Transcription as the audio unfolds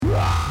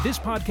This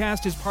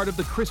podcast is part of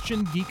the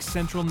Christian Geek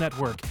Central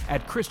Network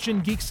at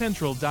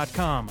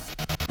ChristianGeekCentral.com.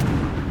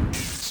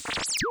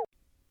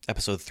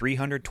 Episode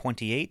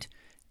 328,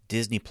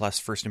 Disney Plus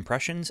First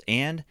Impressions,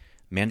 and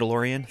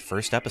Mandalorian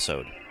First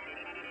Episode.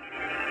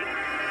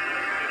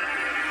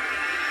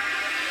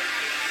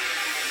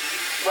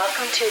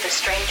 Welcome to the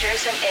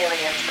Strangers and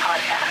Aliens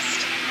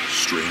podcast.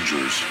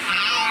 Strangers.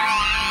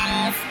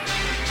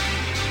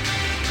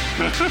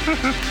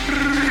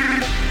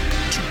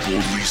 To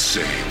boldly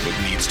say what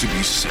needs to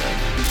be said.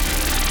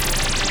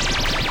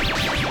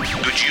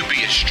 Would you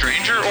be a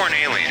stranger or an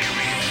alien?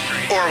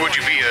 Or would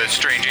you be a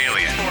strange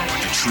alien?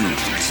 The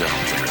truth is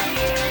out there.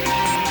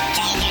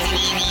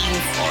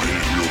 I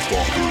am your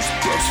father's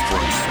best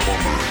friend,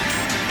 Plumber.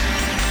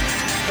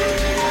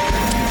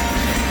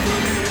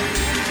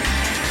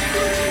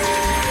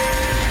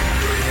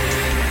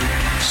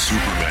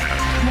 Superman.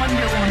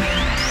 Wonder Woman.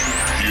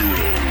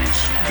 Heroes.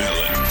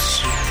 Villains.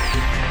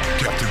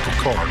 Captain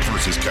Picard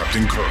versus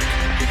Captain Kirk. Do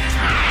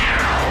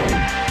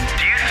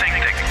you think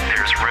that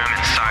there's room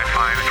in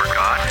sci-fi for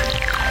God?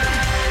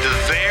 The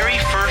very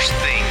first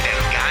thing that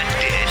God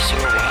did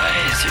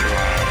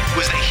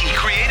was that he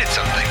created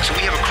something. So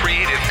we have a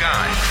creative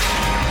God.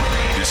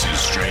 This is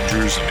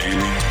Strangers and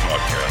Aliens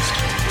podcast.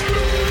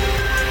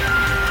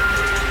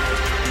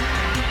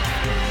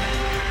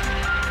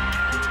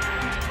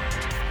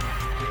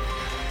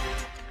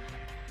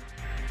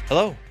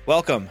 Hello,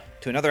 welcome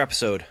to another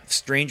episode of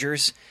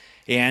Strangers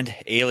and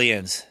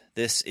Aliens.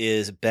 This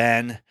is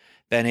Ben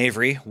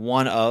Avery,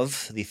 one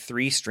of the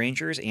three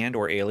strangers and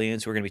or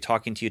aliens who are going to be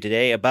talking to you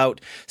today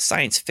about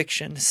science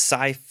fiction,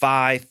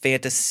 sci-fi,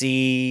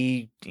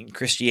 fantasy,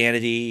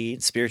 Christianity,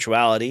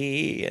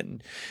 spirituality,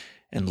 and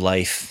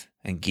life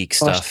and geek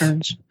stuff.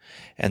 Westerns.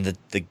 And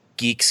the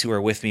geeks who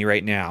are with me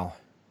right now,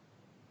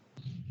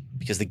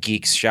 because the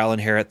geeks shall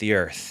inherit the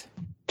earth.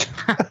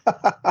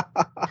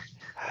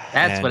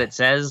 That's what it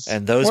says.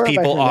 And those Where have I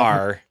people heard that?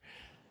 are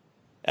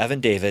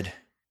Evan David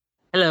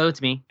Hello,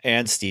 it's me.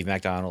 and Steve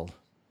MacDonald.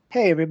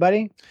 Hey,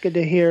 everybody. Good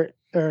to hear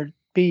or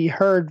be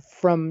heard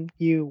from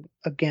you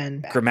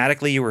again.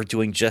 Grammatically, you were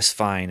doing just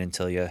fine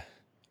until you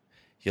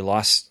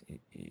lost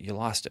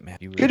it, man.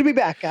 Good to be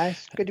back,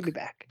 guys. Good to be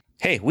back.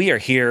 Hey, we are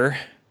here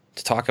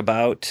to talk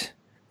about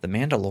The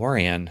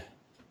Mandalorian,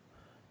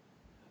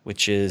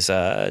 which is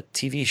a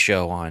TV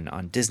show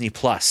on Disney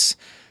Plus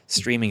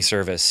streaming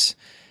service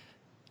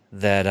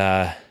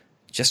that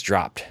just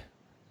dropped.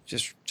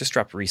 Just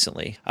dropped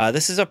recently.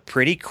 This is a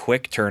pretty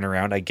quick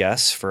turnaround, I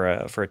guess, for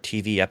a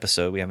TV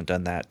episode. We haven't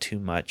done that too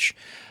much,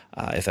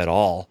 if at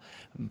all.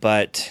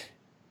 But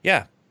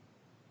yeah,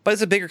 but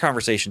it's a bigger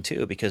conversation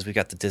too, because we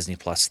got the Disney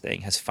Plus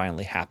thing has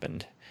finally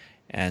happened.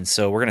 And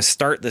so we're going to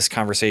start this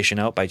conversation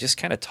out by just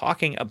kind of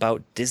talking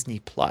about Disney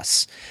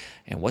Plus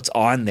and what's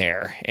on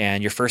there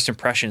and your first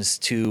impressions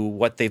to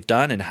what they've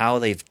done and how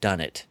they've done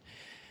it.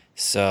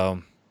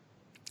 So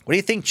what do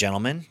you think,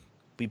 gentlemen?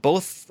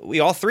 We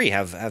all three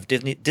have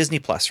Disney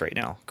Plus right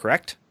now,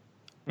 correct?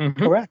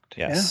 Mm-hmm. Correct.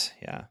 Yes,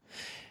 yeah.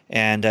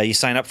 And you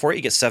sign up for it,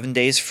 you get 7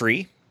 days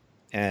free,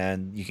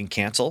 and you can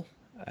cancel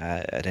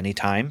at any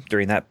time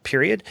during that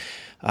period.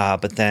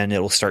 But then it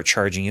will start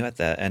charging you at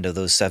the end of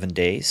those 7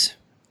 days.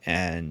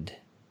 And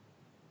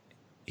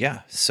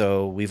yeah,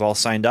 so we've all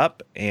signed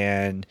up,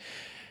 and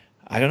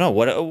I don't know,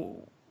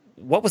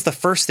 what was the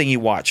first thing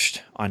you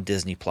watched on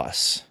Disney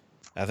Plus,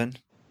 Evan?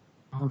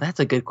 Oh, that's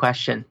a good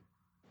question.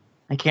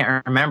 I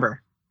can't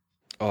remember.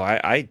 Oh,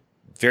 I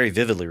very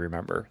vividly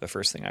remember the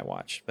first thing I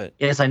watched. But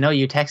Yes, I know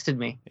you texted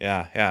me.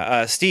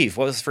 yeah. Steve,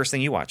 what was the first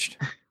thing you watched?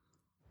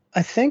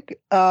 I think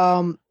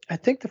the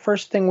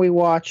first thing we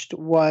watched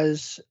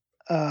was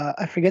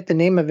I forget the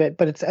name of it,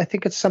 but I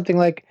think it's something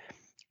like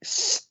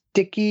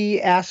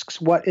Sticky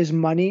Asks What Is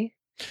Money?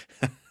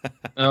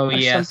 Oh, Or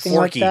yes. something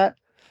like that.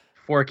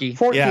 Forky.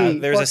 Forky. Yeah,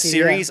 there's a Forky,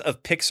 series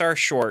of Pixar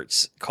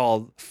shorts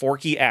called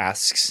Forky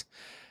Asks.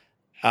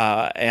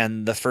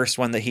 And the first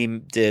one that he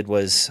did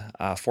was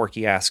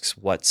Forky Asks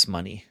What's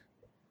Money?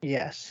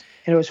 Yes.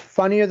 And it was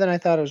funnier than I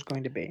thought it was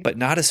going to be. But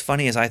not as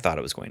funny as I thought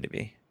it was going to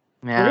be.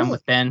 Yeah, I'm Really?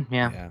 with Ben.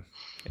 Yeah. Yeah.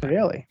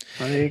 Really?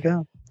 Well, there you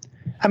go.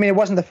 I mean, it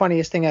wasn't the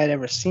funniest thing I'd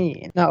ever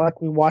seen. Not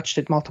like we watched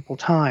it multiple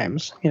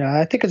times. You know,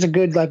 I think it's a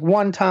good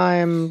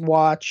one-time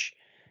watch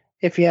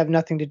if you have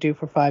nothing to do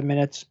for 5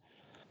 minutes.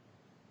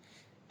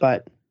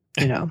 But,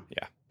 Yeah.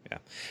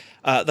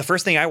 The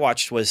first thing I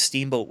watched was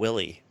Steamboat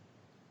Willie.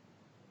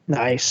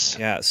 nice.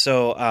 Yeah.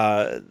 So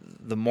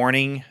the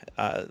morning,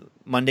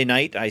 Monday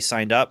night, I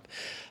signed up.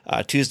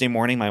 Tuesday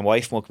morning, my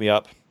wife woke me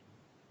up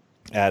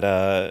at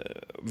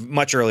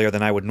much earlier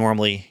than I would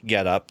normally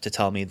get up to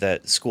tell me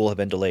that school had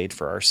been delayed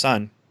for our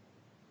son.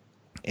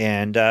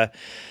 And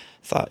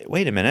thought,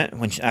 wait a minute.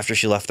 After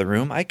she left the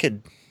room, I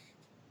could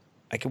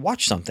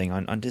watch something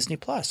on Disney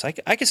Plus. I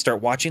could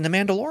start watching The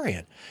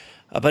Mandalorian.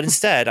 But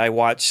instead, I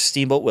watched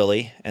Steamboat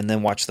Willie and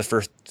then watched the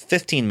first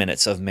 15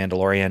 minutes of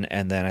Mandalorian.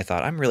 And then I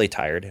thought, I'm really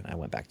tired. And I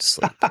went back to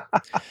sleep.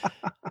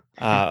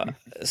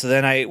 So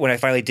then when I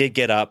finally did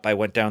get up, I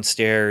went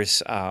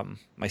downstairs.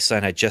 My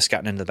son had just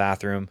gotten into the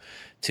bathroom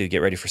to get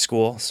ready for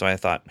school. So I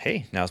thought,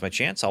 hey, now's my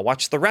chance. I'll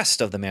watch the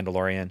rest of The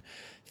Mandalorian.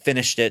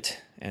 Finished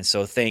it. And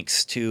so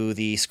thanks to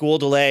the school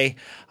delay,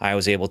 I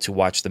was able to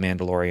watch The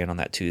Mandalorian on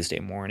that Tuesday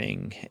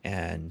morning.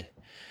 And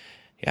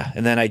yeah,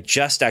 and then I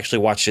just actually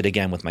watched it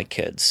again with my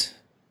kids.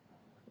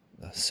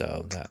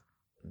 So that,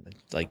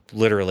 like,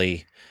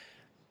 literally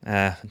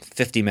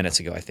 50 minutes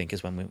ago, I think,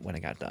 is when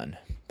it got done.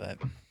 But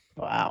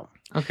Wow.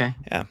 Okay.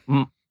 yeah.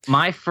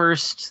 My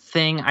first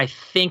thing, I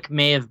think,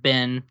 may have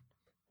been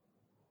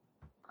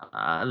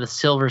the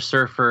Silver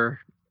Surfer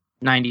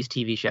 90s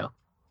TV show.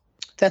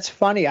 That's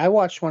funny. I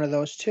watched one of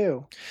those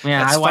too.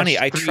 Yeah, That's I watched funny.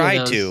 I 3 of tried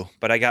those. to,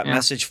 but I got Yeah.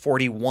 message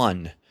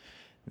 41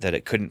 that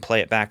it couldn't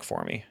play it back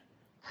for me.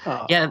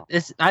 Oh. Yeah,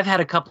 I've had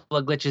a couple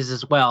of glitches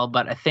as well,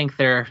 but I think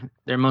they're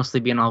mostly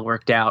being all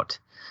worked out.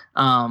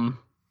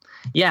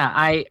 Yeah,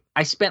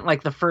 I spent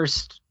like the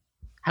first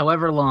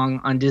however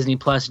long on Disney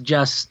Plus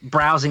just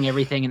browsing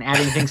everything and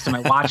adding things to my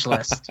watch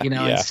list,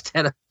 Yeah.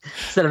 instead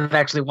of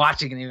actually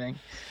watching anything.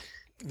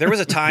 There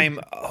was a time,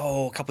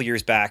 a couple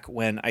years back,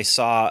 when I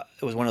saw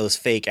it was one of those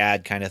fake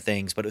ad kind of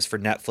things, but it was for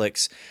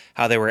Netflix,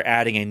 how they were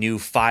adding a new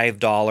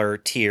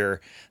 $5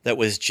 tier that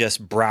was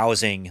just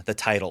browsing the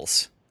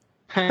titles.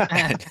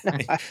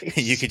 Nice.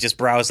 You could just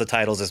browse the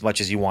titles as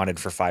much as you wanted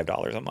for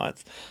 $5 a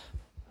month.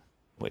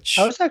 Which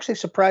I was actually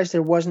surprised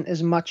there wasn't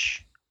as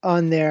much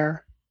on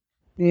there.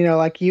 You know,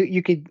 like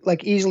you could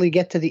like easily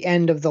get to the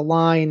end of the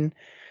line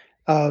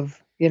of,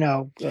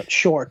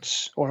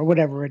 shorts or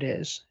whatever it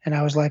is. And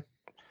I was like,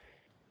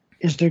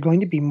 is there going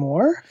to be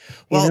more?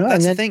 well, And that's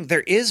the then- thing.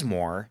 There is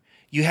more.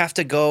 You have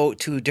to go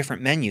to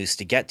different menus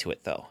to get to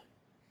it, though.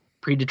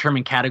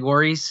 Predetermined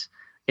categories,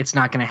 it's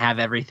not going to have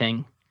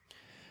everything.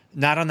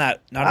 Not on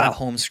that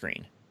home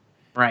screen.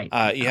 Right.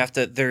 You have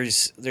to.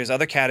 There's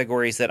other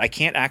categories that I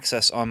can't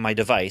access on my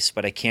device,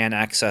 but I can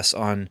access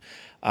on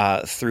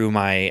through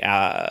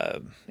my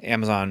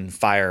Amazon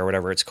Fire or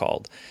whatever it's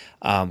called,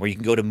 where you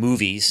can go to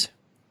movies,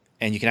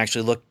 and you can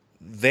actually look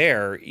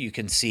there. You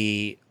can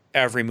see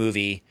every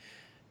movie,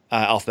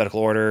 alphabetical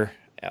order,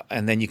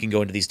 and then you can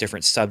go into these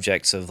different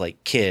subjects of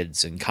like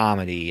kids and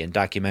comedy and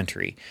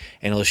documentary,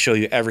 and it'll show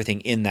you everything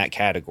in that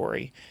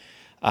category.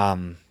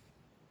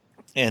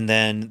 And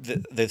then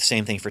the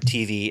same thing for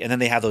TV. And then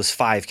they have those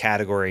 5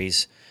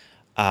 categories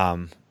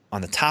on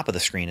the top of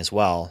the screen as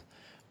well,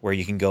 where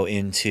you can go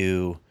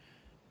into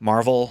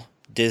Marvel,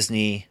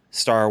 Disney,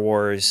 Star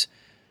Wars,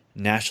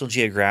 National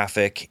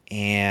Geographic,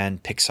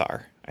 and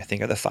Pixar. I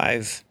think are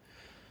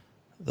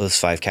those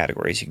 5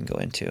 categories you can go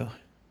into.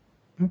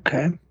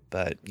 Okay.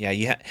 But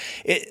yeah,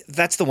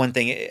 that's the one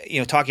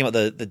thing, talking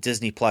about the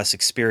Disney Plus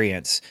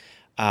experience.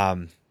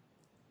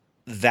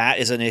 That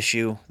is an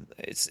issue.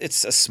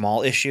 It's a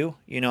small issue,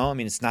 I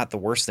mean, it's not the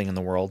worst thing in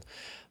the world,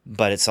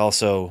 but it's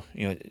also,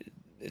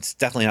 it's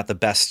definitely not the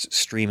best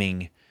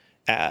streaming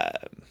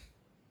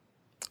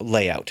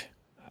layout,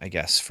 I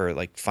guess, for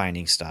like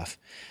finding stuff.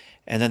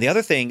 And then the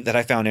other thing that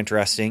I found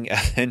interesting,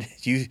 and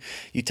you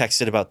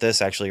texted about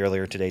this actually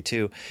earlier today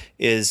too,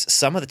 is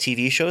some of the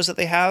TV shows that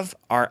they have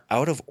are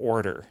out of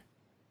order.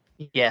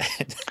 Yeah.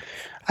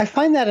 I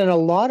find that in a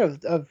lot of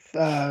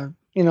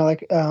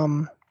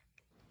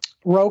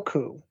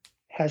Roku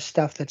has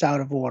stuff that's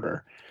out of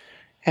order.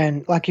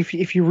 And like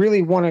if you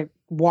really want to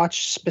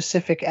watch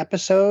specific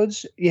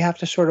episodes, you have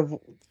to sort of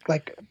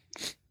like,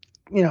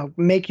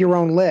 make your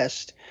own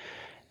list,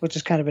 which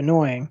is kind of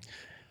annoying.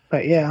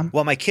 But yeah.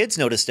 Well, my kids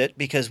noticed it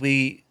because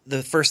the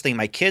first thing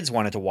my kids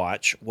wanted to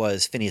watch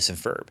was Phineas and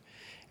Ferb.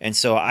 And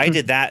so I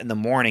did that in the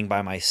morning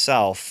by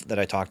myself that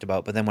I talked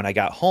about. But then when I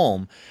got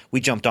home,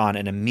 we jumped on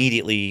and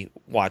immediately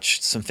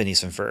watched some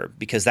Phineas and Ferb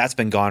because that's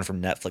been gone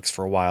from Netflix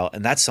for a while.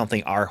 And that's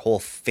something our whole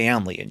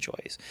family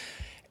enjoys.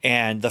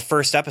 And the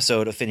first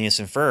episode of Phineas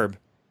and Ferb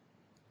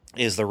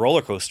is the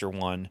roller coaster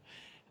one.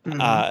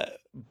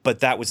 But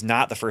that was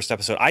not the first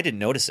episode. I didn't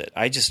notice it.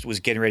 I just was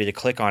getting ready to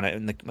click on it.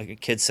 And my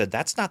kids said,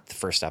 that's not the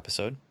first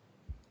episode.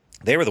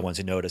 They were the ones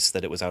who noticed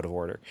that it was out of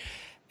order.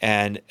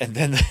 And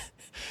then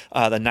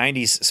the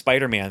 90s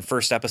Spider-Man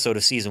first episode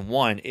of season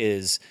 1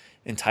 is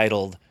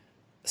entitled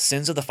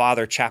Sins of the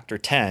Father, Chapter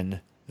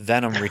 10,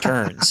 Venom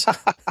Returns.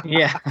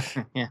 Yeah.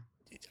 Yeah.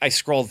 I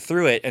scrolled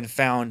through it and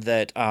found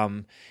that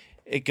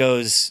it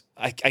goes,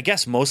 I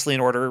guess, mostly in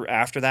order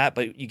after that,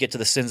 but you get to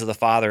the Sins of the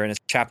Father and it's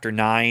chapter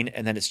 9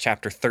 and then it's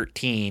chapter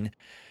 13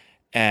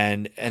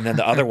 and then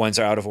the other ones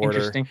are out of order.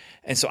 Interesting.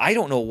 And so I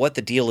don't know what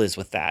the deal is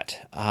with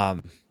that.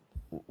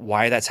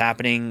 Why that's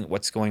happening,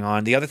 what's going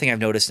on. The other thing I've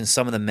noticed in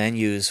some of the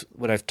menus,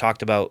 what I've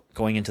talked about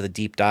going into the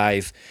deep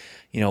dive,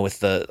 with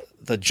the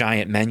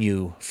giant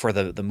menu for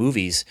the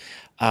movies,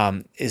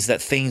 is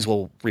that things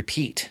will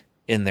repeat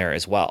in there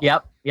as well.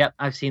 Yep.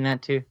 I've seen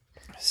that too.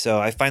 So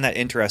I find that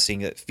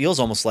interesting. It feels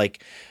almost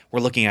like we're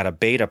looking at a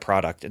beta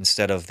product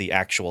instead of the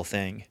actual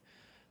thing.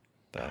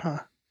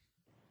 But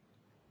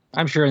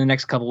I'm sure in the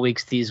next couple of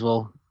weeks these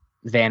will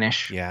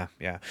vanish. yeah.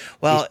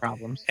 Well, These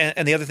problems.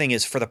 and the other thing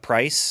is for the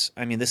price.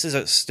 I mean, this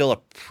is still a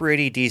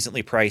pretty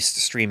decently priced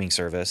streaming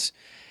service.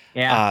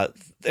 Yeah.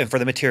 And for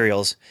the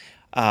materials,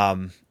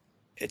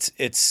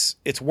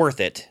 it's worth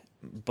it.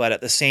 But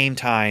at the same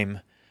time,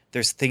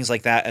 there's things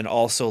like that. And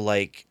also,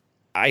 like,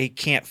 I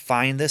can't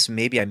find this.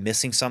 Maybe I'm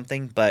missing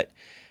something, but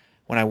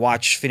when I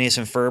watched Phineas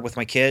and Ferb with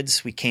my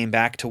kids, we came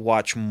back to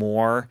watch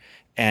more,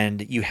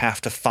 and you have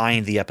to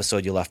find the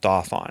episode you left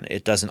off on.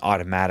 It doesn't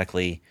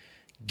automatically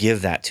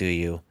give that to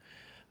you,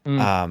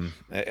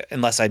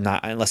 unless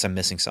I'm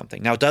missing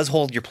something. Now, it does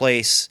hold your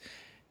place,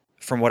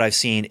 from what I've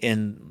seen,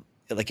 in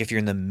like if you're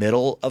in the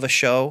middle of a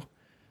show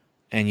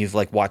and you've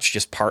like watched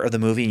just part of the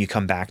movie and you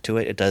come back to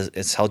it,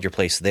 it's held your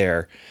place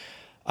there.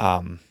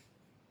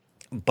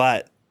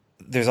 But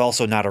there's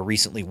also not a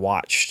recently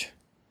watched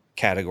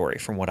category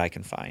from what I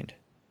can find.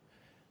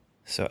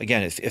 So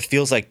again, it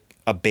feels like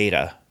a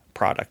beta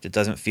product. It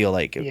doesn't feel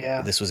like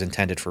this was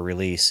intended for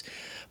release,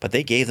 but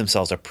they gave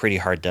themselves a pretty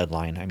hard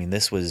deadline. I mean,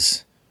 this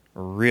was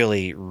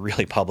really,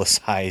 really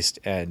publicized,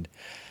 and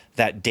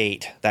that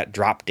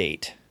drop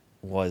date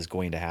was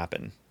going to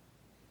happen.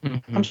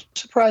 Mm-hmm. I'm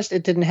surprised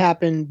it didn't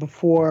happen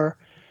before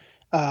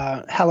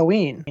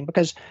Halloween,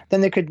 because then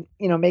they could,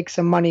 make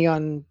some money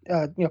on,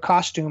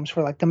 costumes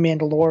for like The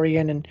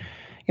Mandalorian and,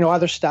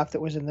 other stuff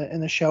that was in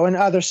the show, and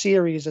other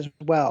series as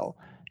well.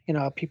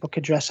 People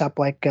could dress up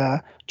like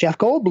Jeff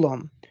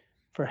Goldblum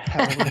for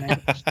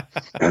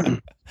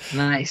Halloween.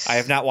 Nice. I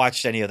have not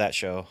watched any of that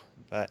show,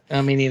 but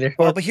me neither.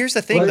 Well, but here's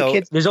the thing,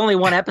 though. There's only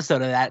one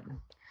episode of that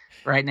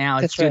right now.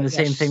 It's That's doing right, the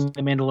same yes. thing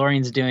The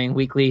Mandalorian's doing,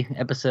 weekly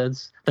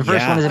episodes. The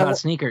first one is about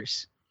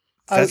sneakers.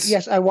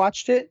 Yes, I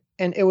watched it,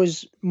 and it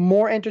was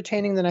more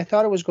entertaining than I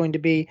thought it was going to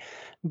be,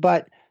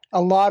 but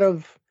a lot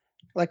of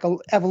like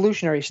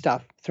evolutionary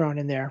stuff thrown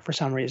in there for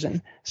some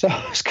reason. So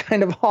it was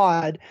kind of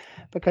odd,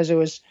 because it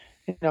was,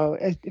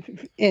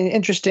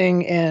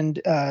 interesting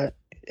and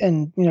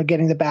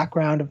getting the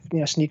background of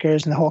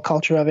sneakers and the whole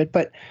culture of it,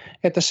 but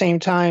at the same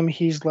time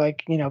he's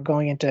like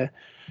going into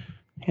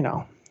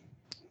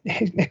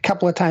a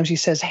couple of times he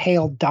says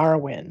 "Hail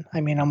Darwin."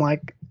 I mean, I'm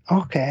like,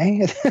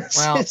 okay,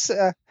 it's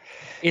a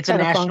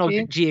National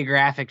funky.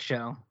 Geographic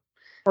show.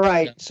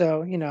 Right.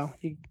 So,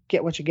 you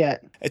get what you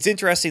get. It's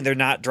interesting. They're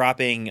not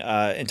dropping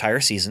entire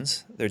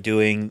seasons. They're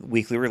doing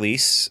weekly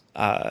release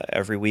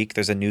every week.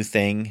 There's a new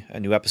thing, a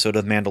new episode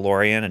of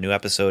Mandalorian, a new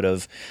episode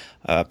of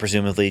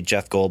presumably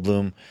Jeff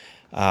Goldblum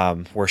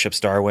worships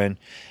Darwin,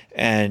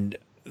 and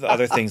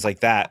other things like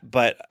that.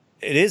 But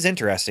it is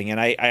interesting, and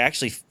I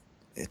actually,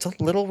 it's a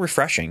little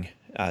refreshing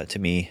to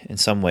me in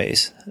some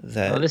ways.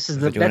 That that's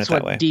that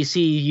what way.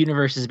 DC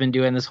Universe has been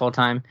doing this whole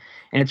time,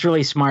 and it's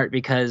really smart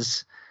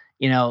because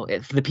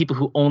if the people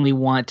who only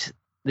want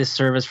this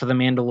service for the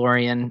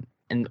Mandalorian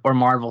or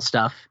Marvel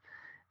stuff,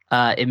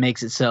 it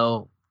makes it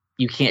so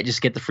you can't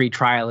just get the free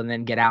trial and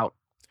then get out.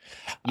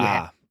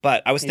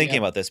 But I was thinking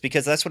about this,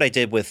 because that's what I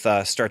did with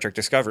Star Trek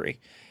Discovery.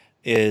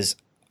 Is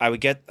I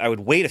would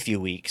wait a few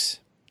weeks,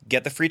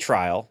 get the free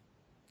trial,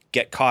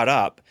 get caught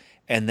up,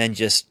 and then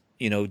just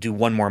do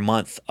one more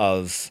month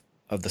of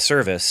the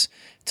service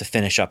to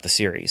finish up the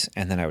series,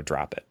 and then I would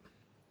drop it.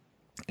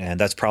 And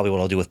that's probably what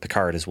I'll do with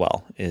Picard as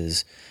well.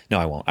 No,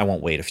 I won't. I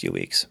won't wait a few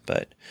weeks.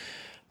 But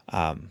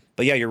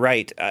yeah, you're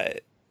right.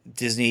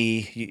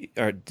 Disney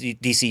or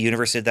DC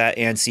Universe did that,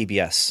 and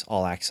CBS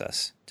All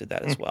Access did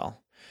that as well.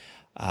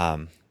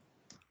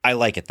 I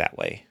like it that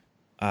way.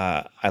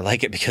 I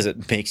like it because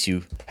it makes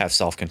you have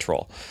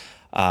self-control.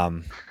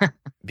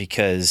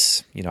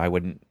 Because I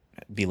wouldn't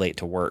be late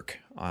to work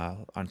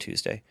on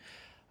Tuesday.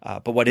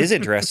 But what is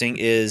interesting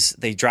is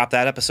they drop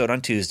that episode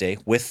on Tuesday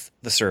with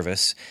the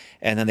service,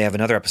 and then they have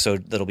another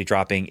episode that'll be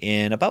dropping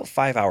in about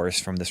 5 hours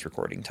from this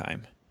recording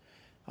time,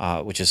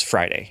 which is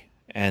Friday.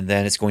 And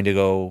then it's going to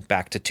go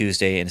back to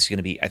Tuesday, and it's going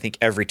to be, I think,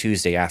 every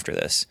Tuesday after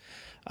this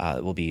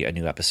will be a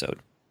new episode.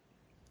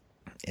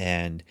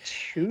 And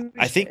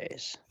I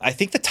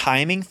think the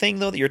timing thing,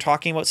 though, that you're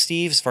talking about,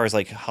 Steve, as far as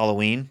like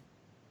Halloween,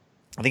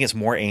 I think it's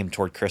more aimed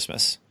toward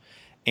Christmas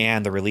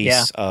and the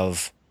release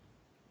of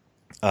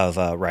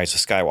Rise of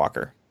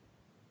Skywalker.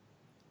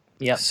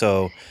 Yeah.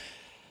 So,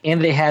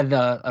 and they had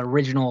the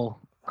original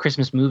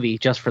Christmas movie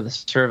just for the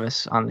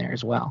service on there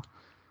as well.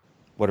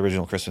 What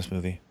original Christmas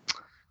movie?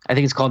 I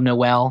think it's called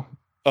Noel.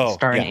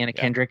 Starring yeah, Anna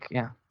Kendrick.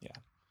 Yeah.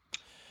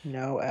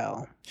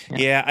 Noel.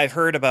 Yeah, I've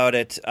heard about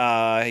it.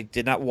 I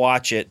did not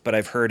watch it, but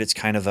I've heard it's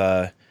kind of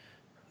a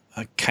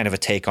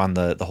take on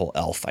the whole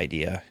elf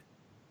idea.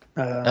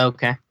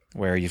 Okay.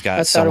 Where you've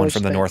got someone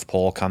from the North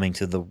Pole coming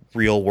to the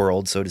real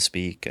world, so to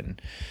speak, and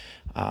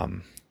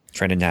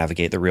trying to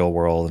navigate the real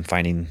world and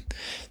finding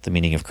the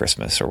meaning of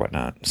Christmas or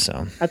whatnot.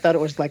 So I thought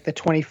it was like the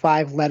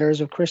 25 letters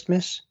of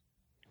Christmas,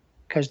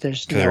 because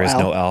there is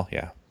no L.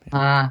 Yeah.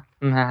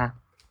 Yeah.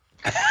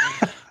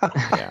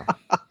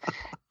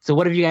 So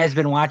what have you guys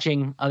been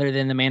watching other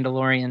than The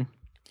Mandalorian?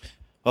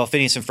 Well,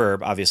 Phineas and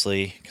Ferb,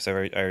 obviously, because I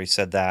already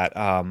said that.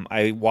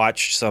 I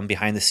watched some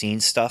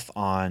behind-the-scenes stuff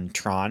on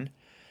Tron.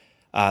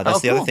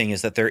 That's the other thing,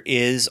 is that there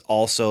is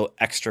also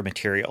extra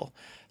material.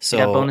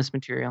 So bonus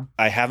material.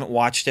 I haven't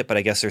watched it, but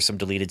I guess there's some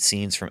deleted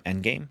scenes from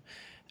Endgame.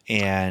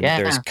 And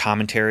there's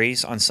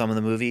commentaries on some of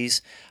the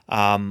movies.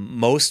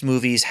 Most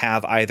movies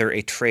have either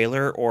a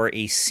trailer or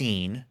a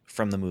scene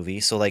from the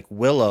movie. So like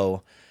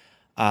Willow,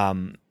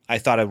 I I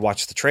thought I'd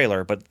watch the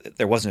trailer, but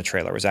there wasn't a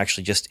trailer. It was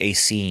actually just a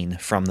scene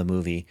from the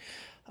movie.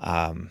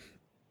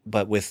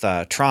 But with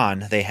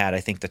Tron, they had, I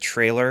think, the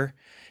trailer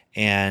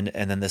and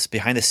then this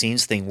behind the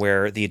scenes thing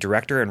where the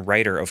director and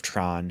writer of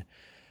Tron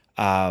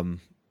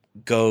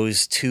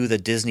goes to the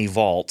Disney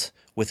vault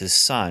with his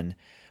son,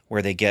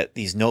 where they get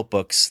these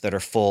notebooks that are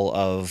full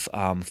of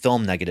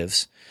film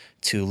negatives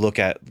to look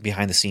at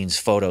behind the scenes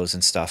photos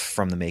and stuff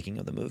from the making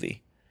of the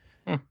movie.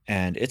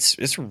 And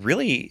it's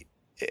really,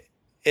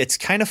 it's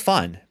kind of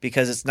fun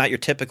because it's not your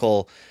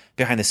typical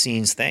behind the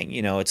scenes thing.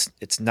 You know,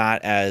 it's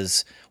not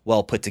as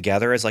well put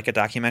together as like a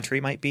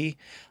documentary might be.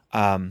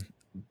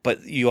 But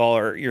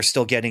you're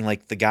still getting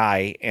like the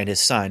guy and his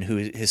son, who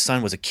his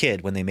son was a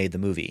kid when they made the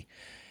movie.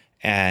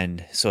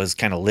 And so has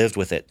kind of lived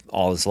with it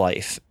all his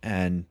life.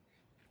 And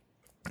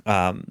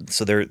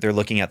so they're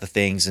looking at the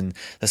things, and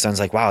the son's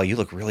like, "Wow, you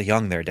look really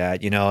young there,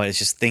 Dad." You know, it's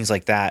just things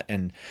like that.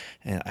 And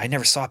I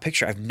never saw a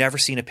picture. I've never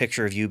seen a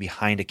picture of you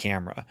behind a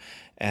camera.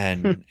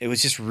 And it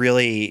was just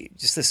really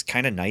just this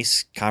kind of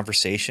nice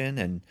conversation.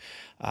 And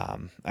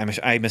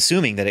I'm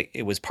assuming that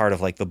it was part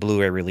of like the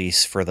Blu-ray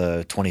release for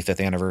the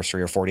 25th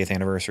anniversary or 40th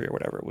anniversary or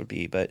whatever it would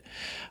be. But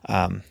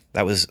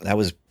that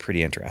was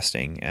pretty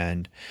interesting,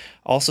 and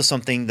also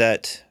something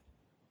that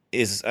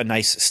is a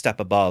nice step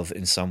above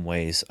in some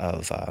ways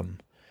of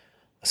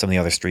some of the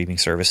other streaming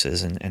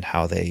services and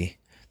how they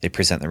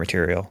present their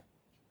material.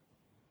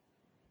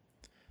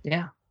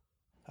 Yeah.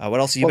 What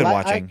else have you been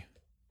watching?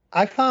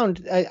 I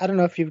found, I don't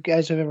know if you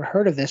guys have ever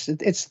heard of this.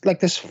 It's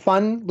like this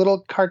fun little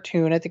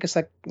cartoon. I think it's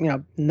like,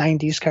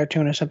 90s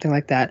cartoon or something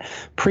like that.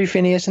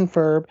 Pre-Phineas and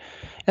Ferb.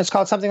 And it's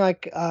called something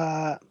like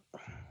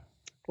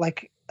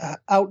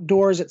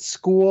Outdoors at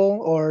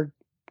School, or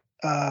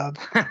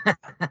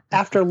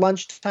after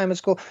lunchtime at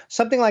school,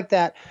 something like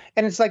that.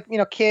 And it's like,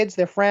 kids,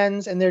 they're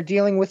friends, and they're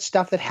dealing with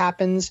stuff that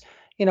happens,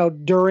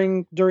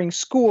 during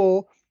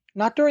school,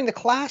 not during the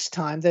class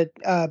time, that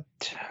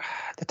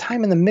the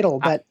time in the middle,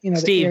 but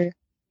Steve,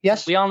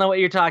 yes, we all know what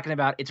you're talking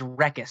about. It's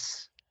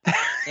Wreck-Us.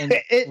 And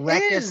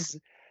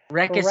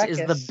Wreck-Us is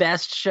the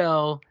best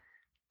show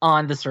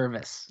on the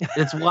service.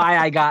 It's why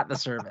I got the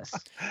service.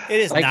 It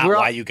is not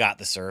why you got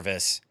the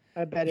service.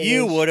 I bet it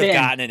you is. would have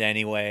gotten it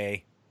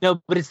anyway. No,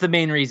 but it's the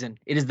main reason.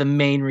 It is the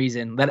main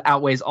reason that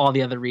outweighs all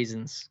the other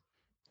reasons.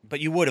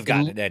 But you would have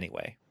gotten it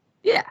anyway.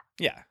 Yeah.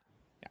 Yeah.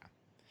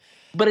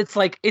 But it's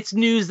like, it's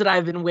news that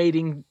I've been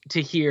waiting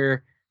to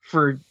hear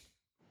for,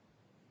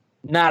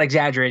 not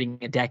exaggerating,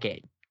 a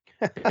decade.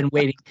 I've been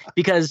waiting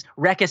because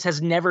Wreck-Us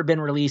has never been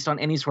released on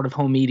any sort of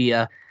home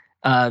media.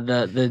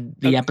 The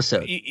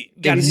episode. You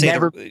got to say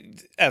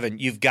Evan,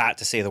 you've got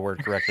to say the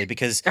word correctly,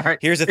 because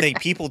here's the thing: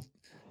 people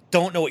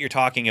don't know what you're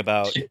talking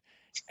about,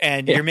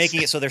 and you're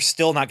making it so they're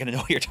still not going to know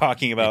what you're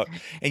talking about,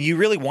 and you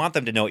really want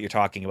them to know what you're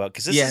talking about,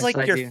 because this is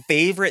like your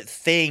favorite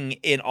thing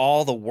in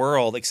all the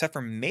world, except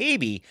for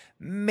maybe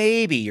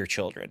your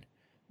children,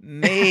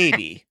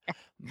 maybe,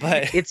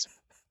 but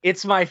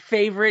it's my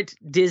favorite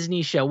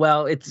Disney show.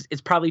 Well,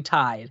 it's probably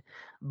tied,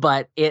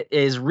 but it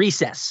is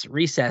Recess.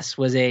 Recess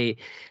was a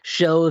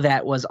show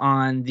that was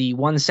on the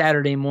one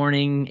Saturday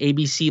morning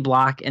ABC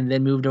block and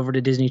then moved over to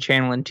Disney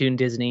Channel and Toon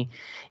Disney.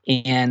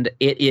 And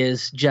it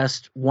is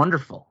just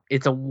wonderful.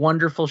 It's a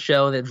wonderful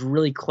show that's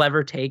really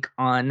clever take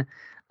on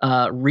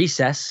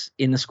recess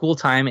in the school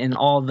time, and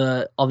all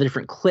the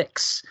different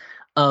cliques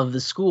of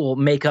the school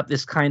make up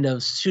this kind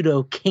of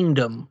pseudo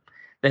kingdom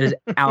that is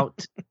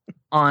out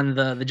on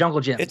the jungle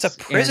gyms. It's a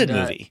prison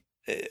movie.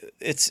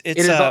 It's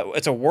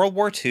a World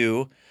War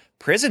II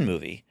prison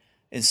movie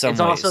in some ways.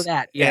 It's also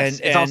that, yes.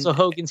 It's also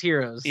Hogan's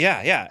Heroes.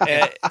 Yeah.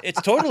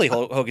 It's totally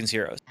Hogan's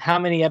Heroes. How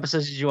many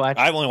episodes did you watch?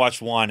 I've only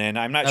watched one, and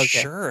I'm not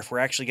sure if we're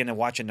actually going to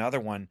watch another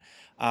one.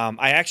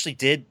 I actually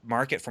did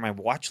mark it for my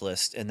watch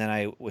list, and then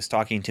I was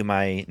talking to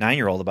my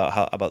 9-year-old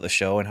about the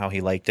show and how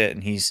he liked it,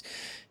 and he's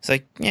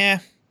like, yeah,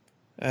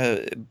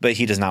 but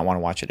he does not want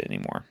to watch it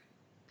anymore.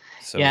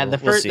 So yeah,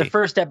 the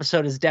first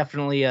episode is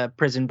definitely a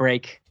prison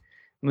break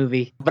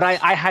movie, but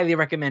I highly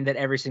recommend that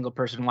every single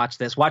person watch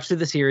through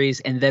the series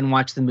and then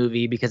watch the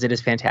movie, because it is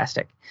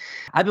fantastic.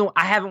 I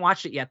haven't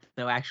watched it yet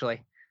though,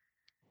 actually,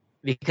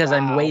 because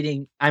I'm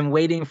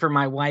waiting for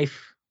my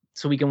wife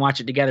so we can watch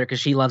it together, because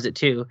she loves it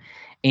too,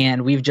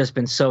 and we've just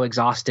been so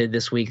exhausted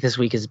this week. This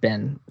week has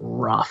been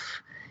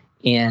rough,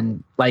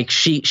 and like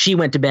she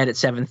went to bed at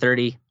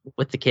 7:30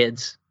 with the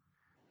kids,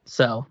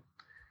 so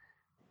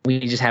we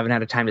just haven't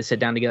had a time to sit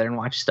down together and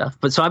watch stuff.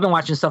 But so I've been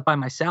watching stuff by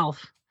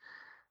myself.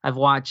 I've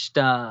watched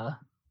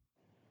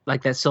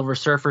like that Silver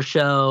Surfer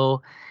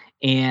show,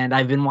 and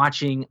I've been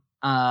watching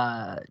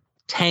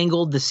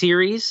Tangled, the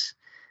series,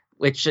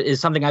 which is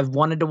something I've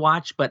wanted to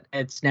watch, but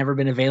it's never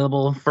been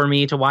available for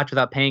me to watch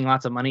without paying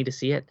lots of money to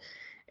see it.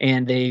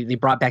 And they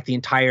brought back the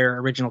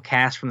entire original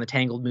cast from the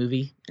Tangled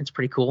movie. It's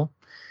pretty cool.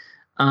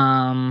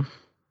 And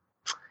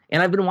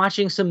I've been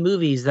watching some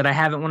movies that I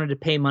haven't wanted to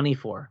pay money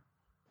for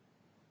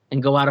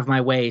and go out of my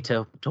way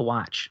to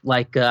watch.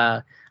 Like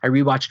I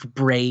rewatched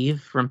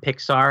Brave from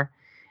Pixar,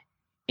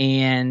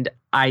 and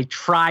I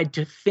tried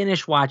to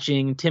finish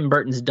watching Tim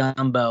Burton's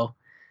Dumbo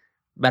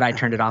but I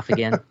turned it off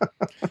again.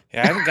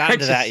 Yeah, I haven't gotten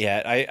to that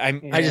yet.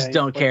 I just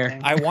don't care.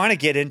 I want to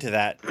get into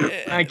that.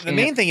 I The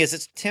main thing is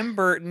it's Tim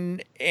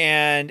Burton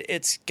and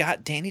it's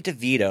got Danny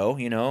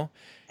DeVito,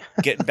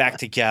 getting back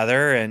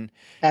together, and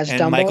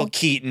Dumbo? Michael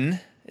Keaton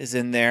is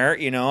in there.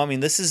 I mean,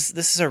 this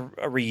is a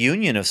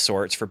reunion of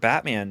sorts for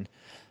Batman.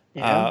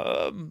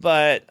 Yeah.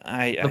 But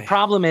The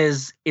problem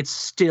is it's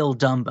still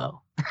Dumbo.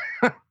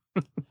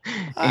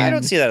 I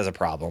don't see that as a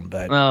problem,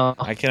 but Oh.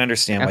 I can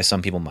understand why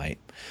some people might.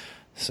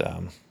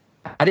 So,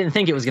 I didn't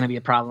think it was going to be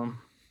a problem.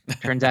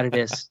 Turns out it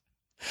is.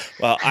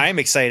 well, I'm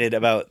excited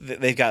about.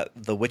 They've got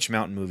the Witch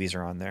Mountain movies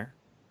are on there.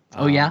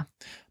 Oh yeah.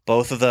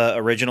 Both of the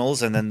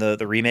originals and then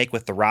the remake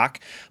with The Rock,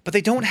 but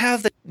they don't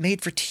have the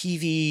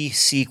made-for-TV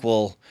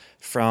sequel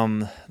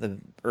from the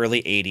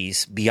early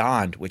 80s.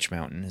 Beyond Witch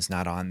Mountain is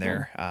not on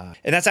there.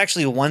 And that's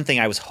actually one thing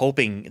I was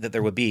hoping that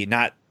there would be,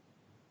 not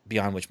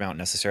Beyond Witch Mountain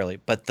necessarily,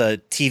 but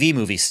the TV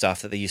movie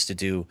stuff that they used to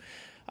do,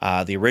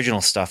 the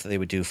original stuff that they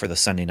would do for the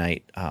Sunday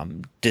night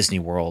Disney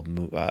World,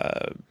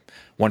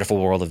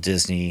 Wonderful World of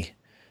Disney,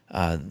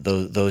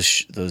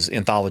 those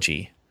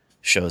anthology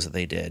shows that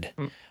they did.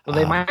 Well,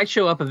 they might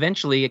show up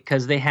eventually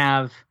because they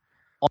have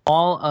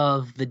all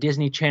of the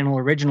Disney Channel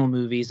original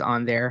movies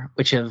on there,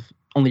 which have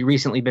only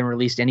recently been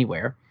released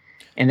anywhere.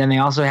 And then they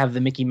also have the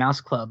Mickey Mouse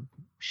Club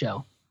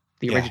show,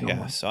 the original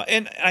one. So,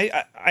 and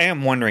I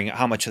am wondering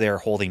how much they are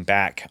holding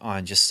back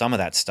on just some of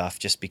that stuff,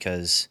 just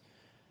because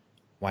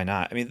why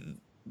not? I mean,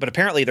 but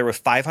apparently there were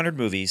 500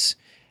 movies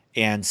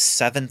and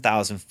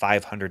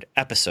 7,500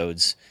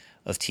 episodes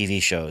of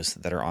TV shows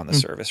that are on the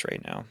service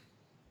right now.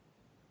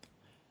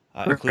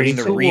 Including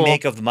the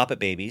remake of the Muppet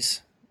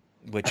Babies,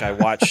 which I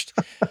watched.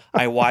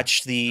 I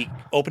watched the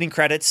opening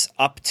credits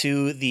up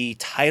to the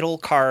title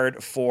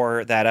card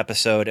for that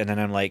episode, and then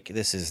I'm like,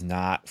 "This is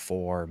not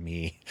for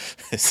me.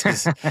 This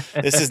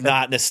is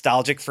not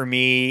nostalgic for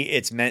me.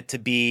 It's meant to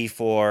be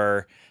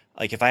for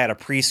like if I had a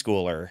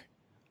preschooler,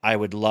 I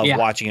would love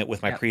watching it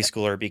with my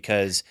preschooler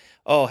because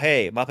oh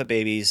hey, Muppet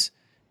Babies,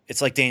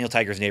 it's like Daniel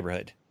Tiger's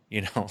Neighborhood."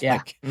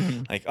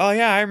 Like, oh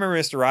yeah, I remember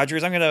Mr.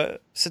 Rogers. I'm gonna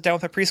sit down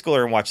with my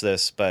preschooler and watch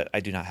this, but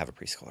I do not have a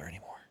preschooler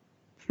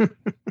anymore.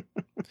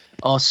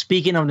 Oh,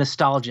 speaking of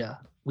nostalgia,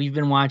 we've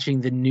been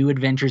watching the New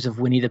Adventures of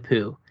Winnie the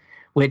Pooh,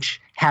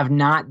 which have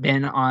not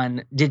been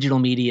on digital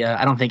media,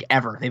 I don't think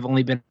ever. They've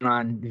only been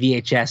on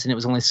VHS, and it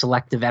was only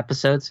selective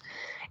episodes.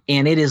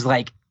 And it is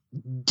like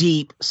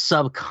deep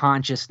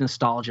subconscious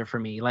nostalgia for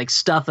me, like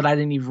stuff that I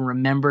didn't even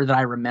remember that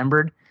I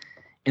remembered,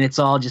 and it's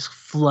all just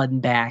flooding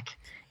back.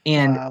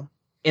 And Wow.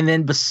 And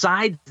then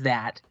besides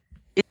that,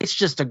 it's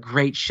just a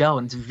great show,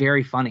 and it's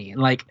very funny.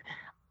 And like,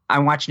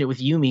 I'm watching it with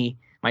Yumi,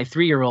 my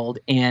 3-year-old,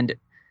 and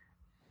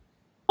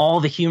all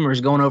the humor is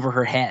going over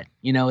her head.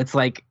 It's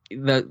like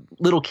the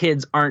little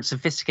kids aren't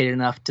sophisticated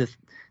enough to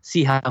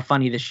see how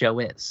funny the show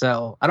is.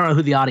 So I don't know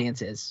who the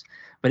audience is,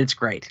 but it's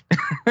great.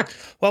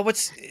 Well,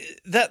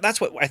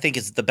 that's what I think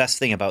is the best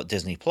thing about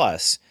Disney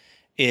Plus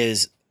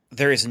is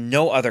there is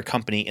no other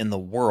company in the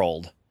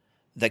world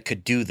that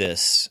could do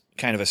this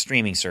kind of a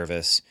streaming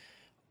service,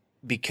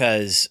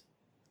 because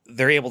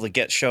they're able to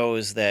get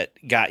shows that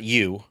got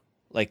you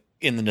like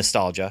in the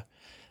nostalgia,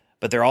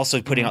 but they're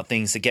also putting out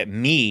things that get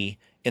me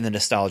in the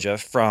nostalgia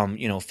from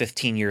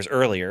 15 years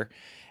earlier,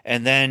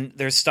 and then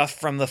there's stuff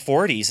from the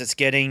 40s that's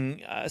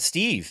getting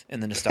Steve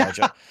in the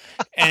nostalgia.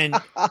 And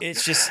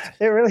it's just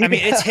It really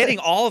it's does. hitting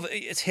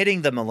it's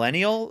hitting the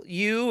millennial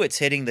you, it's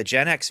hitting the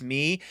Gen X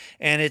me,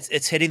 and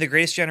it's hitting the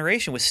greatest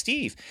generation with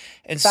Steve.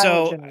 And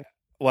Silent so generation.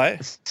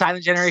 what?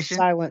 Silent Generation.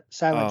 Silent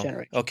Oh,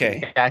 generation.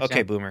 okay. Gotcha.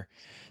 Okay, boomer.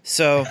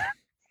 So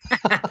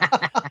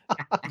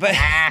but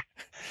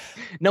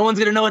No one's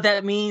gonna know what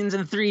that means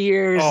in 3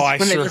 years. I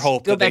when sure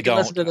hope go that they back and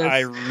listen to don't. this. I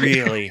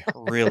really,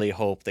 really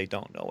hope they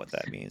don't know what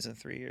that means in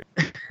 3 years.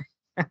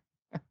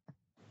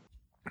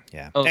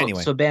 Yeah. Oh,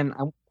 Anyway. so Ben,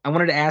 I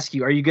wanted to ask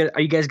you: Are you good?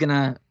 Are you guys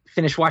gonna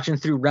finish watching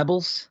through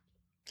Rebels?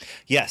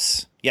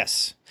 Yes.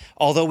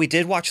 Although we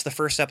did watch the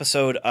first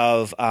episode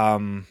of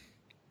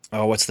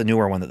what's the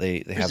newer one that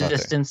they have out there?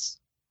 Resistance.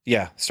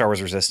 Yeah, Star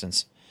Wars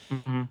Resistance.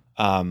 Mm-hmm.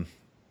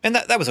 And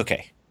that was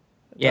okay.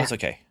 Yeah, That was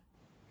okay.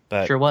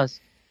 But sure was.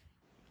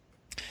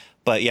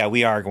 But yeah,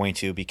 we are going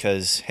to,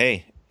 because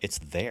hey, it's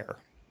there.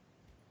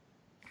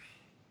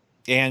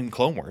 And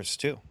Clone Wars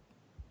too.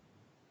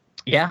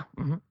 Yeah,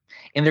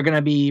 and they're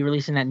gonna be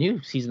releasing that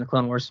new season of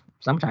Clone Wars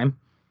sometime.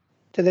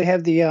 Do they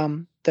have the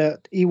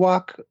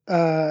Ewok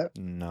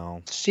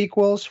No.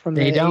 sequels from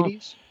They the don't.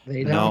 80s?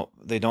 They don't. No,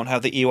 they don't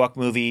have the Ewok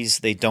movies.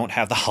 They don't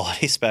have the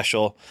holiday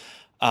special,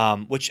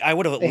 which I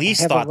would have at They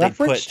least have thought a they'd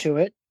reference put. to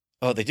it.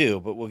 Oh, they do,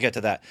 but we'll get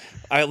to that.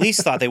 I at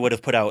least thought they would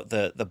have put out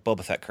the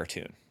Boba Fett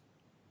cartoon.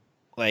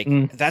 Like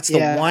that's the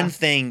Yeah. one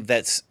thing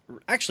that's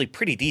actually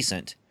pretty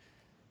decent.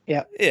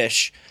 Yeah.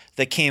 Ish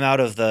that came out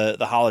of the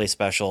holiday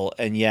special,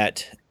 and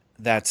yet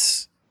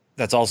that's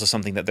also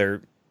something that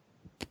they're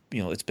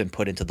it's been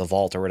put into the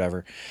vault or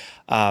whatever.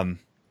 Do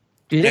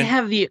they and-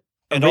 have the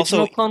and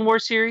original also- Clone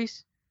Wars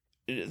series?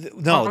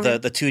 No,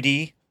 the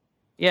 2D.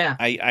 Yeah.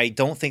 I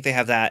don't think they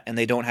have that, and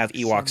they don't have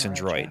Ewoks and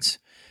Samurai droids.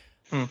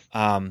 The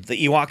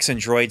Ewoks and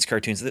Droids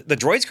cartoons. The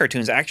Droids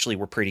cartoons actually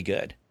were pretty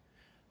good.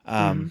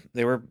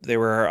 They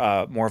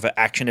were more of an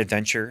action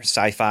adventure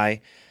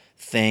sci-fi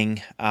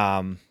thing,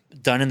 done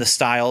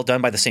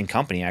by the same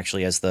company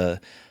actually as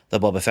the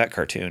Boba Fett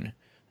cartoon,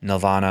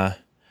 Nelvana,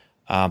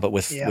 but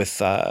with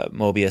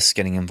Mobius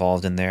getting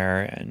involved in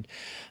there, and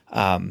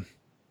at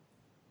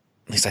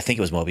least I think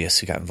it was Mobius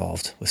who got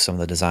involved with some of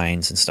the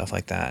designs and stuff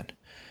like that.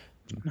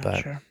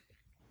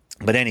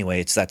 But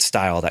anyway, it's that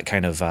style, that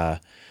kind of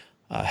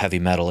heavy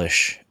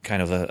metal-ish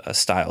kind of a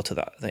style to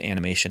the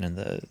animation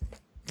and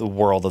the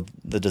world of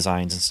the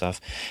designs and stuff.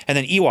 And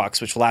then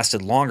Ewoks, which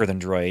lasted longer than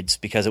Droids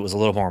because it was a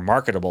little more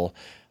marketable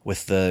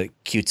with the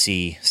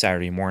cutesy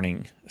Saturday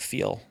morning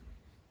feel.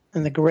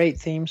 And the great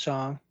theme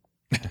song.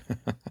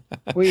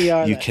 We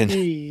are Ewoks.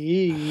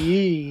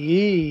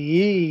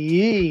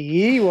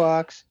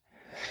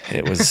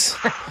 It was...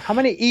 How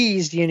many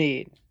E's do you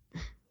need?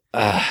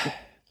 Yeah.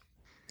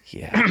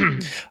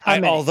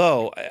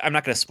 Although, I'm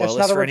not going to spoil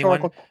this for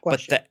anyone, but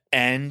the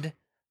end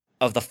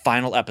of the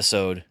final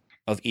episode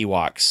of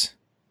Ewoks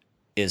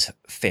is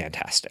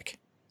fantastic.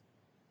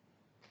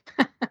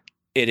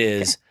 It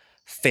is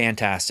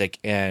fantastic,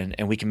 and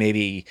we can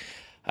maybe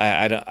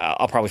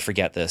I'll probably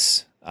forget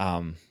this,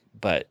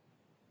 but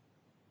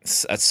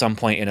at some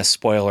point in a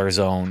spoiler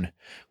zone,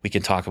 we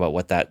can talk about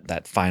what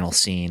that final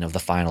scene of the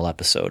final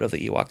episode of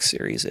the Ewok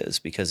series is,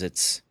 because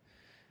it's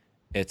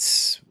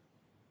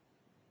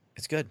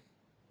good.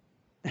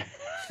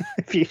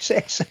 If you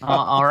say so.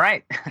 All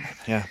right.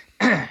 Yeah.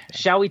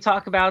 Shall we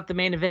talk about the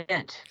main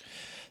event?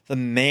 The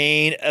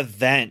main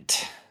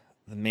event,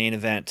 The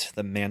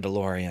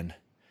Mandalorian.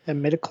 The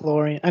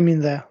midichlorian. I mean,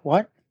 the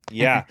what?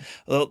 Yeah.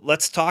 Well,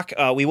 let's talk.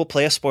 We will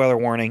play a spoiler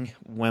warning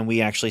when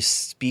we actually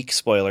speak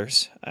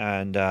spoilers.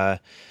 And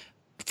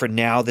for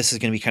now, this is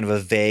going to be kind of a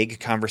vague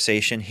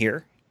conversation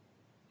here.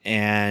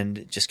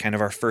 And just kind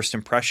of our first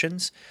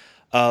impressions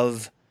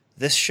of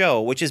this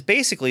show, which is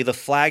basically the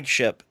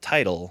flagship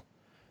title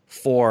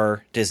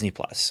for Disney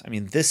Plus. I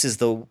mean, this is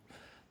the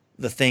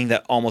thing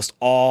that almost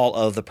all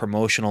of the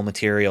promotional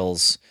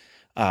materials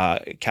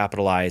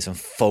capitalize and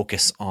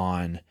focus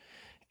on.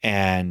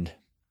 And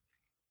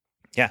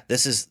yeah,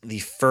 this is the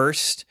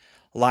first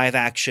live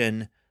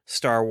action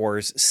Star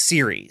Wars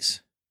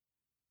series,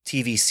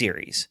 TV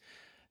series.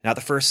 Not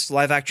the first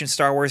live action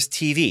Star Wars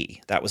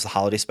TV. That was the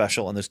holiday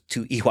special, and those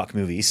 2 Ewok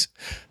movies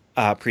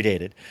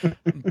predated.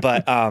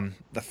 But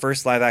the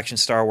first live action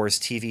Star Wars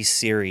TV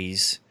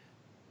series,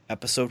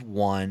 episode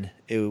 1,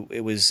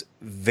 it was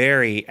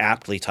very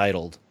aptly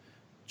titled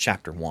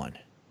Chapter 1.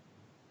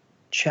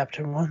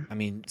 Chapter 1. I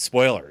mean,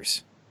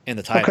 spoilers in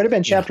the title. It could have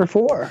been Chapter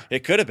 4.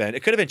 It could have been.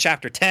 It could have been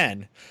Chapter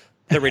 10.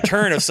 The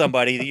return of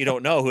somebody that you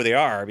don't know who they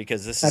are,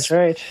 because That's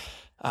right.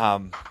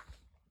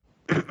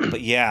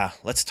 But yeah,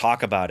 let's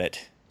talk about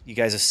it. You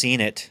guys have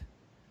seen it.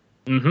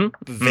 Mm-hmm.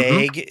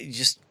 Vague,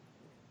 just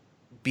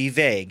be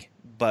vague.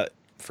 But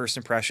first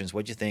impressions,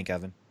 what'd you think,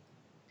 Evan?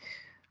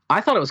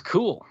 I thought it was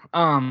cool.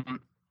 It's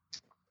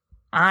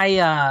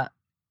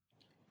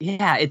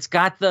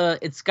got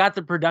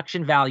the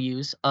production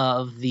values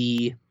of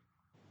the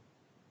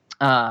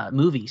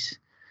movies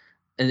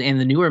and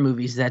the newer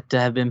movies that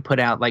have been put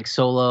out, like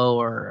Solo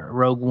or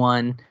Rogue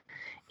One,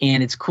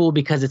 and it's cool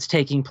because it's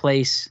taking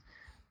place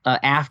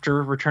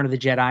after Return of the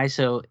Jedi,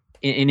 so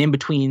in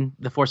between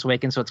The Force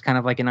Awakens, so it's kind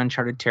of like an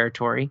uncharted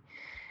territory,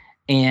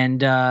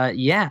 and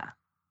it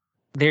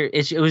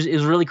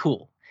was really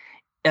cool.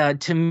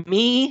 To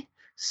me,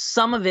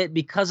 some of it,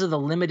 because of the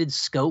limited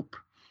scope,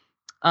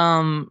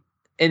 and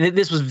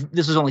this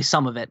was only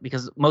some of it,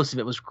 because most of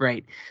it was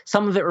great.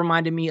 Some of it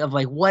reminded me of,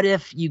 like, what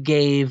if you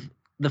gave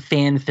the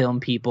fan film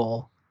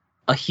people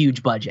a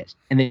huge budget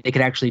and they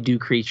could actually do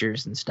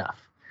creatures and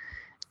stuff.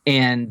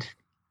 And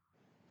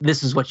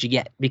this is what you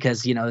get,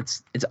 because, you know,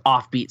 it's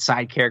offbeat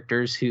side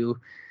characters who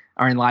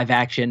are in live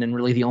action, and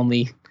really the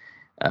only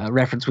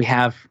reference we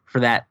have for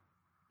that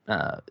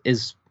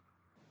is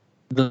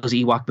those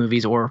Ewok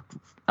movies or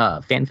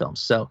fan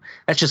films. So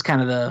that's just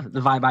kind of the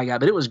vibe I got.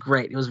 But it was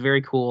great. It was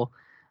very cool.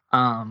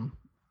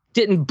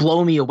 Didn't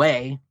blow me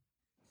away,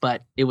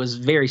 but it was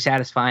very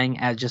satisfying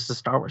as just a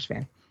Star Wars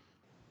fan.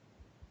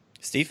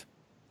 Steve?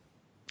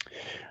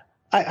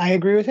 I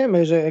agree with him. It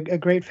was a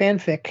great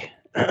fanfic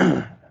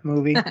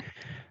movie.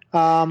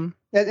 And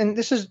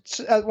this is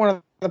one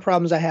of the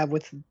problems I have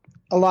with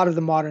a lot of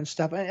the modern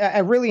stuff. I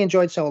really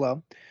enjoyed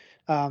Solo.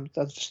 I'll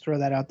just throw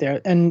that out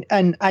there. And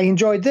I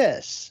enjoyed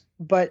this,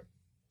 but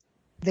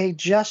they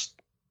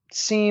just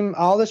seem,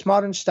 all this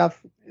modern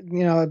stuff,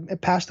 you know,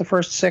 past the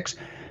first 6,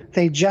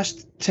 they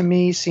just, to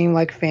me, seem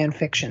like fan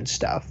fiction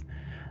stuff.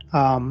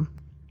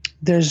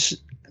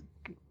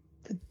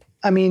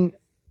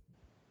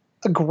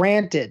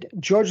 Granted,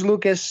 George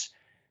Lucas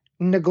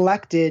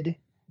neglected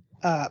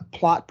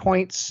plot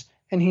points,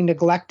 and he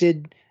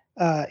neglected,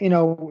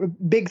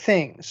 big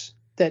things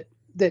that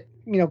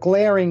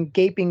glaring,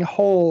 gaping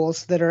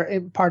holes that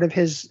are part of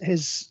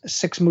his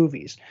 6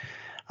 movies.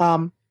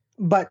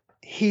 But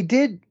he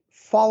did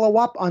follow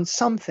up on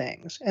some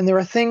things, and there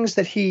are things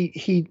that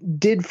he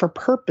did for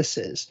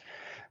purposes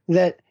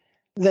that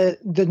the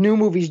new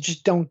movies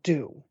just don't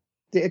do.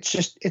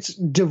 It's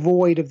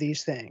devoid of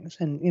these things.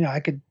 And, I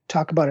could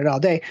talk about it all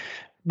day,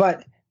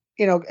 but,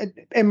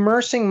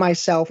 immersing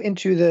myself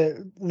into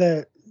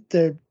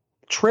the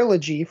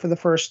trilogy for the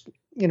first,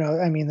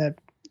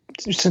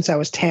 since I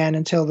was 10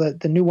 until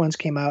the new ones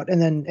came out,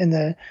 and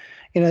then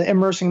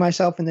immersing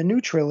myself in the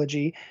new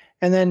trilogy,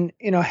 and then,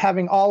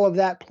 having all of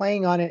that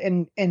playing on it.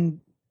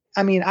 And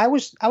I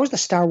was the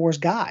Star Wars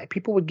guy.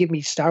 People would give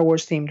me Star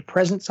Wars themed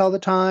presents all the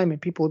time, and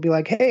people would be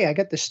like, "Hey, I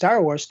got the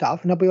Star Wars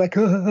stuff," and I'll be like,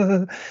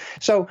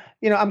 So,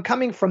 I'm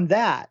coming from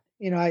that.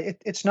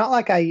 It's not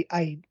like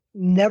I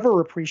never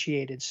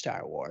appreciated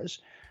Star Wars.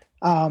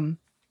 And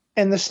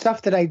the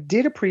stuff that I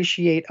did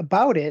appreciate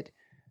about it,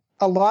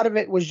 a lot of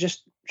it was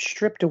just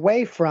stripped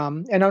away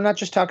from, and I'm not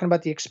just talking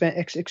about the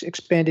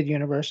expanded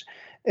universe,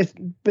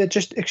 but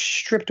just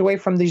stripped away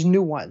from these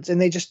new ones.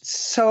 And they just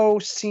so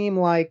seem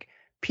like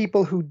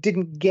people who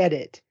didn't get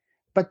it,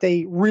 but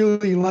they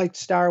really liked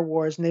Star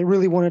Wars, and they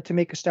really wanted to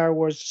make a Star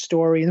Wars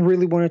story, and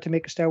really wanted to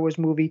make a Star Wars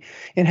movie,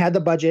 and had the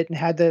budget and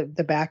had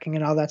the backing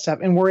and all that stuff,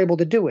 and were able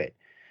to do it.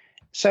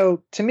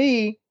 So to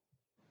me,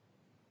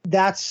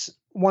 that's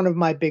one of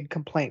my big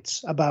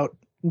complaints about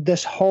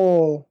this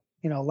whole,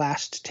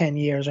 last 10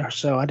 years or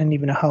so. I didn't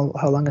even know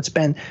how long it's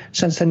been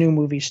since the new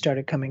movies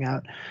started coming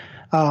out.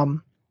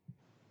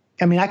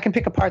 I can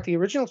pick apart the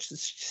original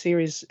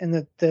series and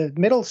the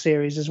middle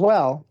series as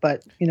well,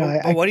 but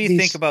what do you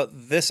think about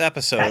this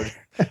episode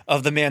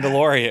of The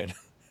Mandalorian?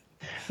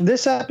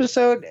 This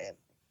episode,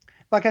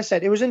 like I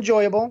said, it was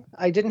enjoyable.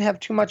 I didn't have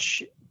too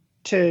much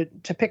to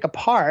pick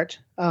apart,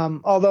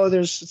 although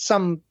there's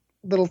some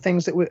little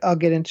things that I'll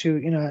get into,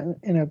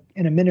 in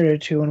a minute or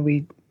two when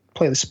we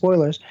play the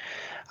spoilers.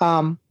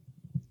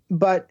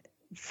 But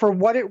for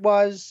what it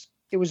was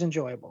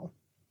enjoyable.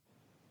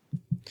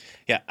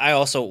 Yeah, I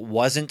also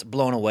wasn't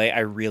blown away. I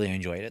really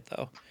enjoyed it,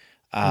 though.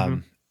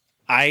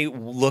 I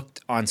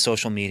looked on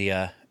social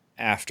media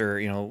after,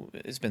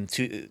 it's been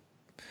 3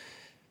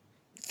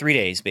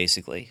 days,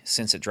 basically,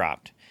 since it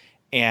dropped.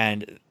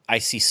 And I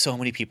see so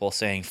many people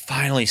saying,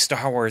 finally,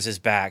 Star Wars is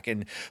back.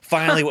 And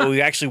finally, what we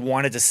actually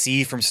wanted to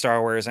see from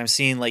Star Wars. I'm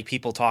seeing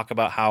people talk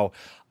about how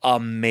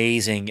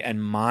amazing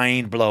and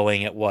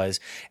mind-blowing it was.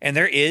 And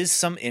there is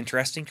some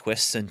interesting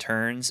twists and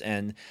turns,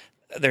 and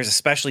there's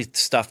especially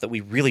stuff that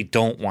we really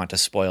don't want to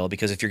spoil,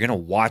 because if you're going to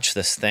watch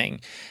this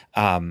thing,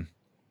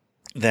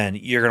 then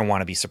you're going to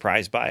want to be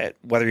surprised by it.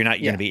 Whether or not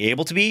you're going to be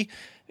able to be,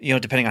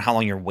 depending on how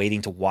long you're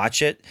waiting to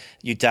watch it,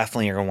 you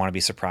definitely are going to want to be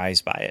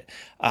surprised by it.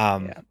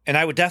 And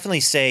I would definitely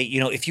say,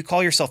 if you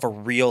call yourself a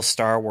real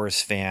Star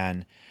Wars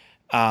fan,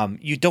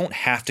 you don't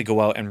have to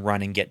go out and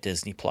run and get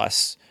Disney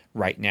Plus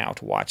right now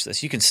to watch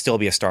this. You can still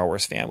be a Star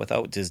Wars fan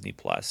without Disney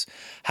Plus.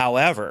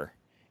 However,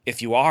 if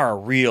you are a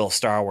real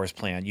Star Wars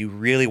fan, you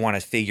really want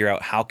to figure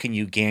out how can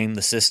you game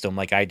the system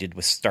like I did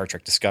with Star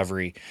Trek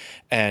Discovery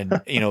and,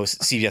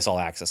 CBS All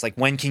Access. Like,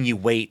 when can you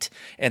wait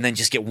and then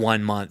just get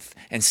 1 month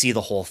and see the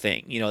whole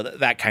thing,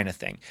 that kind of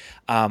thing.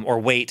 Or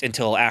wait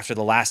until after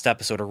the last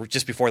episode or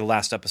just before the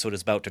last episode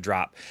is about to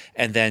drop,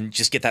 and then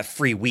just get that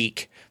free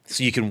week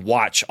so you can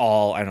watch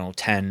all,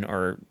 10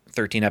 or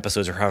 13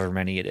 episodes or however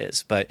many it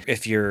is. But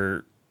if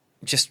you're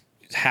just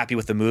happy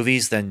with the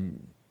movies,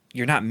 then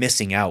you're not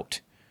missing out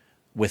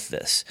with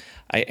this.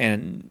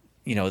 It's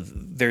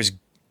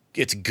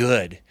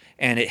good,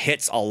 and it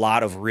hits a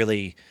lot of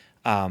really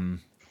a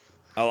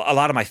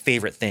lot of my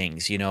favorite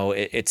things.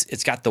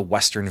 It's got the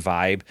Western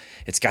vibe.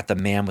 It's got the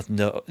man with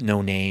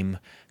no name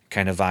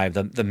kind of vibe,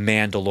 the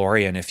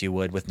Mandalorian, if you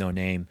would, with no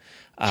name.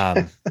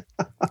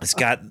 It's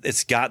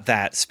got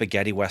that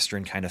spaghetti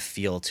Western kind of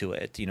feel to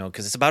it,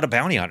 because it's about a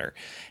bounty hunter,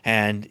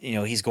 and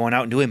he's going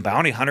out and doing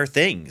bounty hunter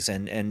things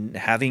and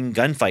having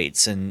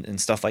gunfights and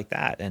stuff like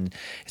that, and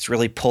it's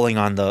really pulling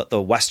on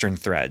the Western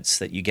threads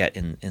that you get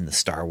in the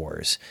Star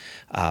Wars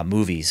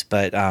movies.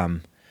 But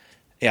I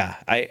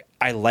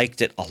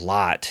liked it a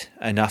lot,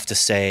 enough to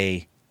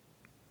say,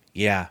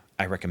 yeah,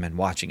 I recommend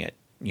watching it.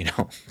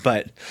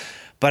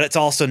 But it's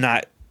also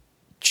not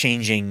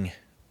changing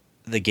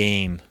the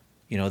game.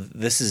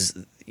 This is,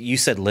 you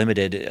said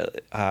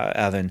limited,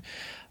 Evan.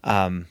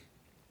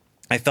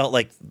 I felt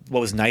like what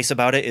was nice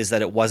about it is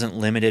that it wasn't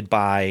limited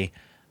by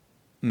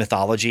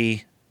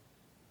mythology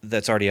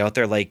that's already out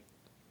there. Like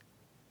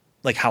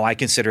how I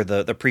consider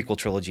the prequel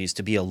trilogies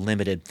to be a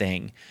limited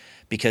thing,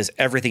 because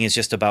everything is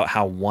just about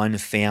how one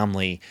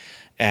family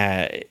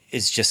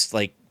is just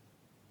like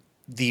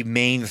the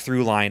main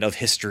through line of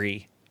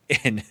history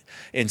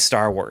in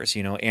Star Wars.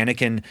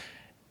 Anakin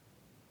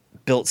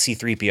built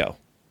C-3PO.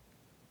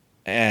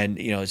 And,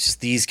 it's just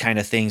these kind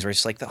of things where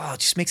it's like, it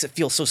just makes it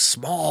feel so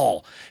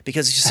small,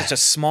 because it's just such a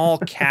small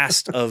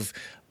cast of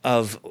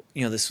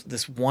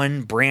this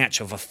one branch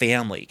of a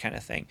family kind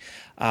of thing.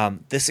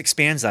 This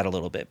expands that a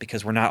little bit,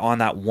 because we're not on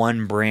that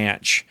one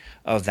branch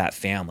of that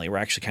family. We're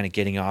actually kind of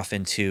getting off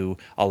into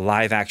a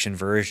live action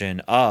version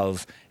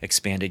of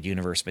expanded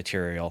universe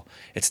material.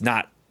 It's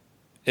not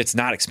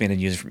expanded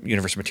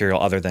universe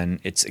material, other than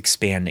it's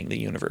expanding the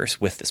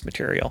universe with this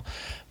material.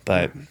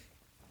 But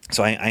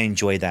So I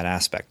enjoyed that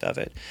aspect of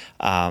it.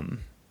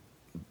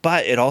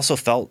 But it also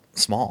felt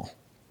small.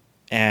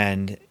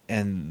 And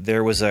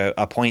there was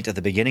a point at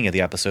the beginning of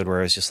the episode where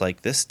I was just like,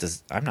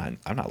 I'm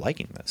not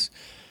liking this.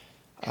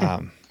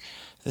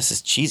 This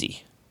is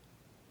cheesy.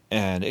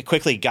 And it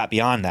quickly got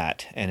beyond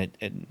that, and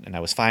I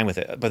was fine with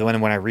it. But when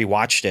I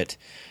rewatched it,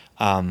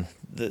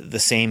 the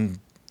same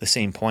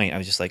point, I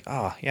was just like,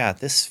 oh yeah,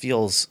 it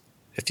feels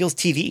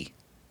TV.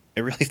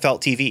 It really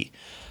felt TV,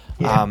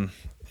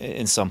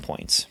 in some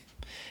points,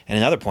 and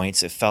in other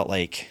points, it felt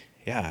like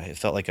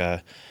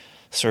a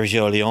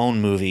Sergio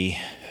Leone movie,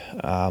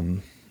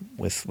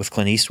 with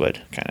Clint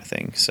Eastwood kind of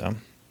thing. So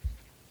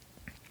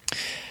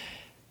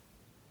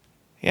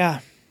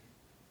yeah,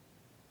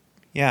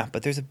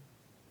 but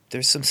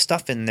there's some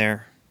stuff in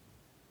there.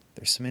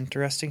 There's some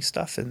interesting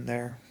stuff in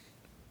there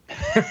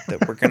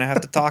that we're going to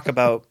have to talk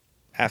about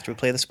after we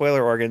play the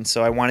spoiler organ.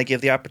 So I want to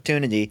give the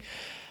opportunity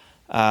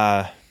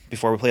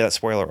before we play that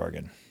spoiler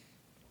organ.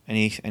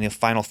 Any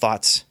final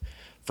thoughts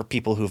for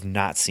people who have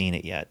not seen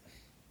it yet?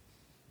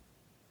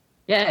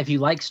 Yeah, if you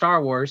like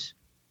Star Wars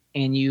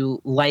and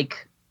you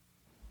like,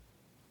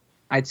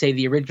 I'd say,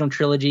 the original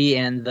trilogy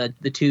and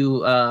the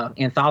two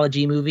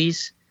anthology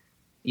movies,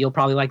 you'll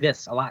probably like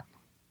this a lot.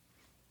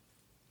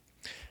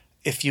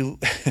 I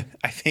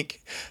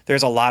think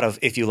there's a lot of,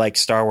 if you like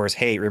Star Wars,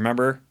 hey,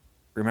 remember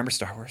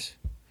Star Wars?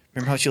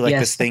 Remember how you like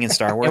this thing in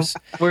Star Wars?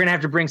 We're going to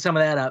have to bring some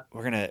of that up.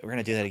 We're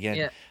gonna do that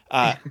again.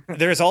 Yeah.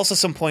 There's also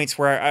some points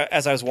where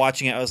as I was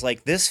watching it, I was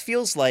like, this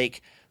feels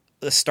like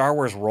the Star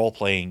Wars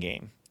role-playing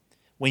game.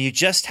 When you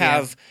just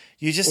have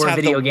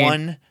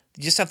the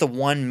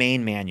one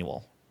main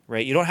manual,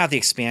 right? You don't have the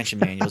expansion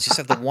manuals. You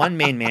just have the one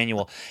main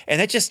manual, and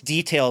that just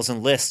details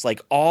and lists like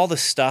all the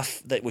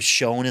stuff that was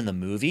shown in the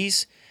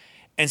movies.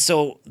 And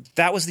so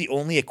that was the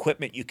only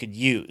equipment you could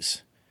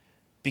use,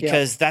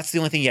 because that's the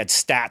only thing you had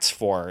stats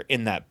for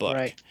in that book.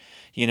 Right.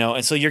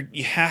 And so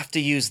you have to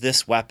use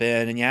this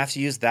weapon, and you have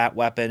to use that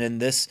weapon,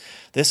 and this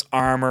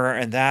armor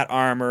and that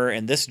armor,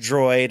 and this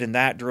droid and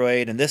that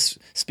droid, and this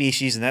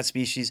species and that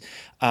species.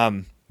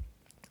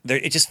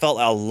 It just felt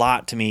a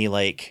lot to me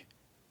like,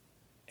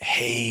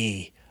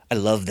 hey, I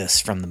love this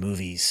from the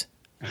movies.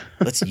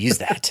 Let's use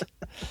that.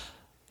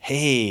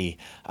 Hey,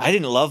 I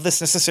didn't love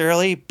this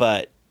necessarily,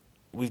 but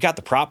we've got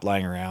the prop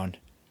lying around,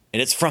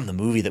 and it's from the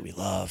movie that we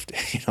loved.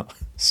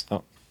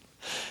 So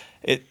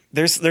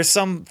there's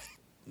a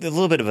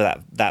little bit of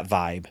that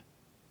vibe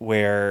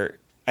where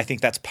I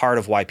think that's part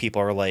of why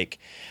people are like,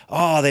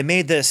 oh, they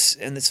made this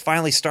and it's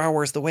finally Star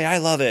Wars the way I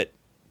love it,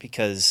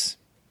 because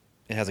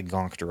it has a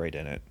gonk droid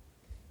in it.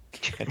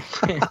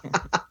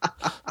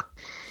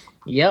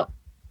 Yep.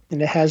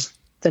 And it has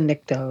the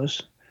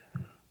Niktos,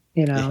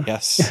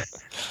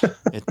 Yes,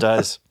 it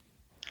does.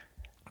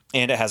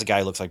 And it has a guy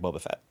who looks like Boba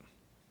Fett.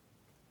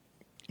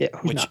 Yeah,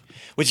 which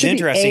is should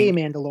interesting.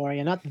 be a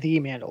Mandalorian, not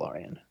the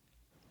Mandalorian.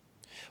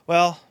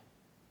 Well,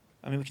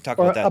 I mean, we can talk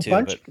about that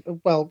too.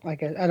 But, well, I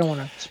guess I don't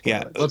want to.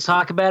 Yeah, we'll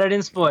talk about it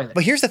in spoilers.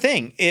 But here's the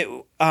thing: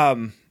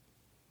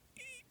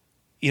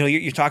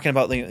 you're talking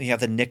about, you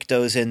have the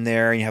Niktos in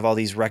there, and you have all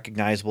these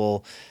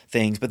recognizable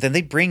things, but then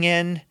they bring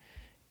in,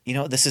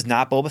 this is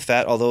not Boba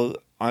Fett. Although,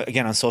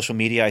 again, on social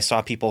media, I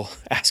saw people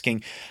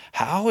asking,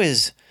 how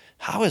is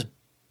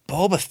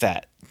Boba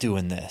Fett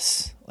doing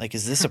this? Like,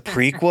 is this a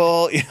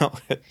prequel?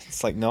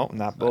 It's like, no,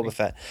 not Boba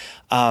Fett.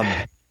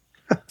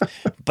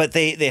 But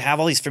they have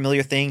all these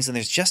familiar things, and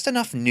there's just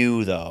enough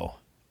new though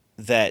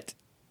that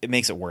it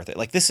makes it worth it.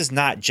 Like, this is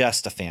not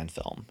just a fan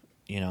film.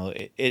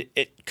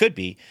 It could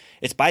be.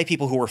 It's by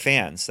people who were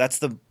fans. That's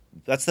the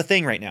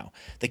thing right now.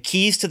 The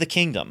keys to the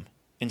kingdom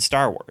in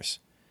Star Wars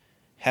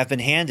have been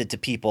handed to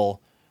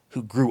people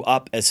who grew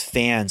up as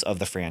fans of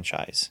the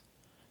franchise.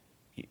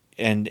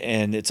 And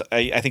it's,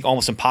 I think,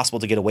 almost impossible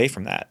to get away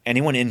from that.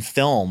 Anyone in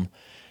film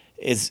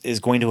is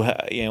going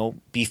to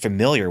be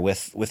familiar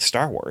with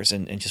Star Wars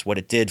and just what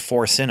it did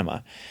for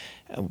cinema,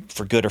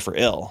 for good or for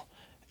ill.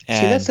 And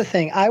see, that's the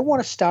thing. I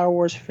want a Star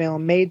Wars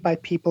film made by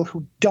people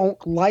who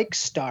don't like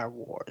Star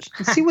Wars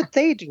and see what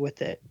they do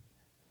with it.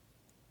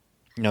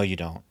 No, you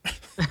don't.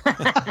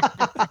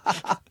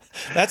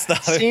 That's the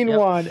other scene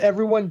one.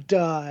 Everyone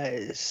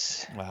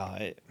dies. Well,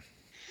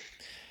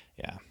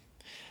 yeah.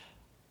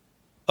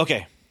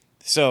 Okay,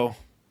 so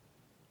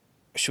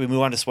should we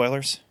move on to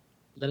spoilers?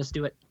 Let us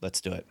do it.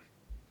 Let's do it.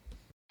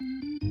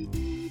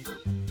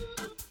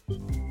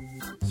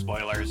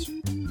 Spoilers.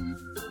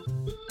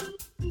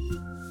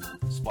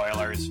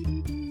 Spoilers.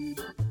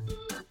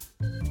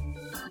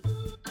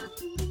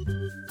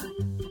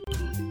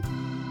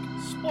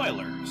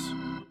 Spoilers.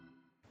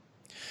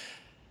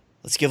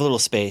 Let's give a little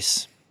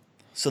space.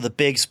 So the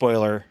big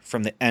spoiler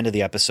from the end of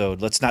the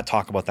episode, let's not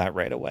talk about that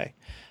right away.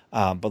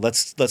 But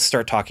let's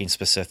start talking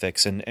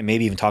specifics and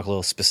maybe even talk a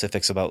little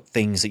specifics about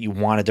things that you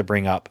wanted to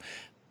bring up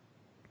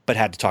but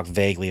had to talk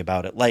vaguely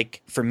about it.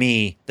 Like, for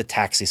me, the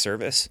taxi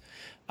service.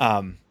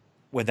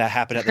 When that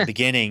happened at the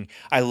beginning,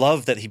 I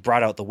love that he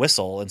brought out the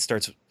whistle and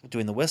starts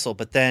doing the whistle.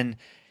 But then,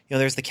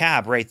 there's the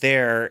cab right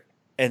there,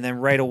 and then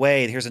right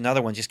away here's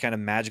another one just kind of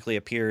magically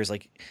appears.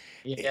 Like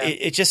Yeah.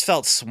 it just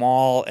felt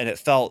small and it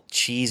felt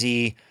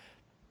cheesy.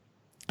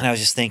 And I was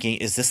just thinking,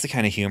 is this the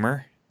kind of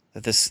humor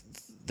that this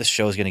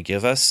show is going to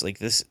give us? Like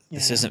this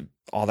isn't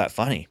all that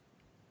funny.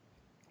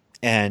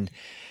 And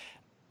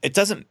it's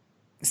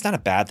not a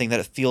bad thing that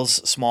it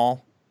feels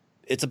small.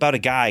 It's about a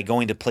guy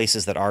going to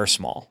places that are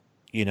small,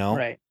 you know?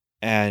 Right.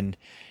 And,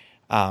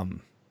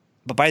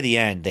 but by the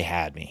end, they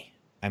had me.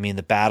 I mean,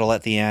 the battle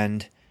at the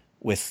end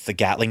with the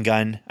Gatling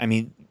gun. I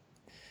mean,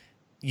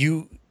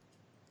 you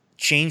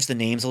change the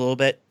names a little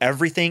bit,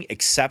 everything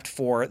except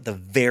for the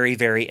very,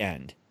 very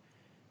end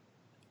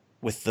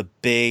with the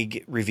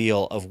big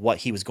reveal of what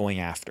he was going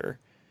after.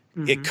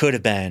 Mm-hmm. It could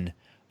have been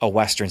a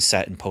Western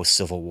set in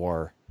post-Civil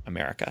War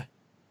America.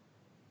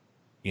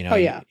 You know,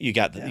 you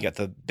got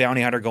the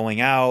bounty hunter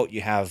going out.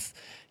 You have,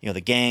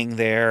 the gang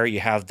there. You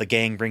have the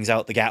gang brings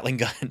out the Gatling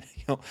gun.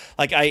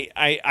 Like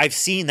I've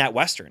seen that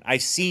Western.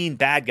 I've seen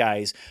bad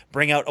guys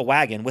bring out a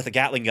wagon with a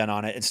Gatling gun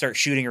on it and start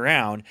shooting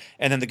around,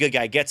 and then the good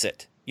guy gets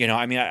it.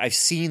 I mean, I've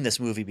seen this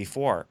movie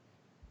before.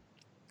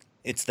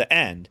 It's the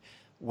end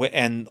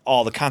and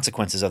all the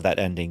consequences of that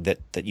ending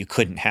that you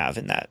couldn't have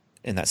in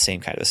that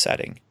same kind of a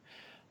setting.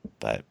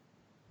 But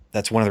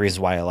that's one of the reasons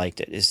why I liked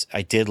it. Is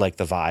I did like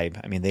the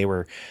vibe. I mean, they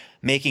were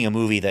making a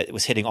movie that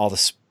was hitting all the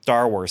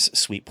Star Wars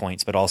sweet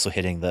points, but also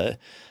hitting the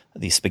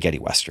spaghetti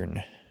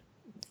Western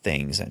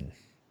things, and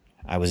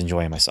I was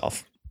enjoying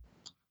myself.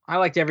 I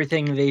liked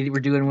everything they were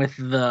doing with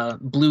the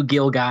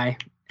bluegill guy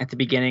at the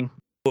beginning.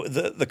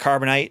 The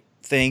Carbonite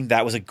thing,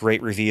 that was a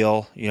great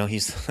reveal.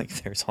 He's like,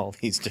 there's all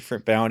these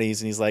different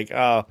bounties, and he's like,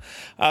 oh,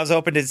 I was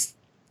hoping to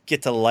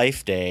get to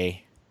Life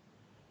Day.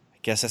 I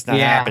guess that's not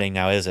happening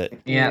now, is it?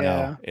 Yeah,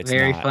 no, it's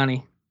very not.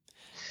 funny.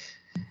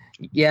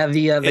 Yeah,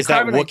 the is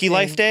that Carbonite Wookiee thing,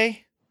 Life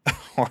Day,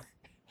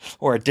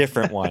 or a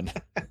different one?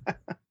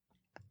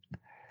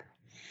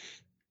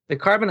 The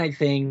Carbonite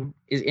thing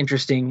is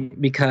interesting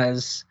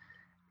because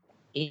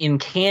in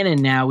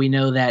canon now we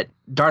know that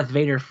Darth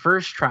Vader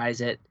first tries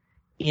it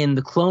in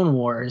the Clone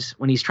Wars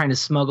when he's trying to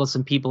smuggle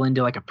some people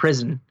into like a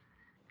prison,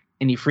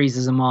 and he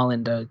freezes them all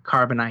into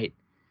carbonite.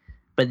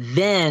 But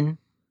then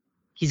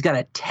he's got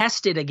to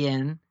test it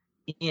again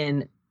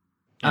in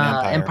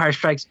Empire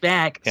Strikes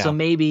Back. Yeah. So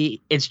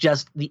maybe it's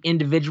just the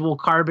individual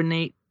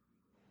carbonate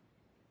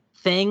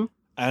thing.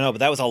 I don't know, but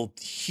that was a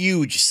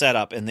huge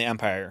setup in the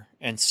Empire,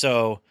 and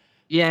so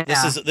Yeah.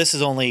 this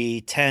is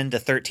only 10 to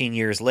 13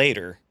 years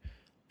later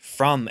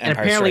from Empire And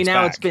apparently Strikes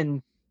now Back. it's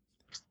been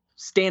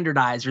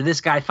standardized, or this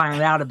guy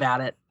found out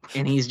about it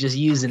and he's just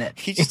using it.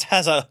 He just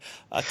has a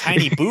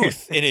tiny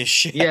booth in his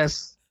ship.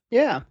 Yes.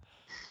 Yeah.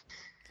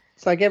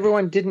 It's like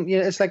everyone didn't,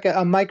 it's like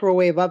a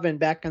microwave oven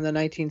back in the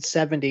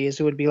 1970s.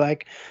 It would be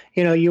like,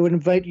 you would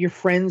invite your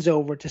friends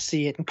over to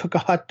see it and cook a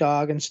hot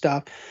dog and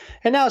stuff.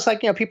 And now it's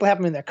like, people have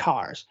them in their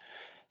cars.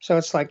 So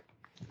it's like,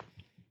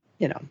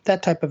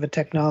 that type of a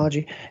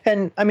technology.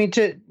 And I mean,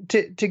 to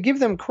give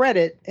them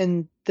credit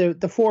and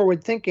the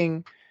forward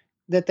thinking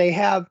that they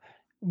have,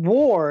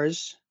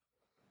 wars,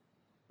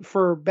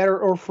 for better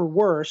or for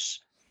worse,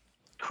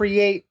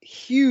 create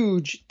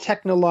huge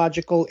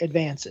technological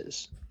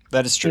advances.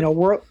 That is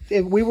true.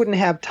 We wouldn't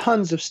have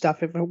tons of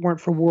stuff if it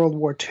weren't for World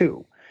War II.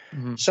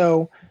 Mm-hmm.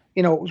 So,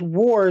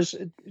 wars,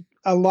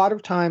 a lot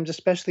of times,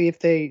 especially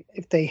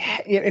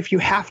if you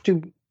have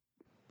to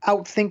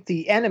outthink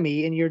the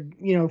enemy and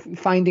you're,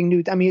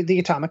 finding the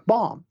atomic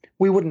bomb,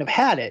 we wouldn't have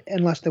had it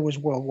unless there was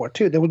World War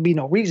II. There would be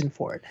no reason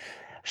for it.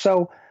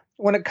 So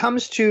when it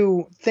comes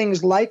to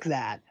things like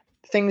that,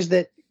 things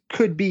that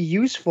could be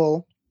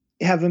useful,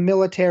 have a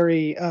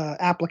military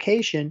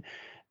application,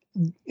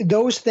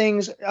 those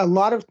things, a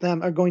lot of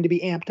them are going to be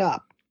amped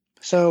up.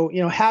 So,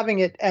 having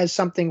it as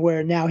something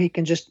where now he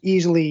can just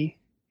easily,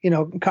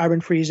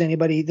 carbon freeze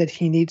anybody that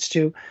he needs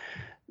to,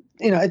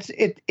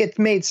 it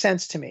made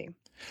sense to me.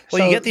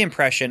 Well, you get the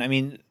impression, I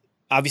mean,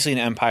 obviously in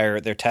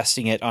Empire, they're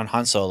testing it on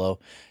Han Solo.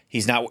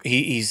 He's of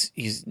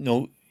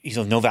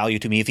no value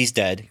to me if he's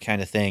dead,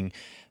 kind of thing,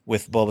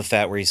 with Boba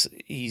Fett, where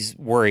he's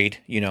worried,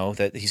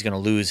 that he's going to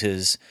lose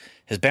his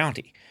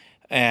bounty.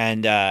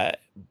 And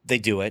they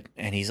do it,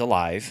 and he's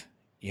alive,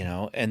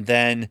 and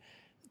then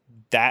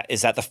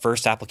is that the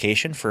first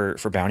application for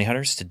bounty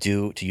hunters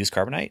to use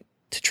carbonite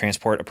to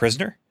transport a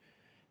prisoner?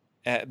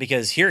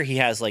 Because here he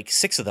has like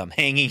 6 of them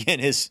hanging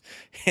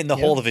in the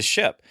hold of his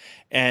ship,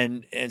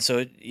 and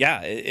so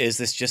is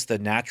this just the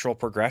natural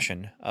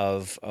progression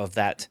of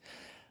that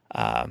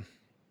that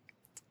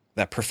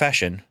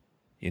profession?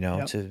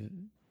 We're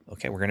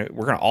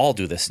gonna all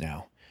do this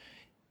now,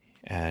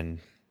 and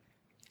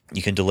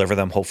you can deliver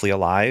them hopefully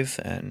alive,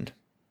 and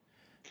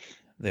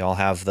they all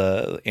have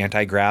the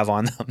anti-grav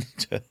on them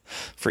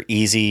for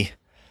easy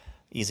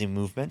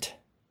movement.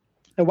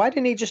 Now, why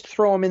didn't he just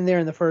throw them in there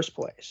in the first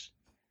place?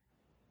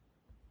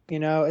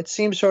 It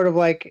seems sort of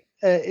like,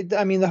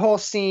 the whole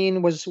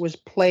scene was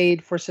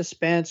played for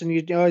suspense, and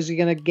is he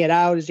going to get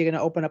out? Is he going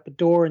to open up a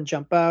door and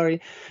jump out? And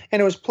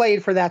it was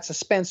played for that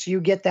suspense. So you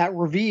get that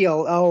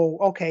reveal. Oh,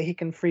 okay, he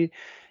can free.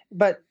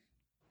 But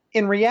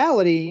in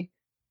reality,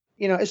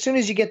 as soon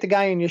as you get the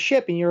guy on your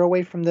ship and you're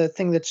away from the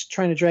thing that's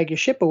trying to drag your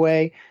ship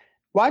away,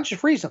 why don't you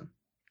freeze him?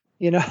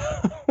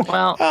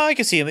 Well, I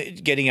can see him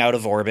getting out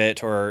of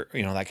orbit or,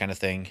 that kind of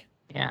thing.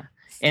 yeah.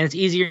 And it's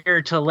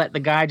easier to let the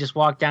guy just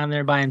walk down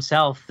there by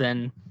himself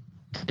than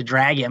to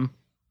drag him,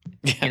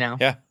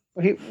 Yeah.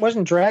 Well, he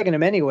wasn't dragging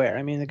him anywhere.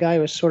 I mean, the guy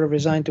was sort of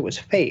resigned to his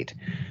fate.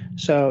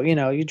 So,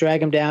 you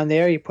drag him down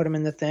there, you put him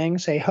in the thing,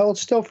 say, hold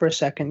still for a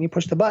second, you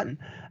push the button.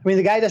 I mean,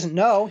 the guy doesn't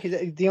know.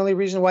 The only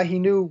reason why he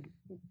knew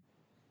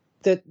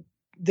that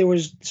there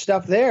was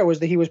stuff there was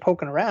that he was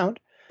poking around.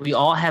 We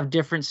all have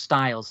different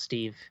styles,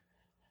 Steve.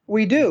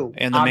 We do.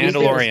 And the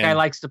Obviously, Mandalorian. this guy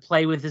likes to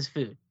play with his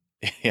food.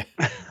 Yeah.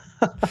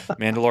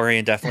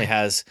 Mandalorian definitely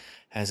has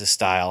a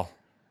style.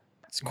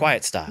 It's a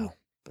quiet style,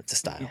 but it's a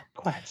style.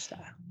 Quiet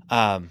style.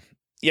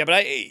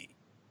 But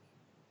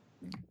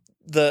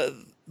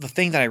the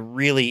thing that I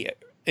really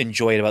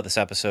enjoyed about this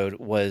episode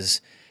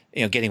was,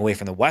 getting away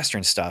from the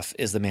Western stuff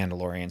is the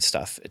Mandalorian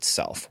stuff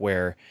itself,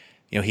 where,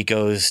 he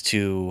goes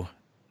to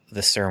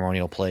the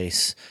ceremonial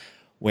place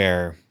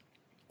where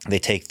they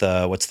take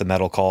what's the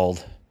medal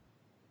called?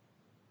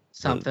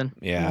 Something.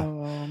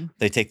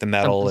 They take the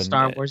medal and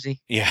Star Warsy.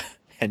 Yeah.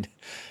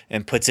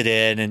 And puts it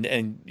in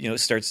and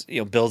starts,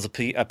 builds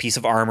a piece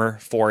of armor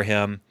for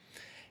him.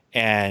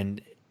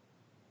 And,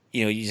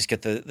 you just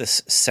get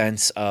this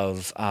sense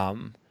of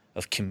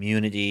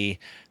community,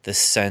 this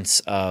sense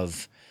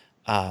of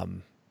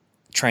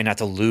trying not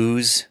to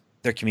lose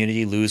their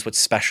community, lose what's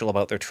special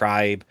about their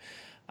tribe.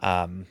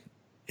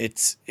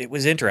 It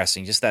was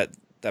interesting, just that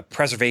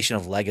preservation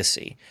of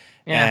legacy.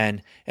 Yeah.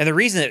 And the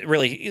reason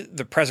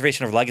the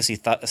preservation of legacy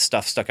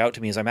stuff stuck out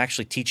to me is I'm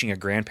actually teaching a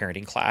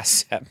grandparenting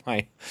class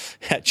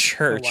at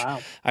church. Oh,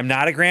 wow. I'm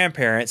not a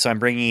grandparent, so I'm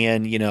bringing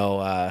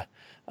in,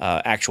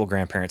 actual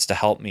grandparents to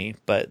help me.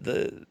 But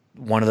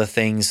one of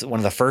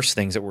the first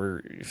things that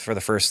were for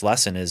the first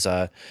lesson is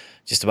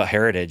just about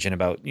heritage and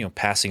about,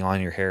 passing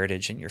on your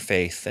heritage and your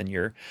faith and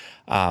your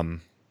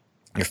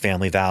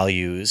family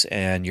values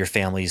and your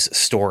family's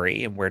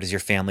story and where does your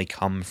family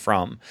come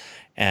from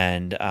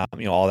and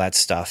all that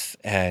stuff.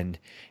 And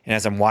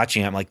as I'm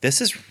watching, I'm like,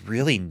 this is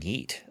really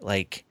neat.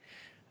 Like,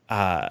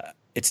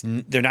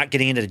 they're not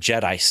getting into the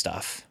Jedi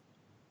stuff.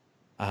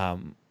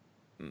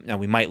 Now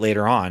we might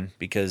later on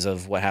because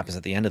of what happens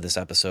at the end of this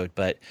episode,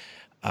 but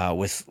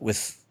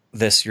with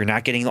this, you're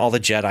not getting all the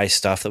Jedi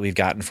stuff that we've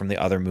gotten from the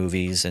other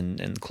movies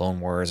and Clone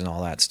Wars and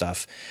all that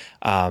stuff.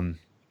 The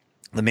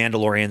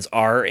Mandalorians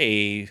are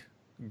a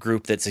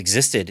group that's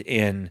existed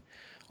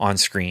on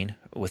screen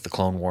with the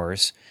Clone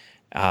Wars.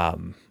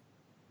 I'm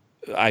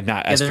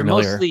not as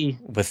familiar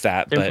with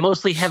that. They're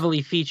mostly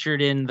heavily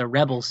featured in the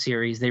Rebels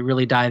series. They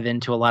really dive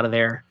into a lot of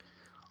their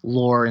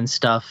lore and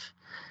stuff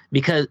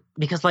because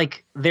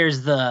like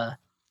there's the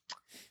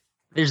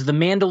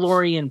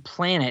Mandalorian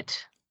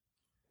planet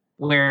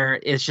where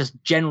it's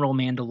just general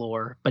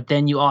Mandalore, but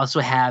then you also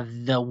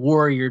have the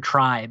warrior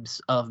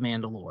tribes of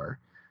Mandalore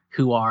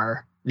who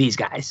are these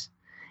guys.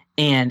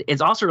 And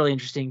it's also really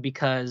interesting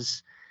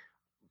because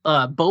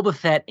Boba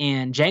Fett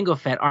and Jango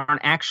Fett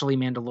aren't actually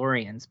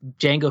Mandalorians.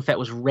 Jango Fett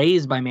was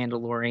raised by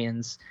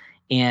Mandalorians,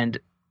 and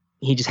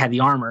he just had the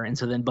armor, and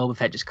so then Boba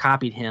Fett just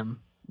copied him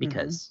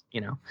because,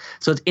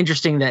 So it's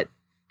interesting that,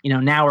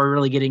 now we're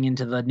really getting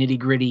into the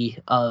nitty-gritty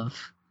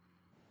of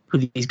who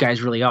these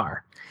guys really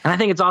are. And I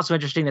think it's also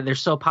interesting that they're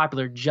so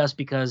popular just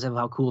because of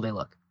how cool they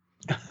look.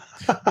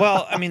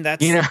 Well, I mean,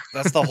 that's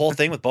the whole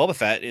thing with Boba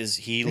Fett is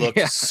he looked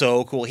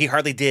so cool. He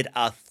hardly did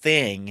a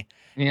thing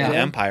in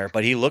Empire,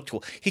 but he looked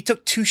cool. He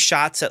took 2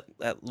 shots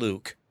at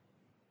Luke,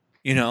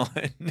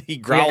 he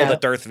growled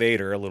at Darth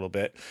Vader a little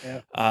bit.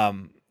 Yeah.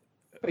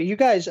 But you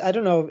guys, I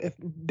don't know if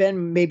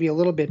Ben maybe a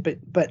little bit,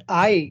 but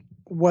I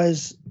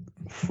was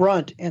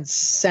front and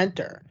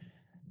center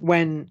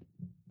when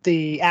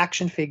the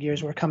action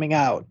figures were coming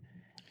out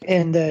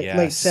in the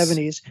late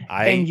 70s.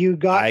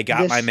 I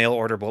got my mail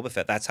order Boba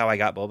Fett. That's how I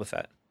got Boba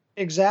Fett.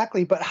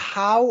 Exactly. But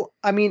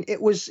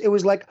it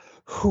was like,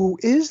 who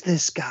is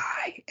this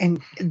guy?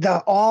 And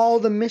all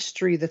the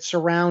mystery that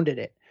surrounded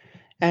it.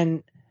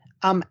 And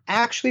I'm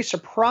actually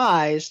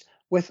surprised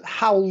with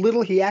how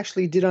little he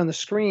actually did on the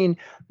screen,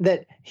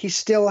 that he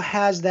still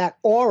has that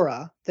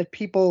aura that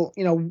people,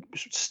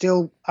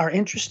 still are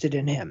interested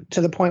in him,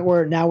 to the point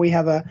where now we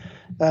have a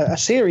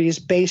series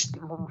based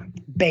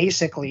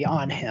basically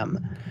on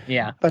him.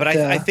 Yeah. But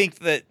I think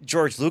that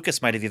George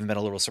Lucas might have even been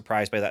a little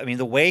surprised by that. I mean,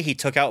 the way he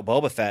took out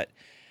Boba Fett,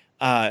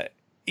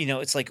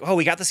 it's like, oh,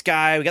 we got this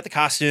guy, we got the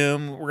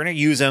costume, we're going to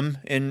use him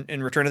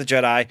in Return of the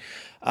Jedi.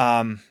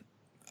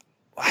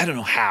 I don't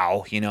know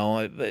how,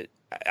 but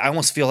I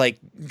almost feel like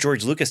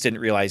George Lucas didn't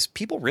realize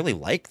people really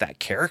like that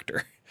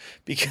character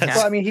because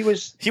he would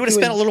have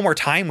spent a little more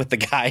time with the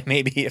guy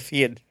maybe if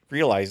he had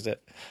realized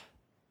it.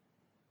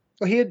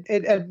 Well, he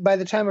had by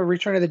the time of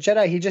Return of the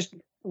Jedi, he just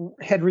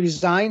had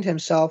resigned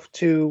himself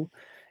to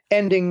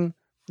ending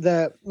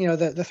the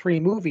 3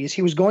 movies.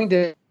 He was going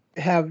to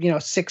have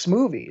 6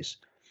 movies,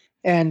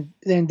 and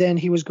then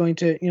he was going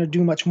to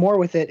do much more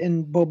with it,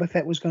 and Boba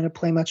Fett was going to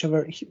play much of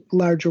a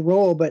larger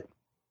role, but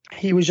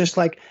he was just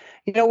like,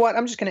 you know what,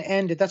 I'm just going to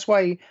end it. That's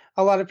why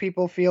a lot of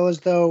people feel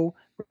as though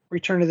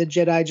Return of the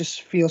Jedi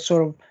just feels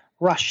sort of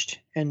rushed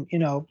and,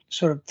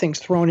 sort of things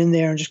thrown in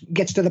there and just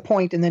gets to the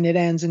point and then it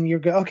ends and you're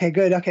good. Okay,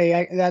 good. Okay.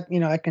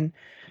 I can,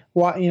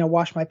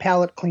 wash my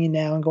palate clean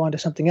now and go on to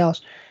something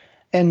else.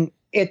 And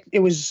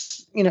it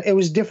was, it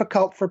was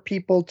difficult for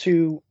people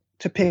to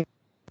pick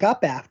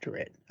up after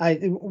it.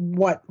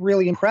 What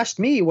really impressed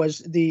me was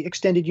the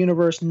extended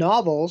universe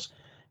novels,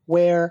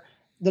 where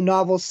the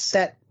novels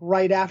set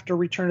right after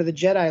Return of the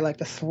Jedi, like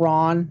the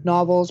Thrawn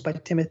novels by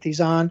Timothy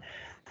Zahn.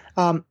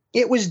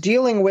 It was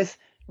dealing with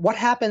what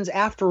happens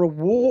after a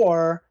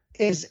war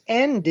is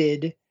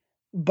ended,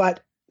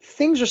 but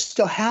things are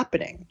still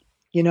happening.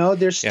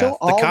 There's still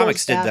all the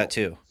comics those did that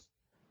too.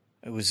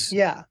 It was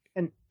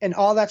and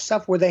all that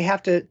stuff where they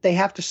have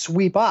to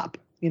sweep up.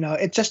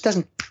 It just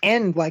doesn't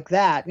end like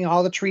that.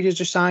 All the treaties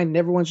are signed and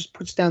everyone just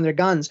puts down their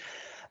guns.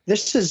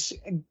 This is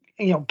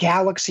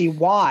galaxy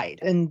wide,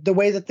 and the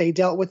way that they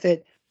dealt with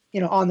it,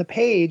 on the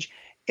page,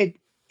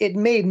 it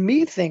made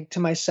me think to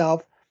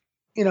myself,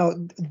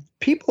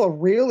 people are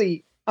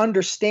really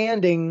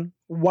understanding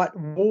what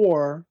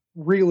war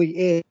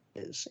really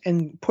is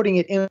and putting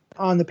it in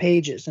on the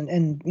pages,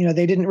 and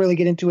they didn't really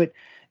get into it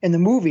in the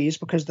movies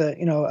because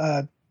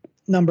the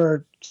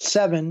number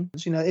 7,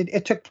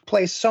 it took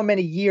place so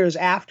many years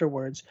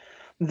afterwards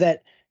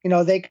that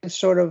they can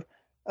sort of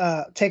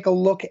take a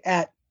look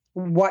at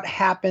what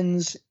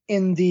happens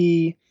in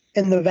the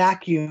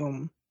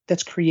vacuum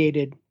that's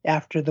created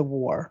after the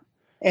war.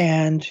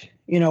 And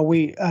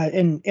we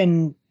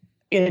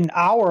in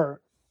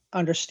our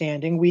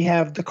understanding, we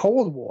have the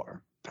Cold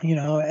War,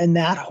 and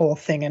that whole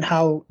thing, and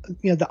how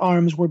the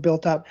arms were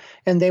built up,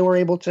 and they were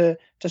able to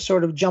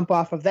sort of jump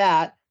off of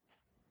that,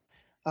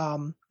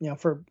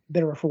 for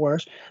better or for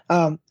worse,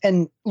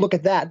 and look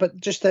at that. But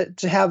just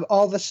to have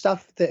all the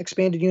stuff, the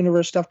expanded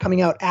universe stuff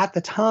coming out at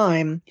the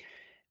time,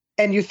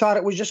 and you thought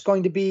it was just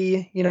going to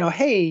be,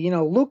 hey,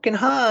 Luke and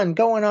Han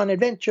going on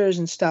adventures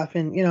and stuff,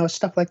 and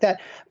stuff like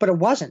that. But it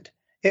wasn't.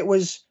 It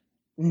was,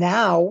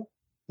 now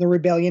the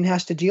rebellion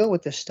has to deal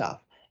with this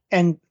stuff.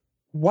 And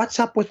what's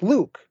up with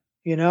Luke?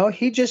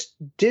 He just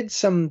did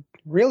some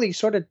really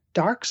sort of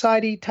dark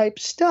sidey type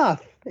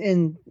stuff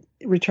in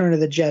Return of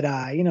the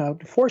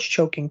Jedi, force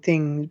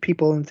choking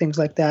people and things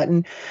like that.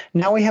 And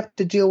now we have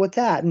to deal with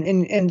that.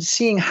 And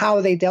seeing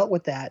how they dealt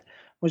with that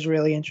was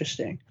really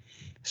interesting.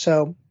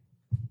 So,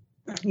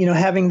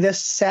 having this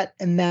set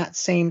in that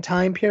same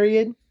time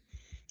period,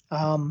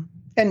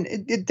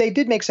 and they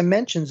did make some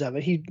mentions of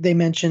it. They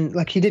mentioned,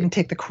 like, he didn't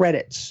take the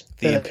credits.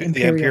 The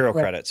Imperial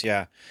credits,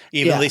 yeah.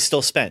 Even though they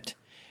still spent.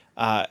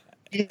 And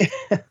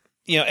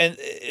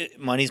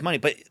money's money.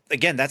 But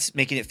again, that's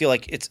making it feel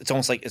like it's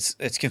almost like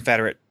it's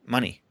Confederate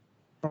money.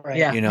 Right.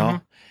 Yeah.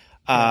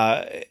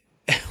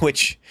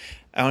 Which,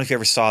 I don't know if you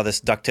ever saw this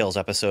DuckTales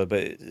episode, but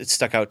it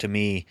stuck out to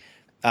me.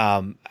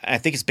 I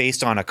think it's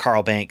based on a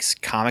Carl Banks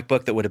comic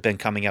book that would have been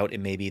coming out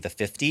in maybe the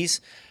 50s.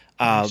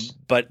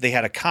 But they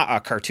had a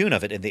cartoon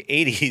of it in the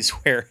 80s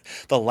where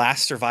the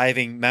last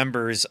surviving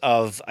members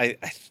of, I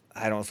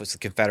don't know if it's the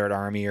Confederate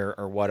Army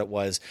or what it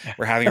was,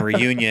 were having a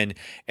reunion.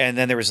 And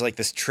then there was like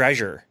this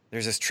treasure.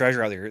 There's this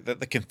treasure out there,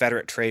 the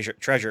Confederate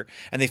treasure.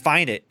 And they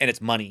find it, and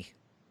it's money.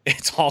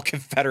 It's all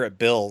Confederate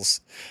bills.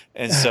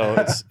 And so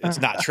it's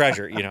not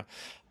treasure,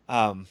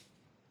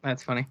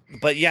 That's funny.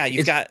 But yeah,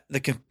 you've got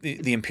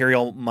the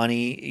Imperial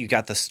money. You've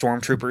got the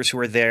stormtroopers who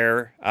are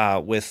there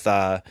with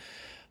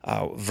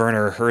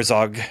Werner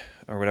Herzog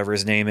or whatever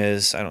his name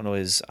is. I don't know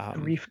his.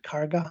 Greef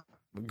Karga.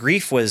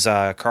 Greef was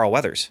Carl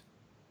Weathers.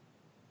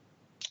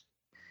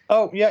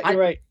 Oh yeah, you're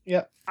right.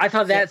 Yeah. I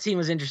thought that scene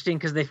was interesting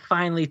because they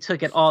finally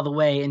took it all the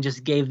way and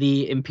just gave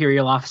the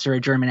Imperial officer a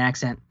German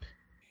accent.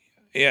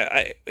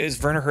 Yeah,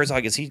 is Werner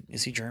Herzog? Is he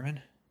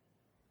German?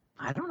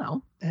 I don't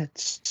know. It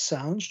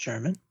sounds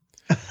German.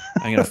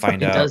 I'm gonna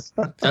find out.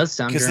 Does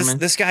sound German. Because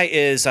this guy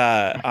is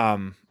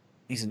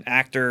he's an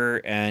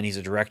actor and he's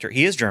a director.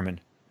 He is German.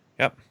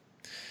 Yep.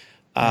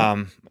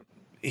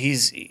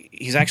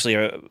 He's actually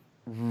a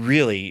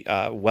really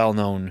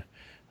well-known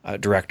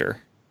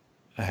director,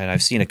 and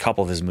I've seen a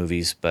couple of his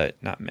movies, but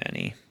not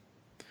many.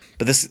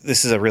 But this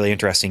is a really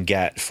interesting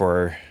get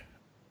for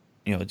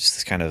just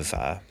this kind of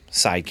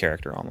side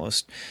character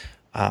almost.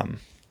 But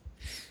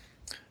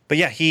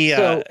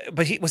yeah,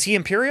 was he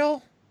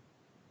Imperial?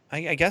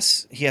 I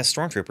guess he has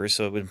stormtroopers,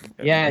 so it would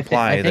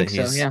imply I think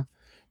that so,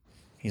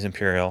 he's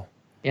Imperial.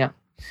 Yeah.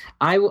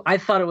 I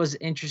thought it was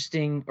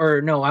interesting,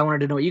 or no, I wanted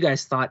to know what you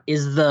guys thought.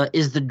 Is the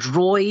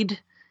droid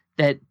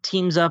that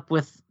teams up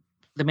with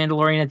the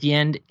Mandalorian at the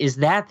end, is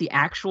that the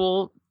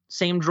actual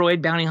same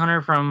droid bounty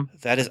hunter from?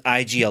 That is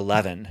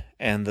IG-11,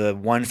 and the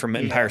one from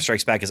Empire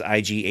Strikes Back is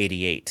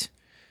IG-88.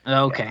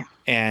 Okay.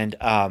 And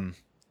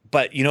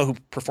but you know who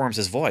performs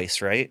his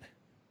voice, right?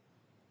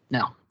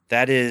 No.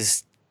 That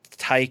is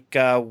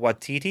Taika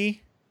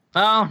Waititi.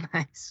 Oh,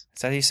 nice.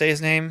 Is that how you say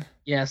his name?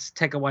 Yes,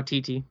 Taika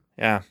Waititi.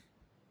 Yeah.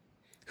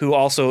 Who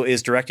also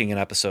is directing an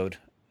episode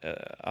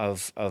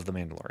of The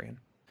Mandalorian.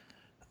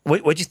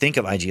 What'd you think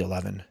of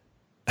IG-11?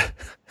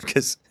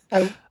 Because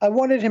I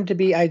wanted him to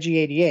be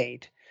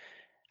IG-88.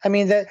 I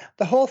mean,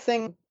 the whole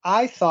thing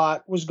I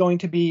thought was going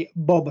to be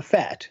Boba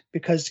Fett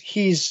because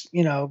he's,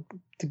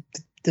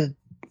 the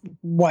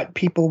what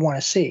people want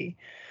to see.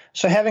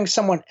 So having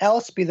someone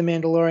else be the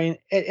Mandalorian,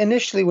 it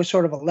initially was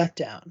sort of a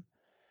letdown.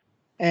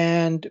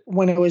 And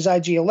when it was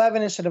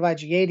IG-11 instead of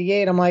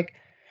IG-88, I'm like,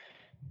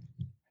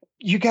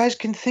 you guys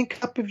can think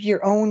up of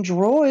your own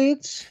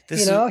droids.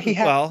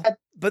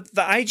 But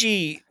the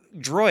IG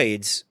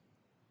droids,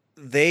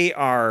 they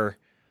are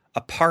a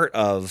part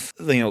of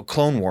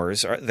Clone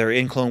Wars. They're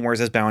in Clone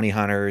Wars as bounty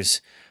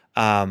hunters.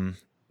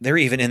 They're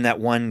even in that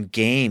one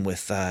game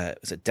with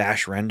was it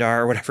Dash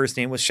Rendar or whatever his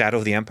name was, Shadow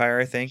of the Empire,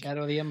 I think.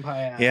 Shadow of the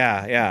Empire.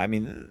 Yeah. I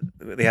mean,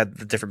 they had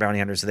the different bounty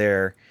hunters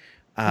there.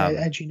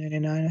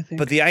 IG-99, I think.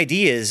 But the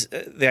idea is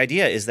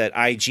that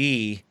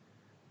IG,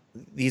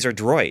 these are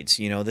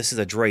droids. This is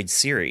a droid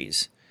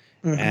series,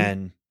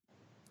 and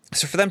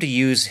so for them to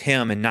use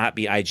him and not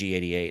be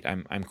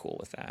IG-88, I'm cool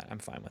with that. I'm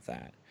fine with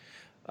that.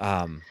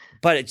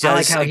 But it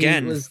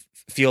does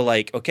feel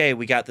like, okay,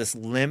 we got this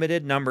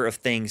limited number of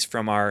things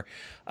from our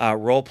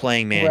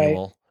role-playing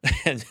manual,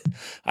 and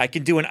I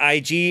can do an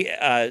IG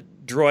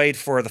droid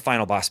for the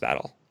final boss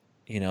battle,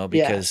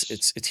 because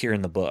it's here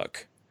in the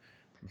book.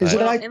 Is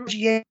it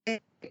IG-8?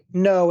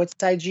 No, it's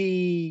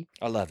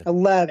IG-11.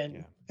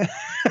 11.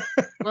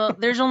 Well,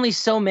 there's only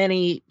so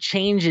many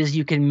changes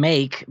you can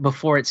make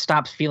before it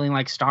stops feeling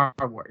like Star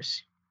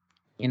Wars.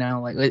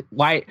 Like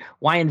why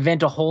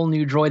invent a whole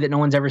new droid that no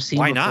one's ever seen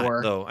before? Why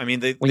not, though? I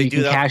mean, they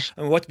do that.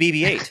 What's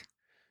BB-8?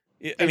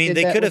 I mean,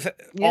 they could have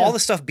all the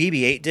stuff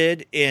BB-8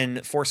 did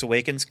in Force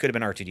Awakens could have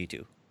been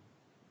R2-D2.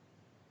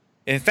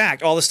 In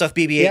fact, all the stuff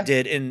BB-8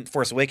 did in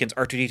Force Awakens,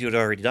 R2-D2 had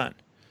already done.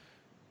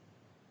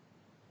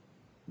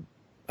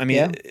 I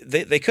mean,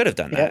 they could have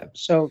done that.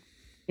 So,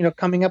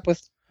 coming up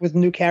with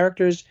new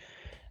characters.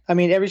 I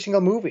mean, every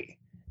single movie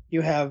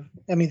you have.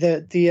 I mean,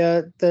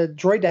 the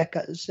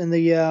droidekas and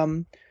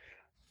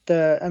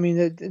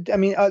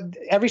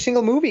every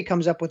single movie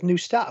comes up with new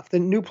stuff. The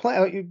new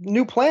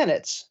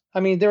planets.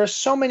 I mean, there are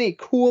so many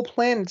cool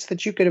planets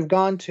that you could have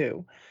gone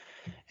to,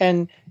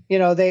 and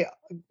they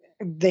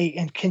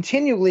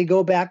continually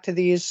go back to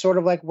these sort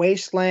of like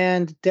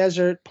wasteland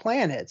desert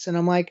planets, and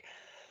I'm like,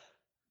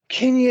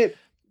 can you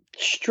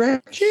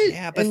stretch it?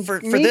 Yeah, but for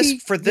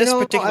this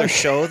particular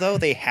show though,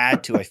 they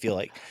had to, I feel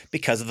like,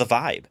 because of the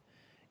vibe.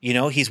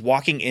 He's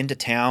walking into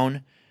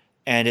town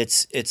and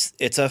it's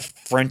a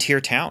frontier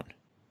town.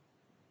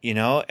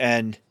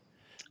 And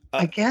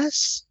I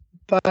guess,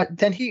 but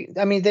then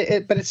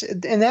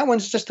that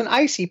one's just an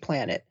icy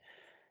planet.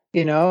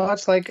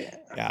 It's like,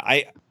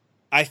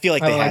 I feel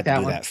like they had to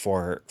do that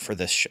for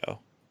this show.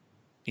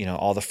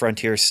 All the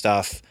frontier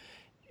stuff.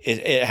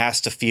 It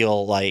has to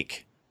feel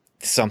like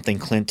something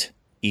Clint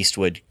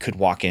Eastwood could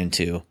walk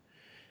into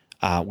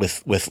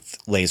with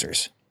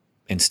lasers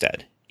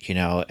instead,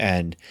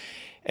 and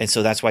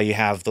so that's why you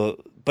have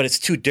but it's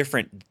two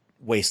different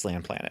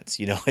wasteland planets.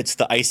 It's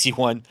the icy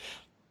one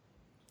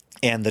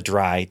and the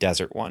dry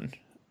desert one,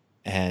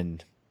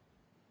 and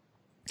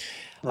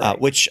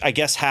which I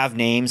guess have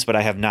names, but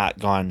I have not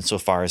gone so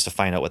far as to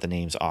find out what the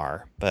names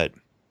are. But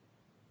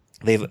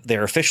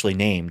they're officially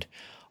named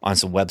on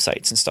some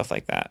websites and stuff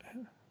like that.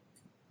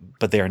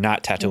 But they are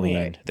not Tatooine.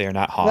 Right. They are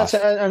not Hoth.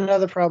 That's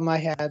another problem I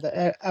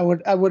had. I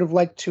would have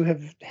liked to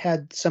have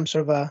had some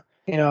sort of a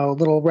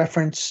little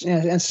reference.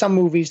 In some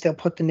movies, they'll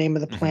put the name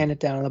of the planet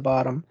down on the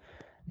bottom.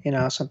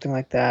 Something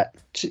like that.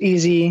 It's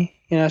easy.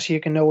 So you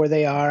can know where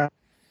they are.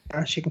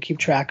 So you can keep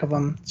track of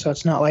them. So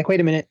it's not like, wait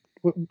a minute.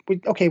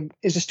 Okay,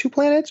 is this two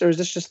planets or is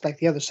this just like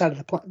the other side of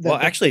the planet? Well,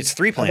 actually, it's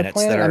three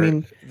planets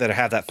that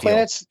have that feel.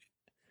 Planets.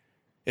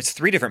 It's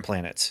three different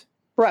planets.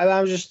 Right.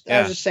 I was just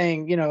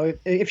saying,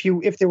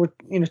 if there were,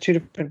 two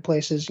different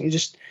places, to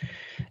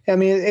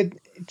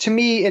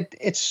me,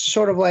 it's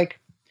sort of like,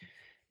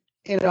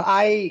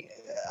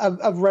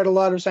 I've read a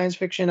lot of science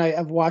fiction.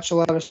 I've watched a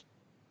lot of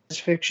science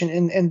fiction,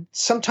 and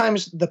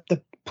sometimes the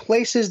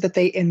places that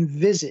they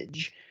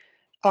envisage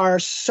are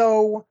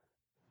so,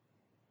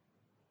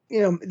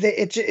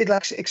 it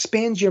like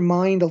expands your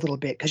mind a little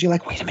bit because you're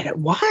like, wait a minute,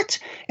 what?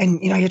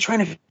 And you're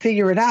trying to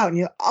figure it out, and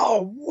you're,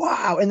 oh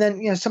wow, and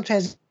then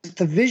sometimes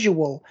the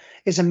visual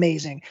is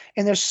amazing,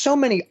 and there's so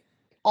many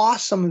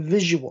awesome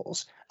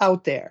visuals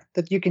out there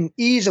that you can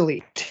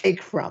easily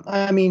take from.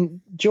 I mean,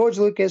 George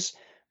Lucas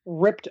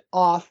ripped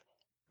off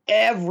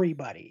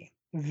everybody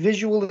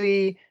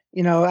visually.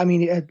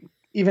 Isaac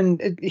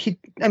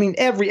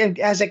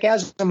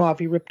Asimov,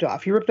 he ripped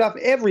off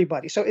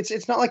everybody. So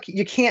it's not like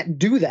you can't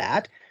do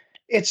that.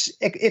 It's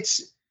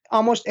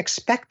almost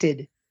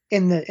expected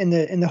in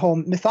the whole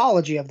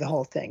mythology of the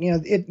whole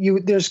thing.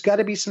 There's got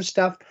to be some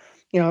stuff.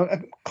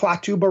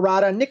 Klaatu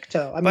Barada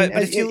Nikto. But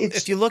if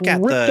you look at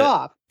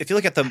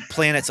the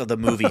planets of the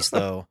movies,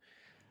 though,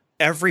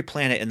 every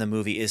planet in the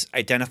movie is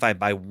identified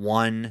by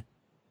one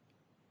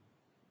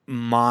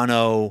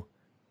mono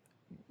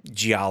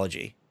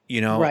geology.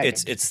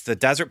 Right. It's the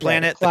desert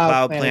planet, the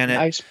cloud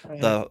planet,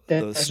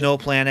 the snow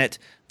planet,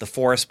 the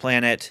forest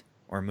planet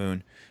or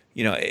moon.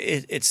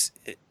 It's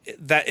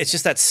that it's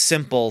just that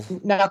simple.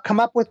 Now come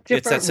up with different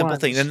It's that simple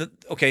ones. thing. Then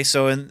okay,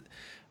 so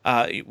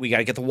we got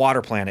to get the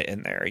water planet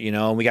in there, you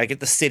know, and we got to get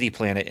the city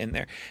planet in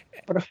there.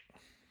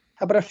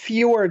 How about a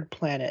fjord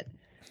planet?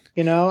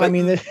 You know, But- I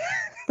mean,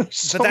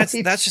 But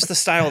that's just the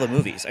style of the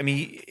movies. I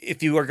mean,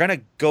 if you are going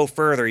to go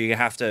further, you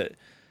have to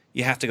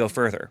go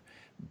further,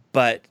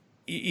 but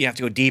you have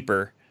to go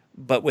deeper.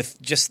 But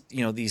with just,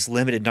 you know, these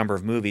limited number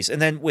of movies,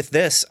 and then with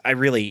this, I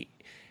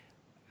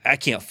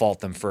can't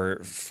fault them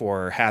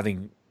for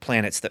having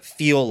planets that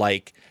feel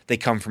like they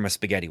come from a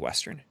spaghetti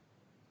western,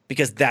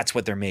 because that's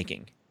what they're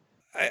making.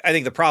 I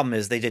think the problem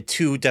is they did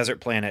 2 desert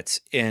planets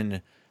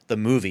in the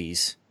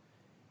movies,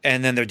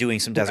 and then they're doing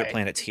some desert Right.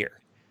 planets here.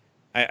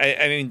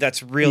 I mean,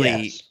 that's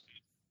really,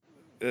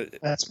 Yes.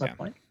 That's my yeah.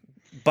 point.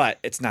 but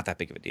it's not that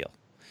big of a deal.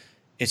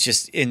 It's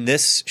just in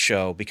this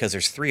show, because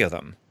there's 3 of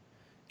them,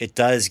 it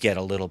does get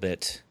a little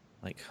bit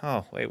like,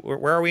 oh, wait,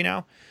 where are we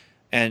now?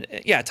 And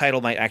yeah,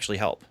 title might actually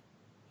help.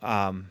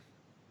 I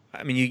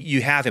mean,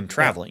 you have him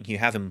traveling, you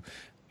have him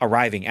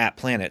arriving at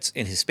planets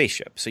in his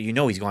spaceship, so you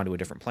know he's gone to a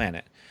different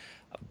planet.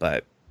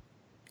 But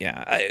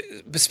yeah,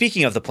 but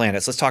speaking of the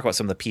planets, let's talk about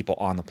some of the people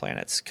on the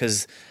planets,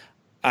 because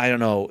I don't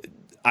know,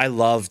 I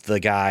love the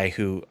guy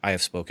who I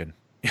have spoken.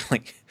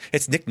 Like,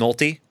 it's Nick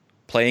Nolte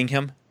playing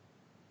him,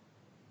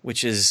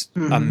 which is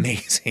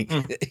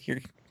amazing.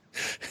 You're-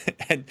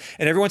 and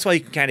every once in a while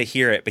you can kind of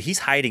hear it, but he's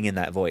hiding in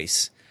that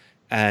voice.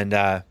 And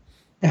yeah,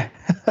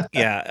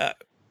 Yeah,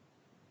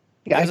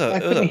 it was I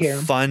a couldn't hear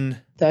him.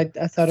 fun I thought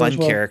it was fun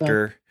well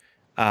character.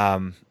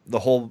 The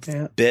whole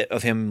Yeah. bit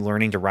of him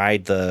learning to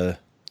ride the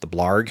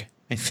blarg,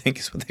 I think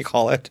is what they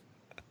call it,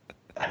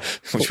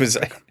 which was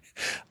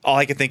all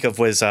I could think of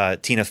was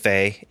Tina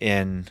Fey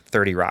in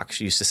 30 Rock.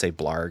 She used to say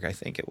blarg, I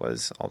think it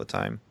was, all the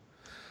time.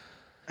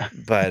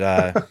 But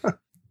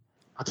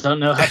I don't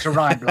know how to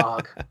ride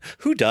blog.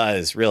 who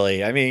does,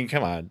 really? I mean,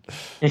 come on.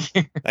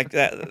 Like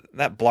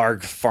that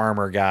blarg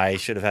farmer guy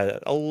should have had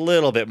a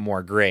little bit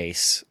more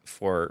grace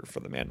for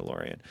the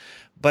Mandalorian.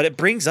 But it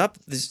brings up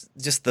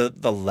just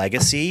the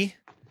legacy.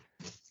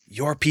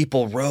 Your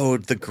people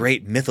rode the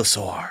great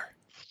mythosaur,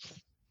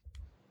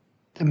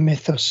 The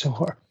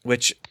mythosaur.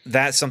 which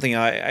that's something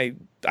I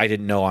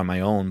didn't know on my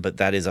own, but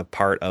that is a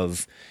part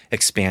of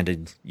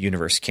expanded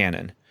universe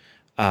canon.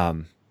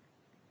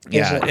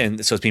 Yeah, it?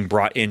 and so it's being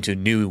brought into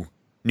new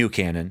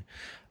canon.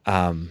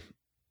 At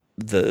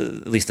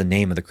least the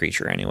name of the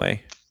creature,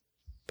 anyway.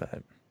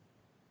 But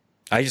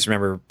I just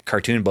remember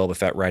cartoon Boba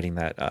Fett riding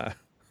that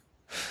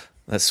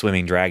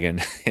swimming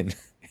dragon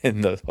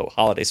in the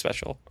holiday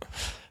special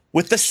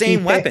with the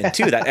same weapon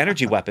too, that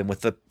energy weapon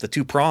with the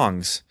 2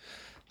 prongs.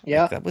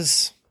 Yeah, That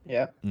was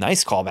yeah.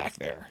 nice callback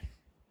there.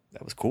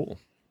 That was cool.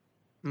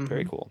 Mm-hmm.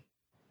 Very cool.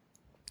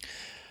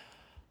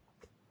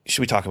 Should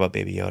we talk about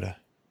Baby Yoda?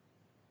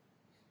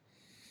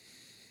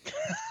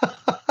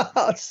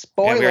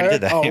 Spoiler. Yeah, we already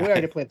did that. Oh, we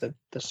already played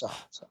the song,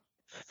 so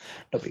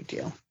no big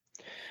deal.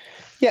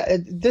 Yeah,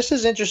 this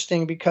is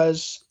interesting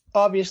because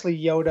obviously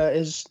Yoda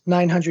is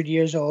 900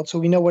 years old, so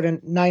we know what a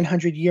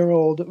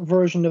 900-year-old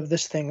version of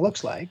this thing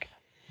looks like.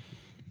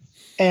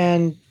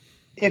 And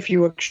if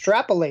you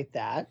extrapolate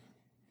that,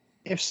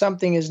 if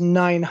something is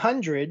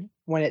 900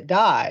 when it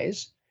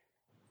dies,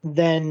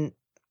 then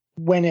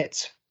when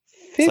it's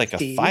 50, It's like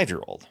a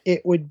 5-year-old.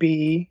 it would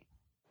be,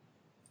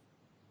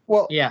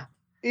 well, Yeah.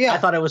 yeah. I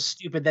thought it was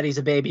stupid that he's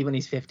a baby when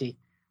he's 50.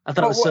 I thought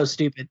it But was so what-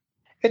 stupid.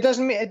 It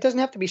doesn't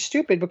have to be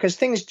stupid because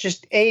things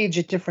just age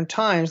at different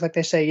times. Like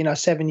they say,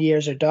 7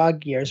 years are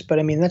dog years. But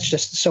I mean, that's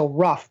just so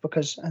rough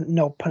because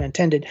no pun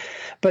intended.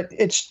 But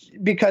it's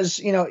because,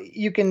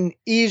 you can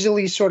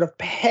easily sort of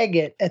peg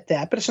it at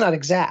that, but it's not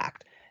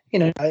exact.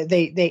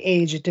 They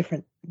age at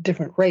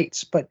different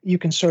rates, but you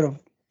can sort of,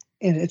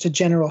 it's a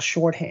general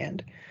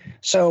shorthand.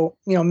 So,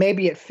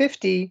 maybe at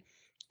 50,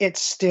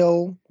 it's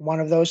still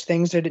one of those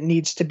things that it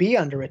needs to be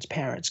under its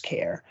parents'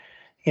 care.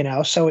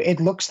 So it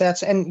looks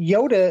and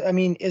Yoda, I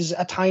mean, is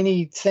a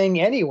tiny thing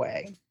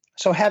anyway.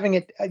 So having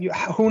it,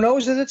 who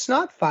knows that it's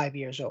not 5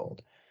 years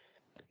old?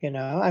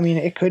 I mean,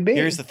 it could be.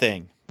 Here's the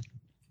thing.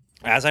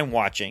 As I'm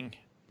watching,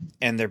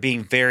 and they're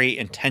being very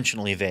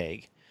intentionally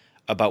vague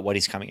about what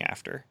he's coming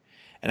after.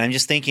 And I'm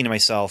just thinking to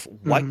myself,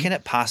 what can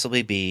it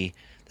possibly be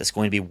that's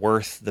going to be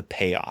worth the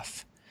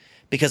payoff?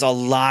 Because a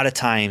lot of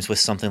times with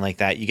something like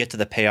that, you get to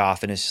the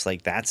payoff and it's just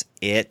like, that's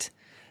it.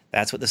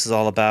 That's what this is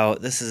all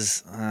about. This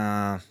is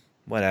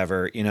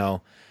whatever,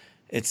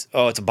 it's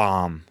a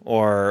bomb,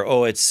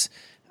 or it's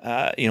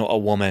a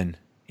woman,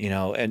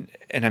 and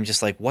I'm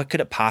just like, what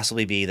could it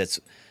possibly be that's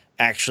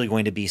actually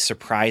going to be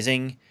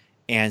surprising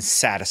and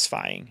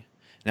satisfying?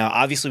 Now,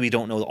 obviously, we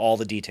don't know all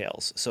the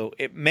details, so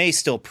it may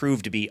still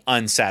prove to be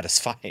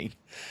unsatisfying,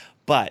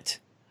 but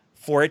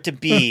for it to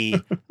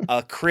be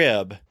a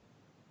crib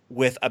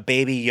with a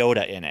baby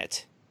Yoda in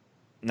it,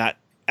 not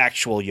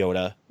actual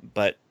Yoda,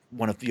 but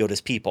one of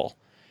Yoda's people,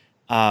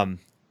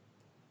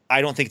 I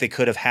don't think they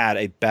could have had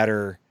a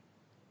better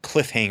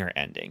cliffhanger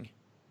ending.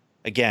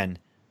 Again,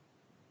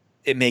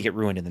 it may get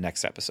ruined in the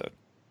next episode,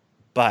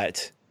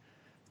 but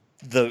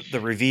the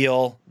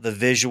reveal, the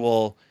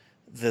visual,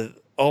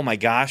 oh my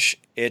gosh,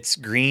 it's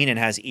green and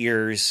has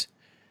ears,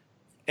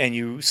 and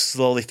you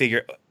slowly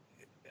figure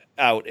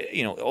out,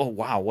 oh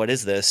wow, what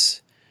is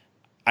this?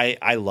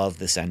 I love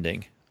this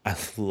ending. I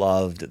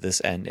loved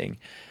this ending.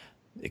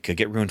 It could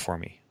get ruined for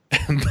me,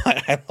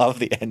 but I love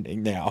the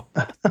ending now.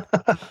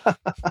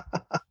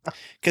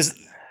 Because,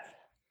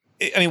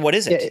 I mean, what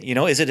is it?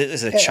 Is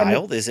it a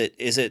child? Is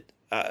it?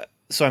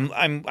 So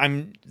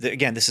I'm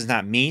again. This is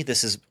not me.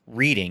 This is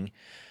reading.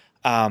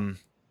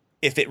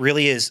 If it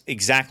really is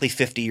exactly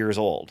 50 years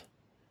old,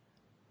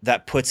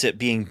 that puts it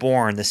being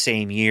born the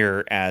same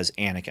year as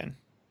Anakin.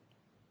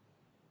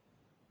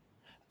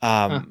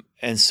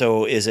 And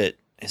so is it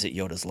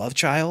Yoda's love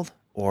child,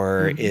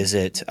 or is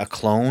it a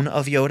clone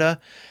of Yoda?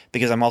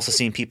 Because I'm also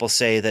seeing people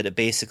say that it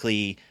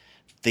basically,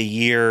 the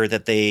year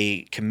that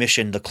they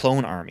commissioned the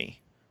clone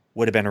army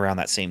would have been around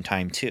that same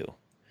time too.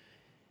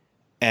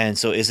 And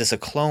so is this a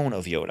clone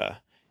of Yoda?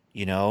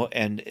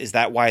 And is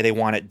that why they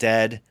want it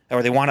dead,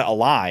 or they want it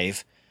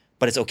alive,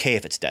 but it's okay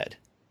if it's dead?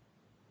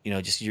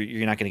 Just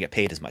you're not going to get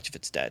paid as much if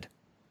it's dead.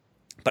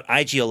 But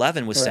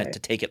IG-11 was sent to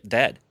take it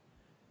dead.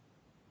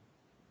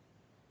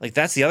 Like,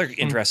 that's the other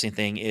interesting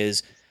thing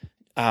is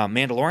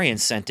Mandalorian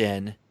sent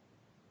in,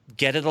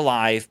 get it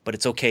alive, but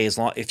it's okay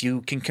if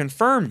you can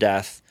confirm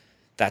death,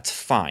 that's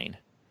fine.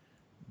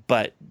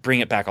 But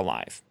bring it back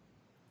alive.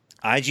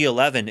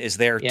 IG-11 is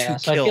there to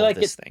kill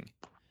this thing.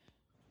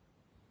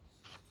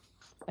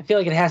 I feel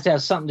like it has to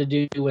have something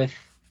to do with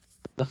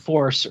the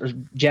Force or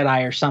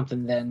Jedi or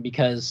something then,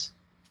 because,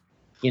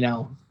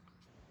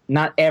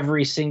 not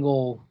every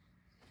single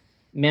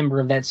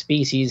member of that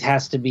species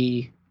has to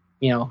be,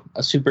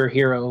 a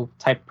superhero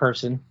type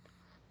person,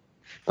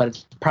 but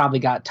it's probably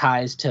got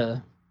ties to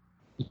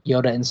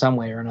Yoda in some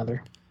way or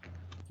another.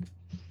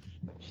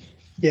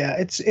 Yeah,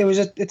 it's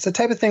the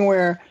type of thing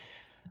where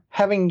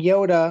having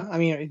Yoda, I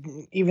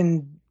mean,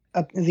 even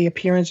the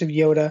appearance of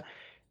Yoda,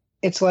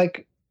 it's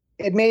like,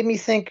 it made me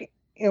think,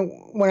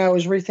 when I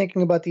was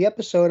rethinking about the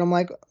episode, I'm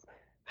like,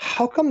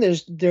 how come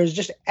there's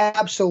just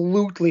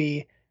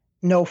absolutely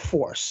no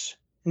Force,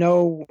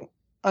 no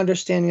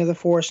understanding of the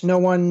Force, no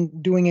one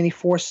doing any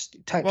Force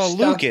type stuff?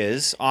 Well, Luke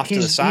is off to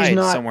the side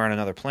somewhere on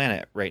another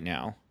planet right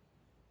now.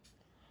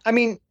 I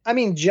mean,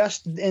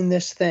 just in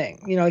this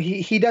thing,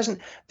 he doesn't.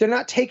 They're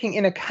not taking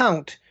in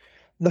account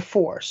the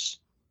Force,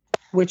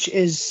 which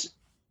is,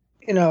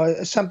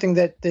 something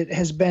that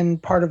has been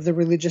part of the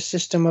religious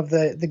system of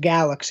the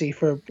galaxy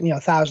for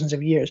thousands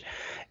of years,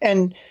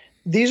 and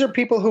these are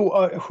people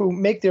who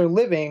make their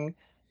living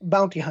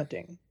bounty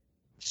hunting.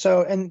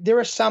 So, and there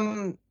are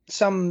some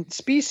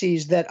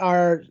species that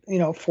are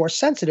Force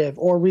sensitive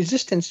or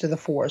resistance to the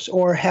Force,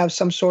 or have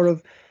some sort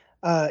of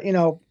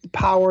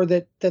power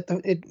that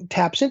it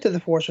taps into the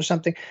Force or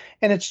something.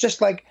 And it's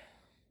just like,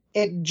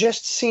 it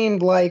just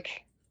seemed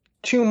like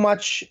too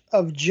much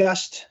of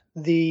just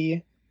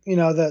the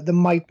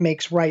might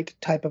makes right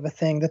type of a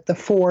thing that the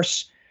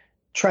Force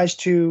tries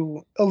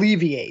to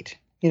alleviate,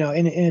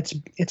 in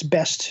its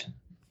best,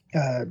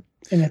 in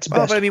its best.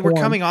 Well, but I mean, form,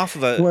 we're coming off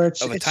of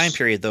a time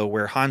period though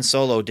where Han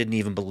Solo didn't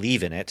even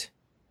believe in it,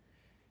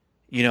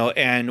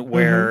 and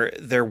where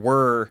there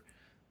was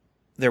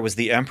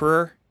the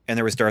Emperor and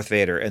there was Darth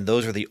Vader, and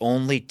those are the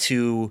only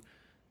two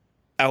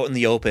out in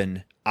the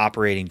open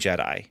operating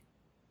Jedi.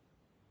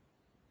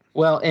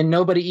 Well, and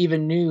nobody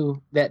even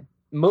knew that.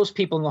 Most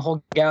people in the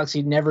whole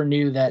galaxy never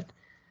knew that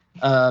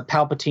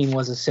Palpatine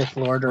was a Sith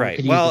Lord or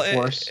could use the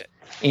Force.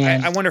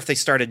 And I wonder if they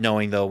started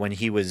knowing, though, when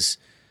he was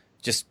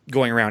just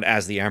going around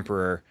as the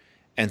Emperor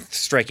and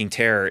striking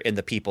terror in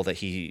the people that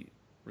he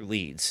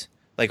leads.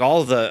 Like all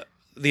of the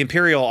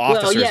Imperial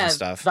officers and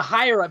stuff. The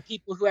higher-up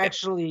people who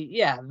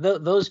actually,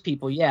 those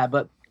people,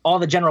 but all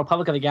the general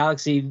public of the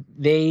galaxy,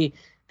 they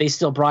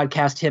still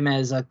broadcast him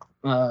as a,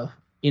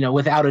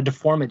 without a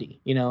deformity,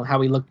 how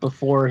he looked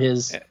before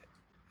his...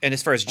 And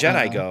as far as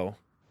Jedi go,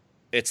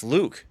 it's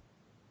Luke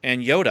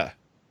and Yoda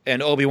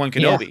and Obi-Wan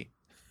Kenobi,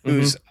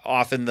 who's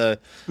often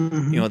the,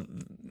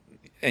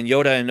 and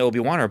Yoda and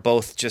Obi-Wan are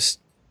both just,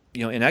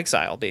 in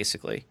exile,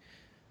 basically.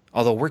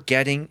 Although we're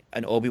getting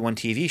an Obi-Wan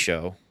TV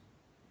show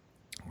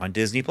on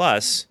Disney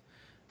Plus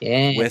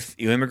with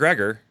Ewan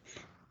McGregor.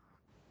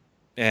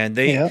 And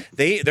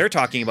they're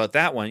talking about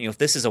that one. If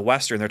this is a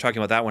Western, they're talking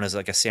about that one as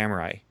like a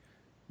samurai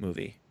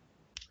movie.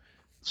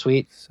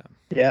 Sweet. So.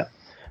 Yeah.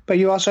 But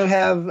you also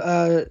have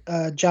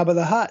Jabba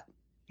the Hutt,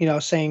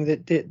 saying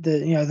that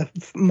the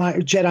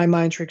Jedi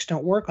mind tricks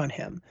don't work on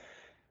him.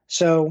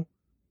 So,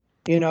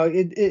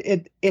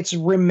 it's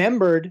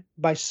remembered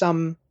by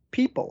some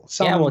people.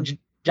 Jabba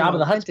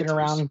the Hutt's been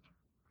around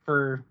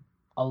for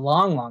a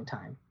long, long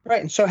time.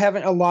 Right, and so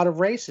having a lot of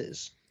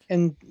races,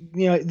 and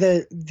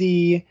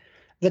the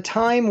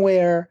time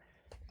where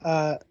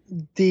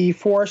the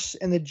Force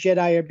and the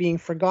Jedi are being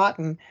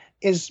forgotten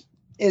is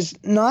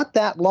not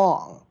that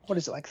long. What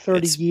is it, like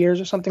 30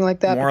 years or something like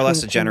that? More or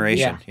less a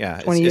generation.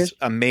 Yeah. 20 years. It's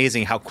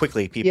amazing how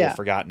quickly people have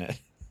forgotten it.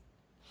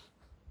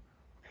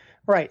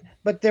 Right.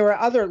 But there are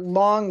other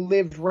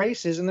long-lived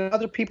races, and there are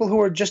other people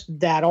who are just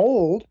that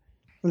old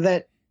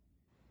that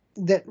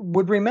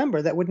would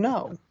remember, that would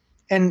know.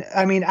 And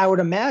I mean, I would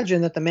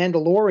imagine that the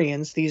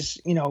Mandalorians,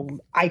 these,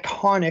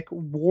 iconic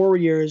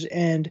warriors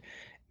and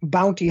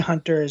bounty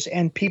hunters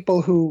and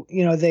people who,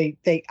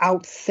 they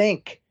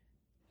outthink,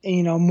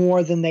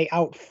 more than they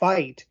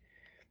outfight,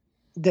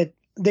 that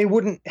they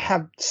wouldn't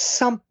have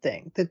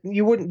something that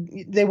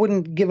they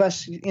wouldn't give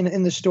us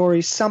in the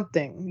story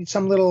something,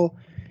 some little,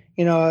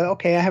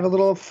 okay, I have a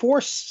little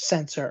force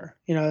sensor,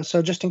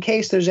 so just in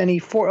case there's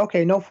any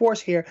no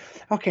force here.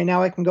 Okay,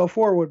 now I can go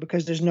forward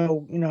because there's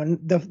no,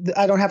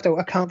 I don't have to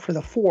account for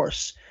the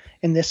force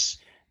in this,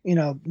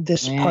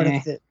 this part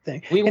of the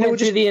thing. We and went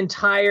through the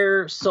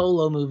entire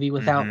Solo movie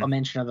without a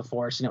mention of the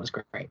force, and it was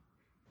great.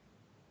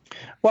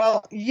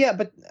 Well, yeah,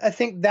 but I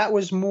think that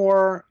was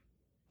more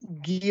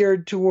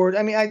geared toward,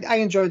 I mean, I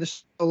enjoyed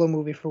the Solo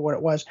movie for what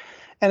it was.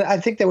 And I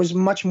think that was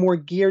much more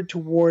geared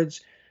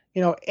towards,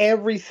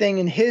 everything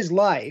in his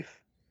life,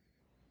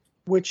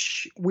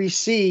 which we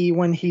see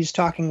when he's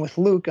talking with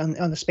Luke on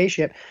the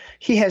spaceship.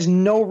 He has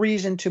no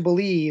reason to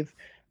believe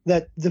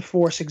that the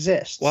Force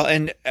exists. Well,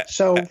 and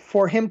so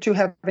for him to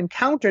have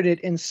encountered it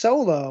in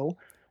Solo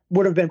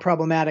would have been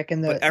problematic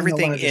in the but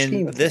everything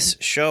in this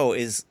show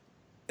is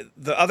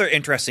the other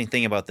interesting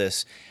thing about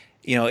this.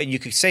 And you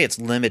could say it's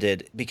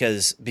limited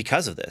because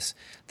of this.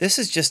 This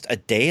is just a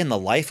day in the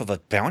life of a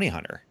bounty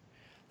hunter.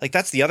 Like,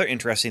 that's the other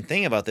interesting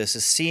thing about this,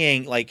 is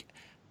seeing, like,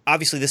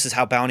 obviously this is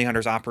how bounty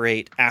hunters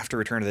operate after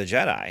Return of the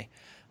Jedi,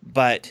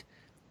 but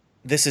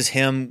this is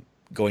him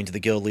going to the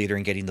guild leader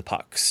and getting the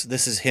pucks.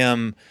 This is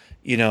him,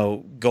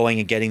 going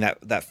and getting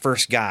that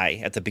first guy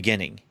at the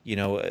beginning,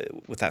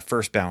 with that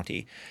first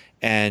bounty,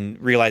 and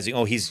realizing,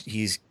 oh,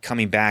 he's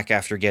coming back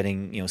after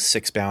getting,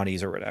 6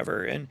 bounties or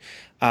whatever. And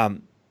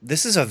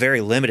this is a very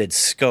limited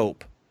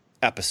scope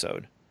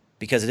episode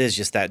because it is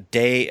just that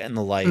day in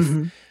the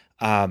life.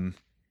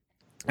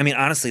 I mean,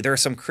 honestly, there are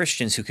some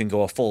Christians who can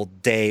go a full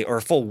day or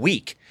a full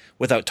week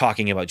without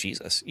talking about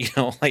Jesus.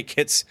 Like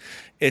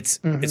it's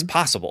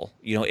possible.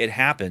 It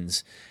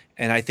happens.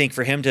 And I think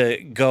for him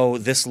to go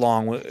this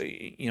long,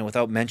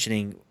 without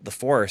mentioning the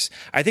Force,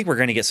 I think we're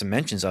going to get some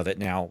mentions of it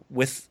now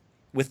with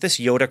this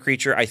Yoda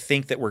creature. I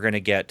think that we're going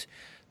to get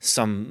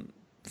some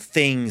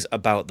things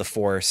about the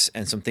Force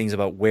and some things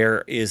about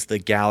where is the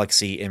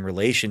galaxy in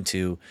relation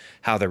to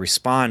how they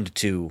respond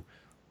to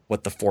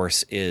what the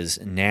Force is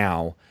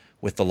now,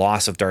 with the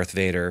loss of Darth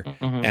Vader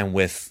and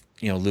with,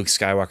 Luke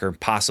Skywalker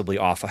possibly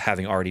off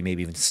having already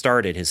maybe even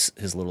started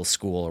his little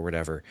school or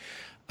whatever.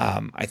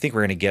 I think we're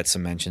going to get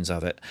some mentions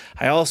of it.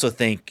 I also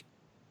think,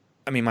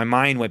 my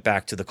mind went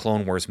back to the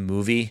Clone Wars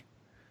movie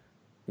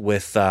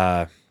with,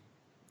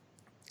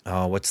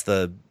 what's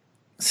the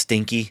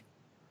Stinky?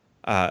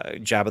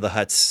 Jabba the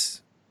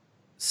Hutt's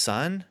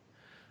son?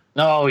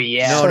 Oh,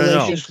 yeah.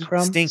 No.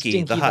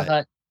 Stinky the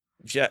Hutt.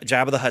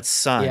 Jabba the Hutt's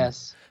son.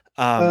 Yes.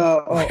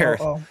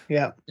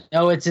 Yeah.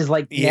 No, it's his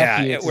nephew.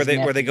 Yeah, where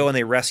they go and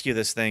they rescue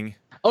this thing.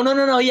 Oh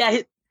no,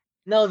 yeah,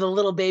 no, the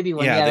little baby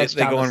one. Yeah, Yeah,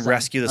 they go and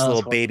rescue this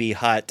little baby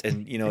Hutt,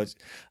 and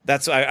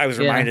that's I was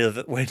reminded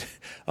of when.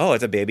 Oh,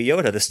 it's a baby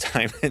Yoda this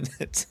time, and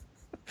it's.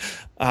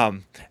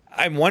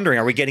 I'm wondering,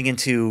 are we getting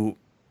into?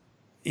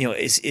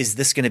 Is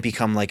this going to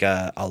become like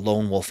a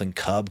lone wolf and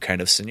cub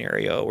kind of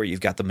scenario where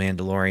you've got the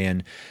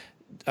Mandalorian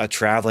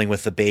traveling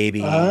with the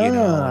baby?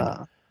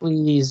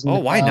 Please. Oh,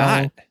 why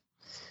not?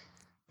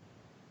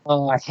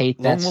 Oh, I hate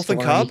that Lone Wolf story.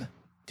 and Cub?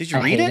 Did you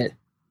read it?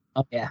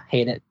 Oh yeah,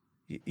 hate it.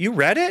 You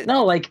read it?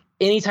 No, like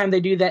anytime they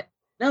do that.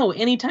 No,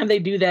 anytime they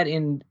do that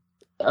in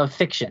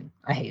fiction,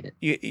 I hate it.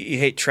 You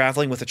hate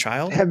traveling with a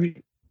child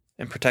and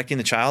protecting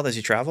the child as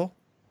you travel?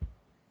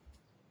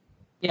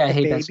 Yeah, I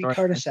hate that baby story.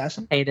 card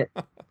assassin. Hate it.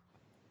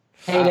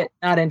 Hate it.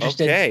 Not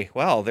interested. Okay,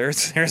 well,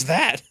 there's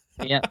that.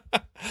 Yeah.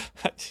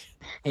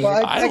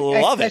 Well, I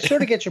love it. I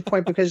sort of get your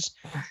point because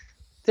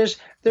there's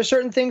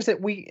certain things that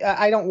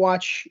I don't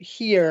watch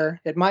here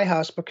at my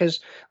house because,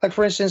 like,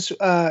 for instance,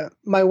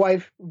 my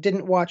wife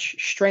didn't watch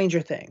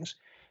Stranger Things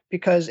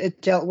because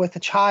it dealt with a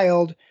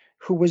child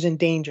who was in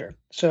danger.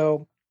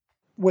 So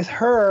with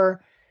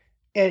her,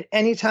 at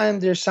any time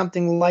there's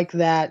something like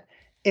that,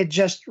 it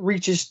just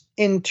reaches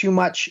in too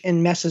much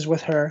and messes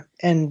with her.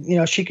 And,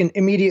 she can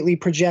immediately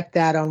project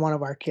that on one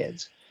of our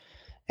kids.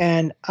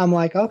 And I'm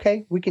like,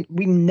 okay,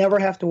 we never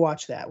have to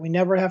watch that. We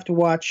never have to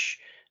watch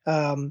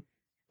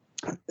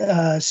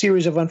a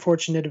series of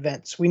unfortunate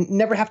events. We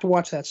never have to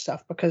watch that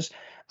stuff because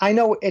I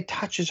know it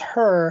touches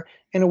her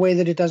in a way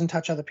that it doesn't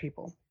touch other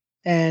people.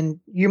 And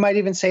you might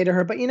even say to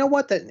her, but you know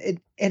what, that it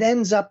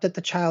ends up that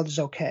the child is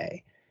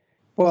okay.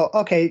 Well,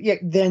 okay, yeah,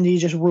 then you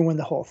just ruin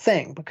the whole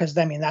thing because,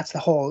 that's the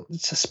whole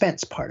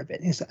suspense part of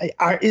it.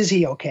 Is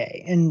he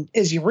okay? And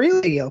is he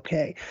really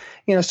okay?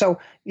 So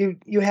you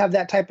have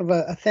that type of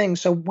a thing.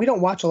 So we don't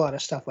watch a lot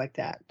of stuff like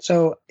that.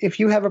 So if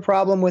you have a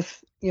problem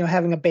with,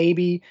 having a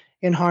baby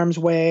in harm's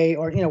way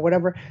or,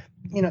 whatever,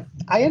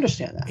 I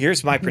understand that.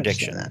 Here's my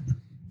prediction.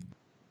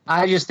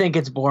 I just think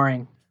it's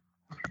boring.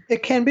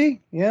 It can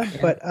be, yeah.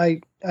 But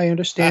I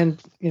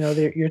understand,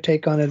 your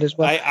take on it as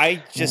well.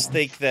 I just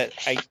think that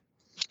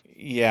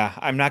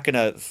I'm not going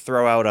to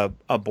throw out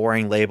a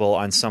boring label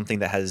on something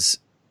that has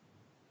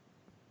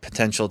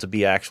potential to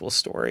be actual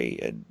story.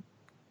 And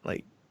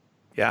like,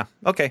 yeah,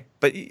 okay.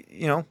 But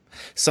you know,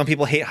 some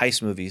people hate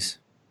heist movies,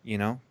 you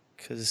know,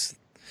 because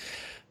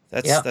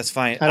that's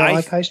fine. I don't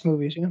like heist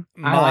movies. Yeah.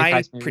 My like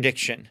heist movies.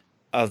 prediction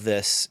of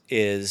this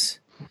is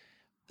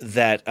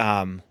that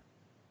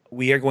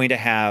we are going to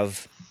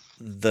have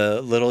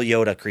the little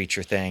Yoda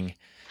creature thing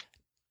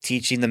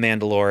teaching the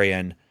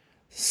Mandalorian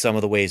some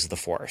of the ways of the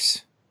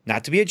Force.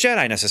 Not to be a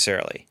Jedi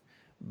necessarily,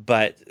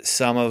 but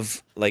some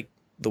of like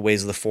the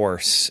ways of the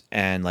Force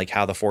and like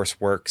how the Force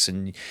works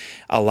and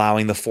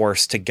allowing the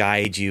Force to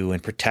guide you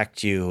and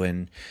protect you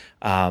and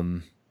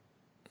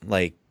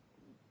like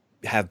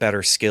have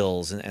better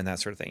skills and that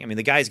sort of thing. I mean,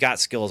 the guy's got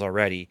skills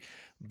already,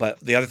 but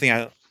the other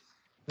thing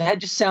That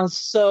just sounds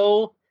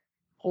so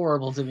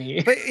horrible to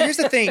me. But here's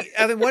the thing,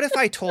 Evan, what if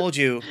I told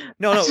you,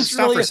 no, That's just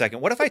stop really for a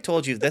second. What if I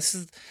told you this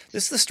is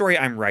the story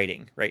I'm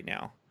writing right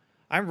now?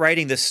 I'm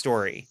writing this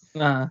story.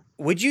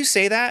 Would you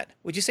say that?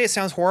 Would you say it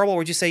sounds horrible? Or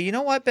would you say, you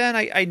know what, Ben,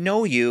 I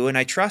know you and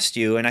I trust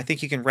you and I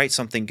think you can write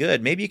something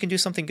good. Maybe you can do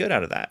something good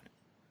out of that.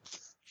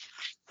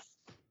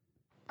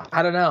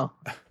 I don't know.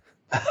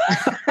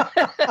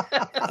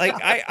 Like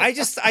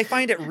I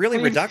find it really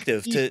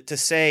reductive to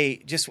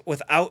say just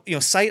without, you know,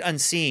 sight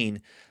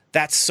unseen,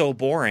 that's so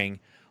boring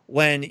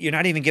when you're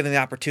not even given the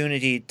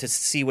opportunity to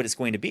see what it's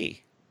going to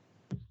be.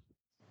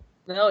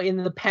 No, in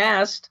the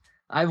past,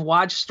 I've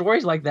watched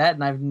stories like that,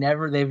 and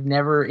they've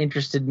never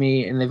interested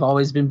me, and they've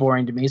always been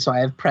boring to me. So I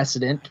have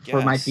precedent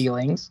for my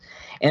feelings.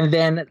 And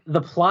then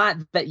the plot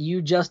that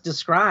you just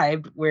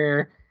described,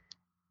 where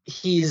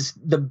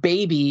the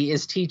baby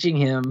is teaching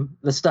him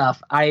the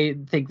stuff, I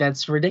think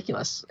that's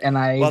ridiculous. And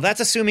well,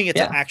 that's assuming it's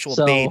an actual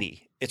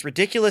baby. It's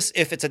ridiculous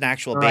if it's an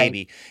actual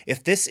baby.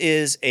 If this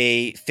is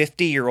a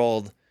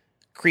 50-year-old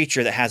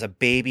creature that has a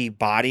baby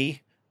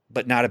body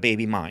but not a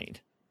baby mind.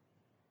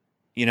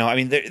 You know, I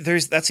mean,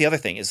 that's the other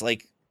thing is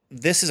like,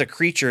 this is a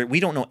creature. We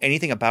don't know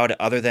anything about it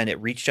other than it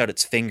reached out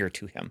its finger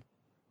to him,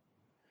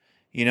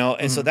 you know?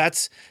 And so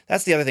that's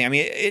the other thing. I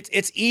mean,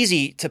 it's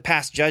easy to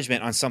pass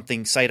judgment on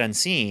something sight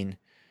unseen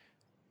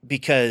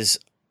because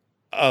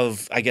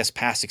of, I guess,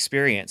 past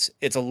experience.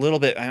 It's a little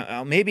bit,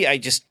 maybe I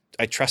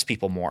trust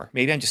people more.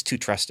 Maybe I'm just too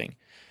trusting.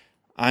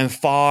 I'm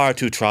far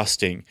too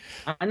trusting.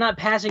 I'm not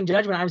passing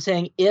judgment. I'm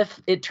saying if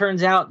it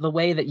turns out the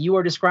way that you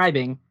are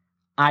describing,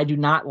 I do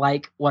not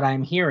like what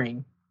I'm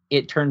hearing,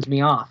 it turns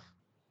me off.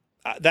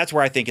 That's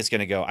where I think it's going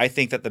to go. I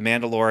think that the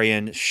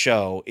Mandalorian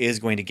show is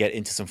going to get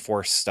into some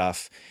Force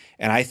stuff.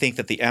 And I think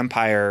that the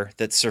Empire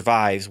that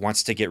survives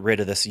wants to get rid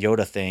of this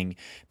Yoda thing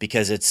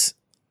because it's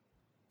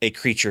a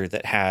creature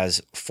that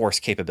has Force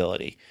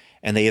capability.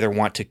 And they either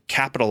want to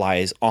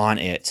capitalize on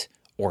it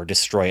or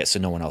destroy it so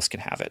no one else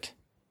can have it.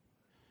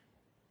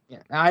 Yeah,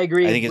 I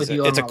agree. I think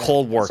it's a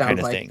Cold War kind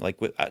of thing, like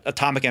with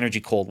atomic energy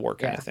Cold War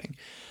kind of thing.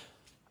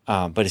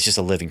 But it's just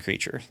a living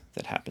creature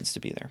that happens to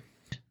be there.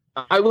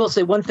 I will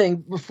say one thing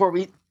before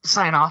we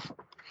sign off.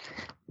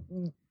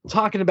 You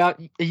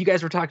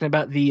guys were talking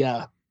about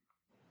the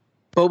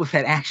Boba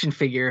Fett action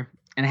figure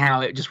and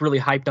how it just really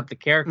hyped up the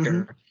character.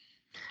 Mm-hmm.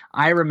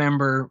 I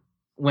remember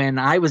when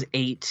I was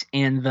 8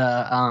 and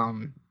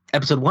the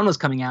episode 1 was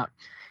coming out,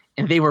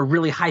 and they were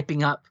really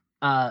hyping up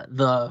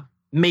the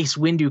Mace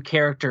Windu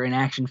character in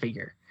action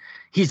figure.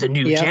 He's a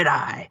new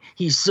Jedi.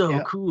 He's so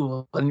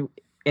cool.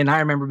 And I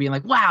remember being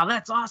like, wow,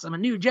 that's awesome. A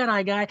new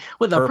Jedi guy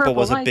with a purple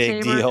was lightsaber. A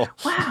big deal.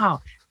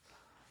 Wow.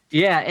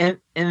 Yeah.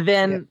 And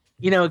then,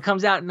 you know, it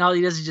comes out and all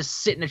he does is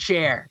just sit in a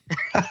chair.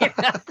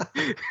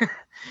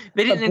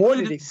 They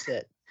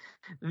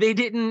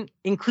didn't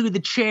include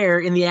the chair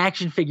in the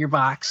action figure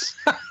box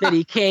that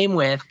he came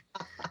with.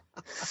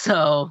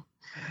 So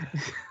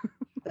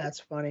that's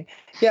funny.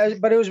 Yeah,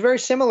 but it was very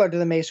similar to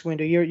the Mace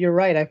Windu. You're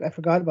right. I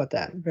forgot about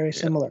that. Very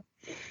similar.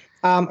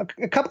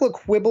 A couple of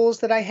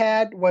quibbles that I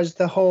had was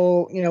the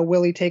whole, you know,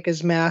 will he take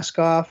his mask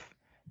off?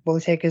 Will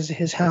he take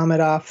his helmet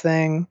off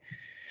thing?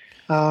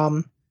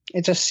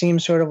 It just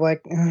seems sort of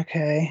like,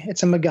 okay,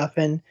 it's a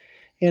MacGuffin.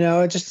 You know,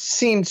 it just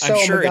seemed so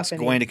I'm sure MacGuffin-y. It's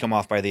going to come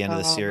off by the end of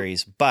the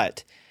series,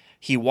 but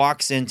he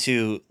walks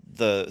into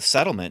the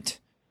settlement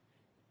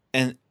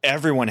and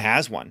everyone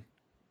has one.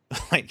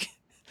 Like,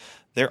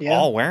 they're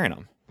all wearing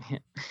them.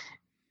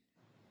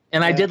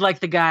 And I did like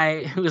the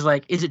guy who was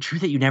like, is it true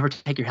that you never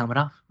take your helmet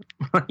off?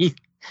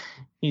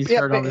 He's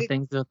heard all the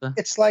things about the...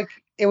 It's like,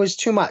 it was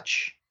too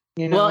much.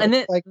 You know? Well, and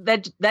then, like,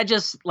 that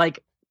just,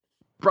 like,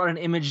 brought an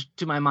image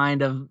to my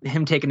mind of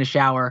him taking a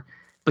shower,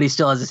 but he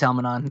still has his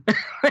helmet on.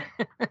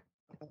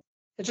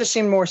 It just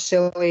seemed more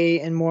silly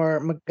and more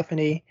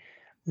MacGuffin-y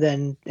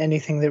than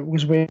anything that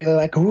was really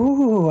like,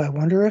 ooh, I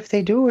wonder if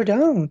they do or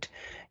don't.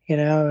 You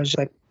know, it was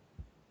like...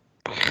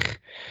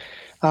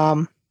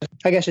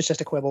 I guess it's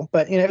just a quibble,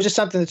 but you know, it was just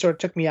something that sort of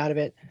took me out of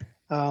it.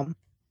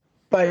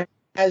 But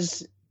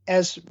as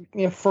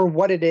you know, for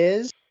what it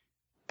is,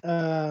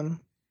 I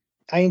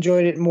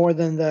enjoyed it more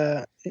than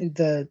the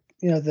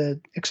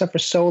except for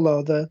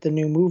Solo, the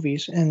new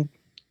movies, and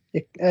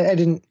I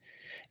didn't.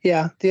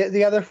 Yeah,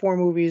 the other 4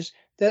 movies,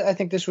 I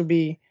think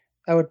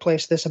I would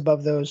place this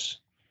above those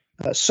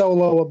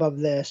Solo above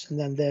this, and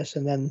then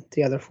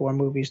the other 4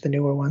 movies, the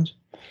newer ones.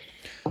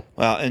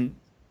 Well, and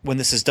when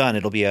this is done,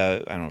 it'll be I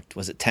don't know,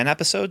 was it 10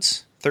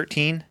 episodes?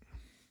 13?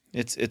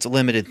 It's a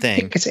limited I thing.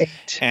 think it's 8.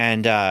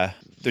 And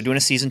they're doing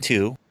a season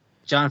 2.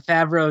 John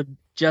Favreau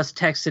just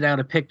texted out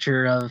a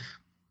picture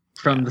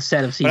from the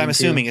set of season 2. But I'm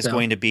assuming it's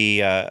going to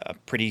be a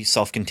pretty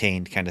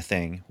self-contained kind of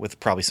thing with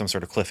probably some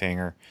sort of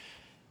cliffhanger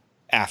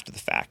after the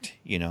fact.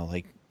 You know,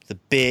 like the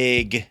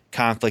big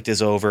conflict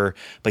is over,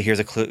 but here's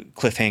a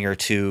cliffhanger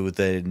to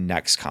the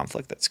next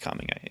conflict that's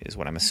coming, is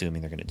what I'm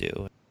assuming they're going to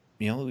do.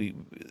 You know,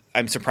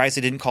 I'm surprised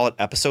they didn't call it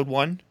episode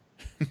 1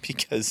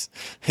 because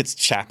it's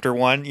chapter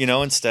 1, you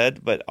know,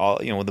 instead. But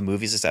the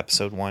movies is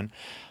episode 1.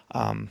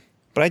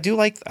 But I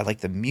like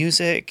the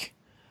music.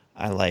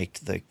 I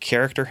liked the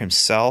character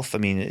himself. I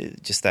mean,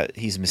 just that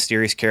he's a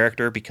mysterious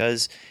character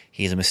because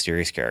he's a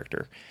mysterious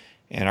character.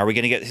 And are we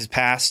going to get his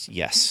past?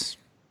 Yes.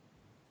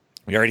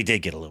 We already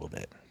did get a little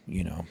bit,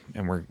 you know,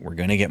 and we're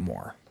going to get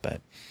more. But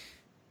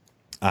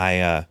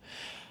I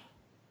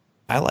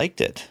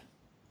liked it.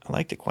 I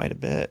liked it quite a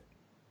bit.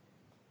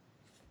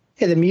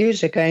 Yeah, the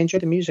music. I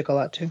enjoyed the music a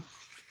lot too.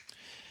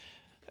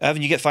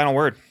 Evan, you get final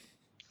word.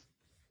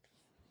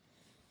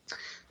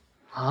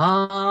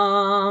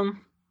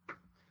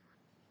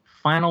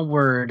 Final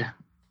word.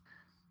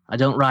 I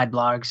don't ride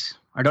blogs.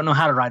 I don't know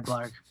how to ride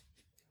blog.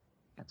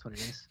 That's what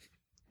it is.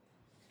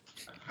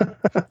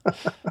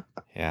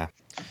 Yeah.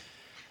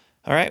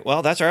 All right.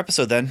 Well, that's our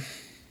episode then.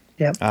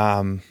 Yep.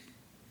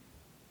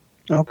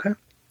 Okay.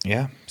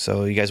 Yeah.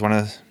 So you guys want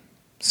to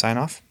sign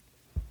off?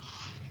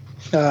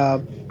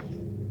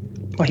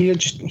 Well, he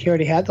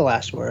already had the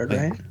last word,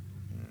 right?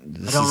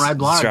 This don't ride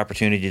blog. This is your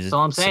opportunity to That's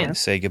all I'm saying.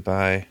 say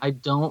goodbye. I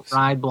don't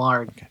ride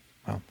blog. Okay.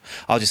 Well,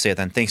 I'll just say it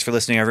then. Thanks for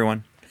listening,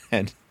 everyone.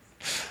 And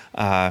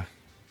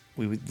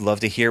we would love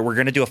to hear. We're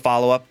going to do a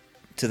follow-up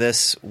to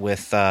this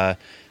with at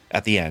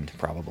the end,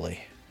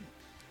 probably.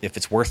 If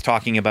it's worth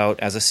talking about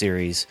as a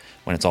series,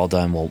 when it's all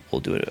done, we'll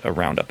do a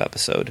roundup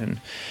episode.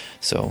 And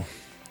so,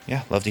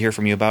 yeah, love to hear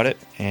from you about it.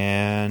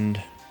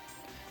 And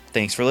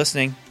thanks for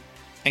listening,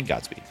 and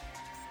Godspeed.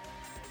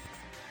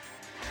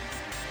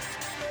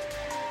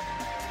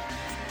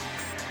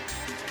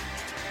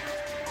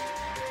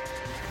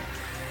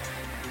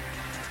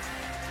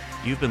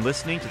 You've been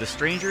listening to the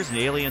Strangers and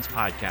Aliens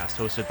podcast,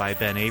 hosted by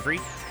Ben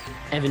Avery,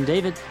 Evan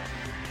David,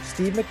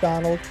 Steve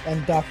McDonald,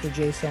 and Dr.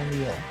 Jason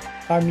O'Neill.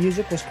 Our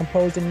music was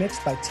composed and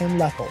mixed by Tim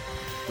Leffel.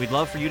 We'd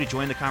love for you to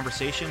join the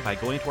conversation by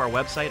going to our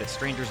website at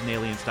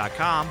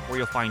strangersandaliens.com, where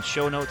you'll find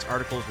show notes,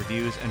 articles,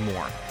 reviews, and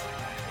more.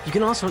 You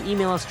can also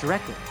email us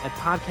directly at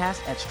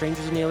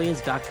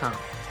podcast@strangersandaliens.com.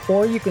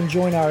 Or you can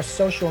join our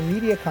social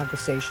media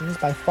conversations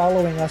by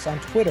following us on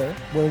Twitter,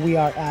 where we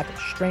are at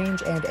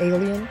Strange and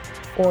Alien,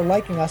 or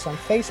liking us on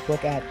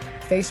Facebook at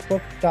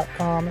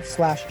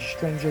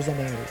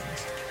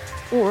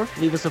facebook.com/strangersandaliens. Or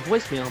leave us a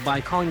voicemail by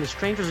calling the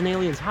Strangers and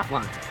Aliens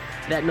hotline.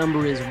 That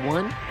number is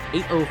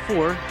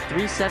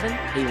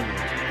 1-804-37-ALIEN.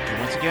 And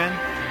once again,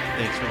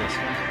 thanks for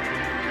listening.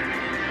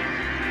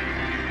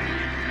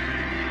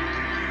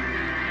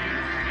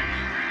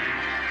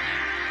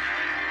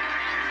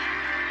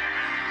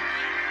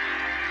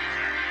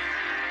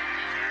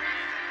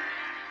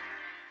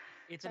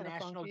 It's a Kinda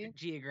National funky.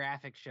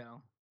 Geographic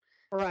show.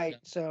 Right.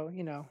 So,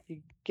 you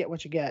get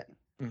what you get.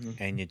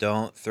 And you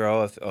don't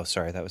throw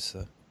sorry, that was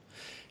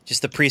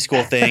just the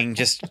preschool thing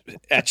just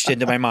etched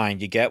into my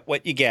mind. You get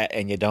what you get,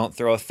 and you don't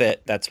throw a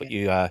fit. That's what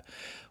you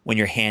when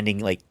you're handing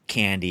like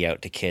candy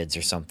out to kids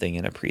or something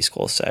in a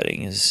preschool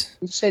setting is.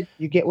 You said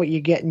you get what you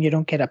get and you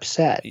don't get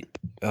upset.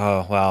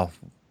 Oh, well,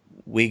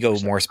 we go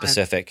more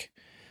specific.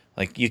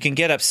 Like, you can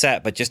get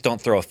upset, but just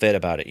don't throw a fit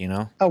about it, you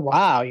know? Oh,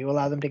 wow. You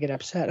allow them to get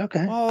upset.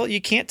 Okay. Well,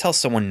 you can't tell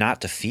someone not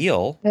to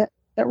feel.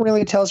 That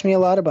really tells me a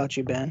lot about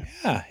you, Ben.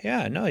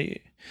 Yeah. No, you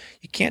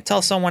can't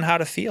tell someone how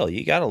to feel.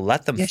 You got to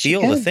let them Yes,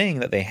 you feel the can. thing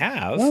that they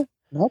have.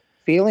 Nope.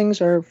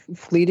 Feelings are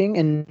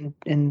fleeting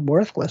and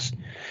worthless.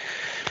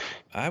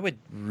 I would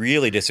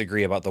really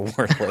disagree about the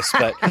worthless,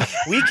 but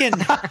we can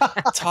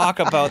talk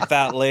about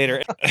that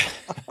later.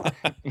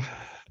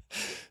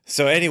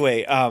 So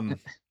anyway,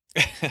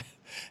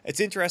 it's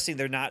interesting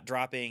they're not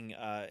dropping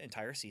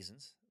entire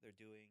seasons.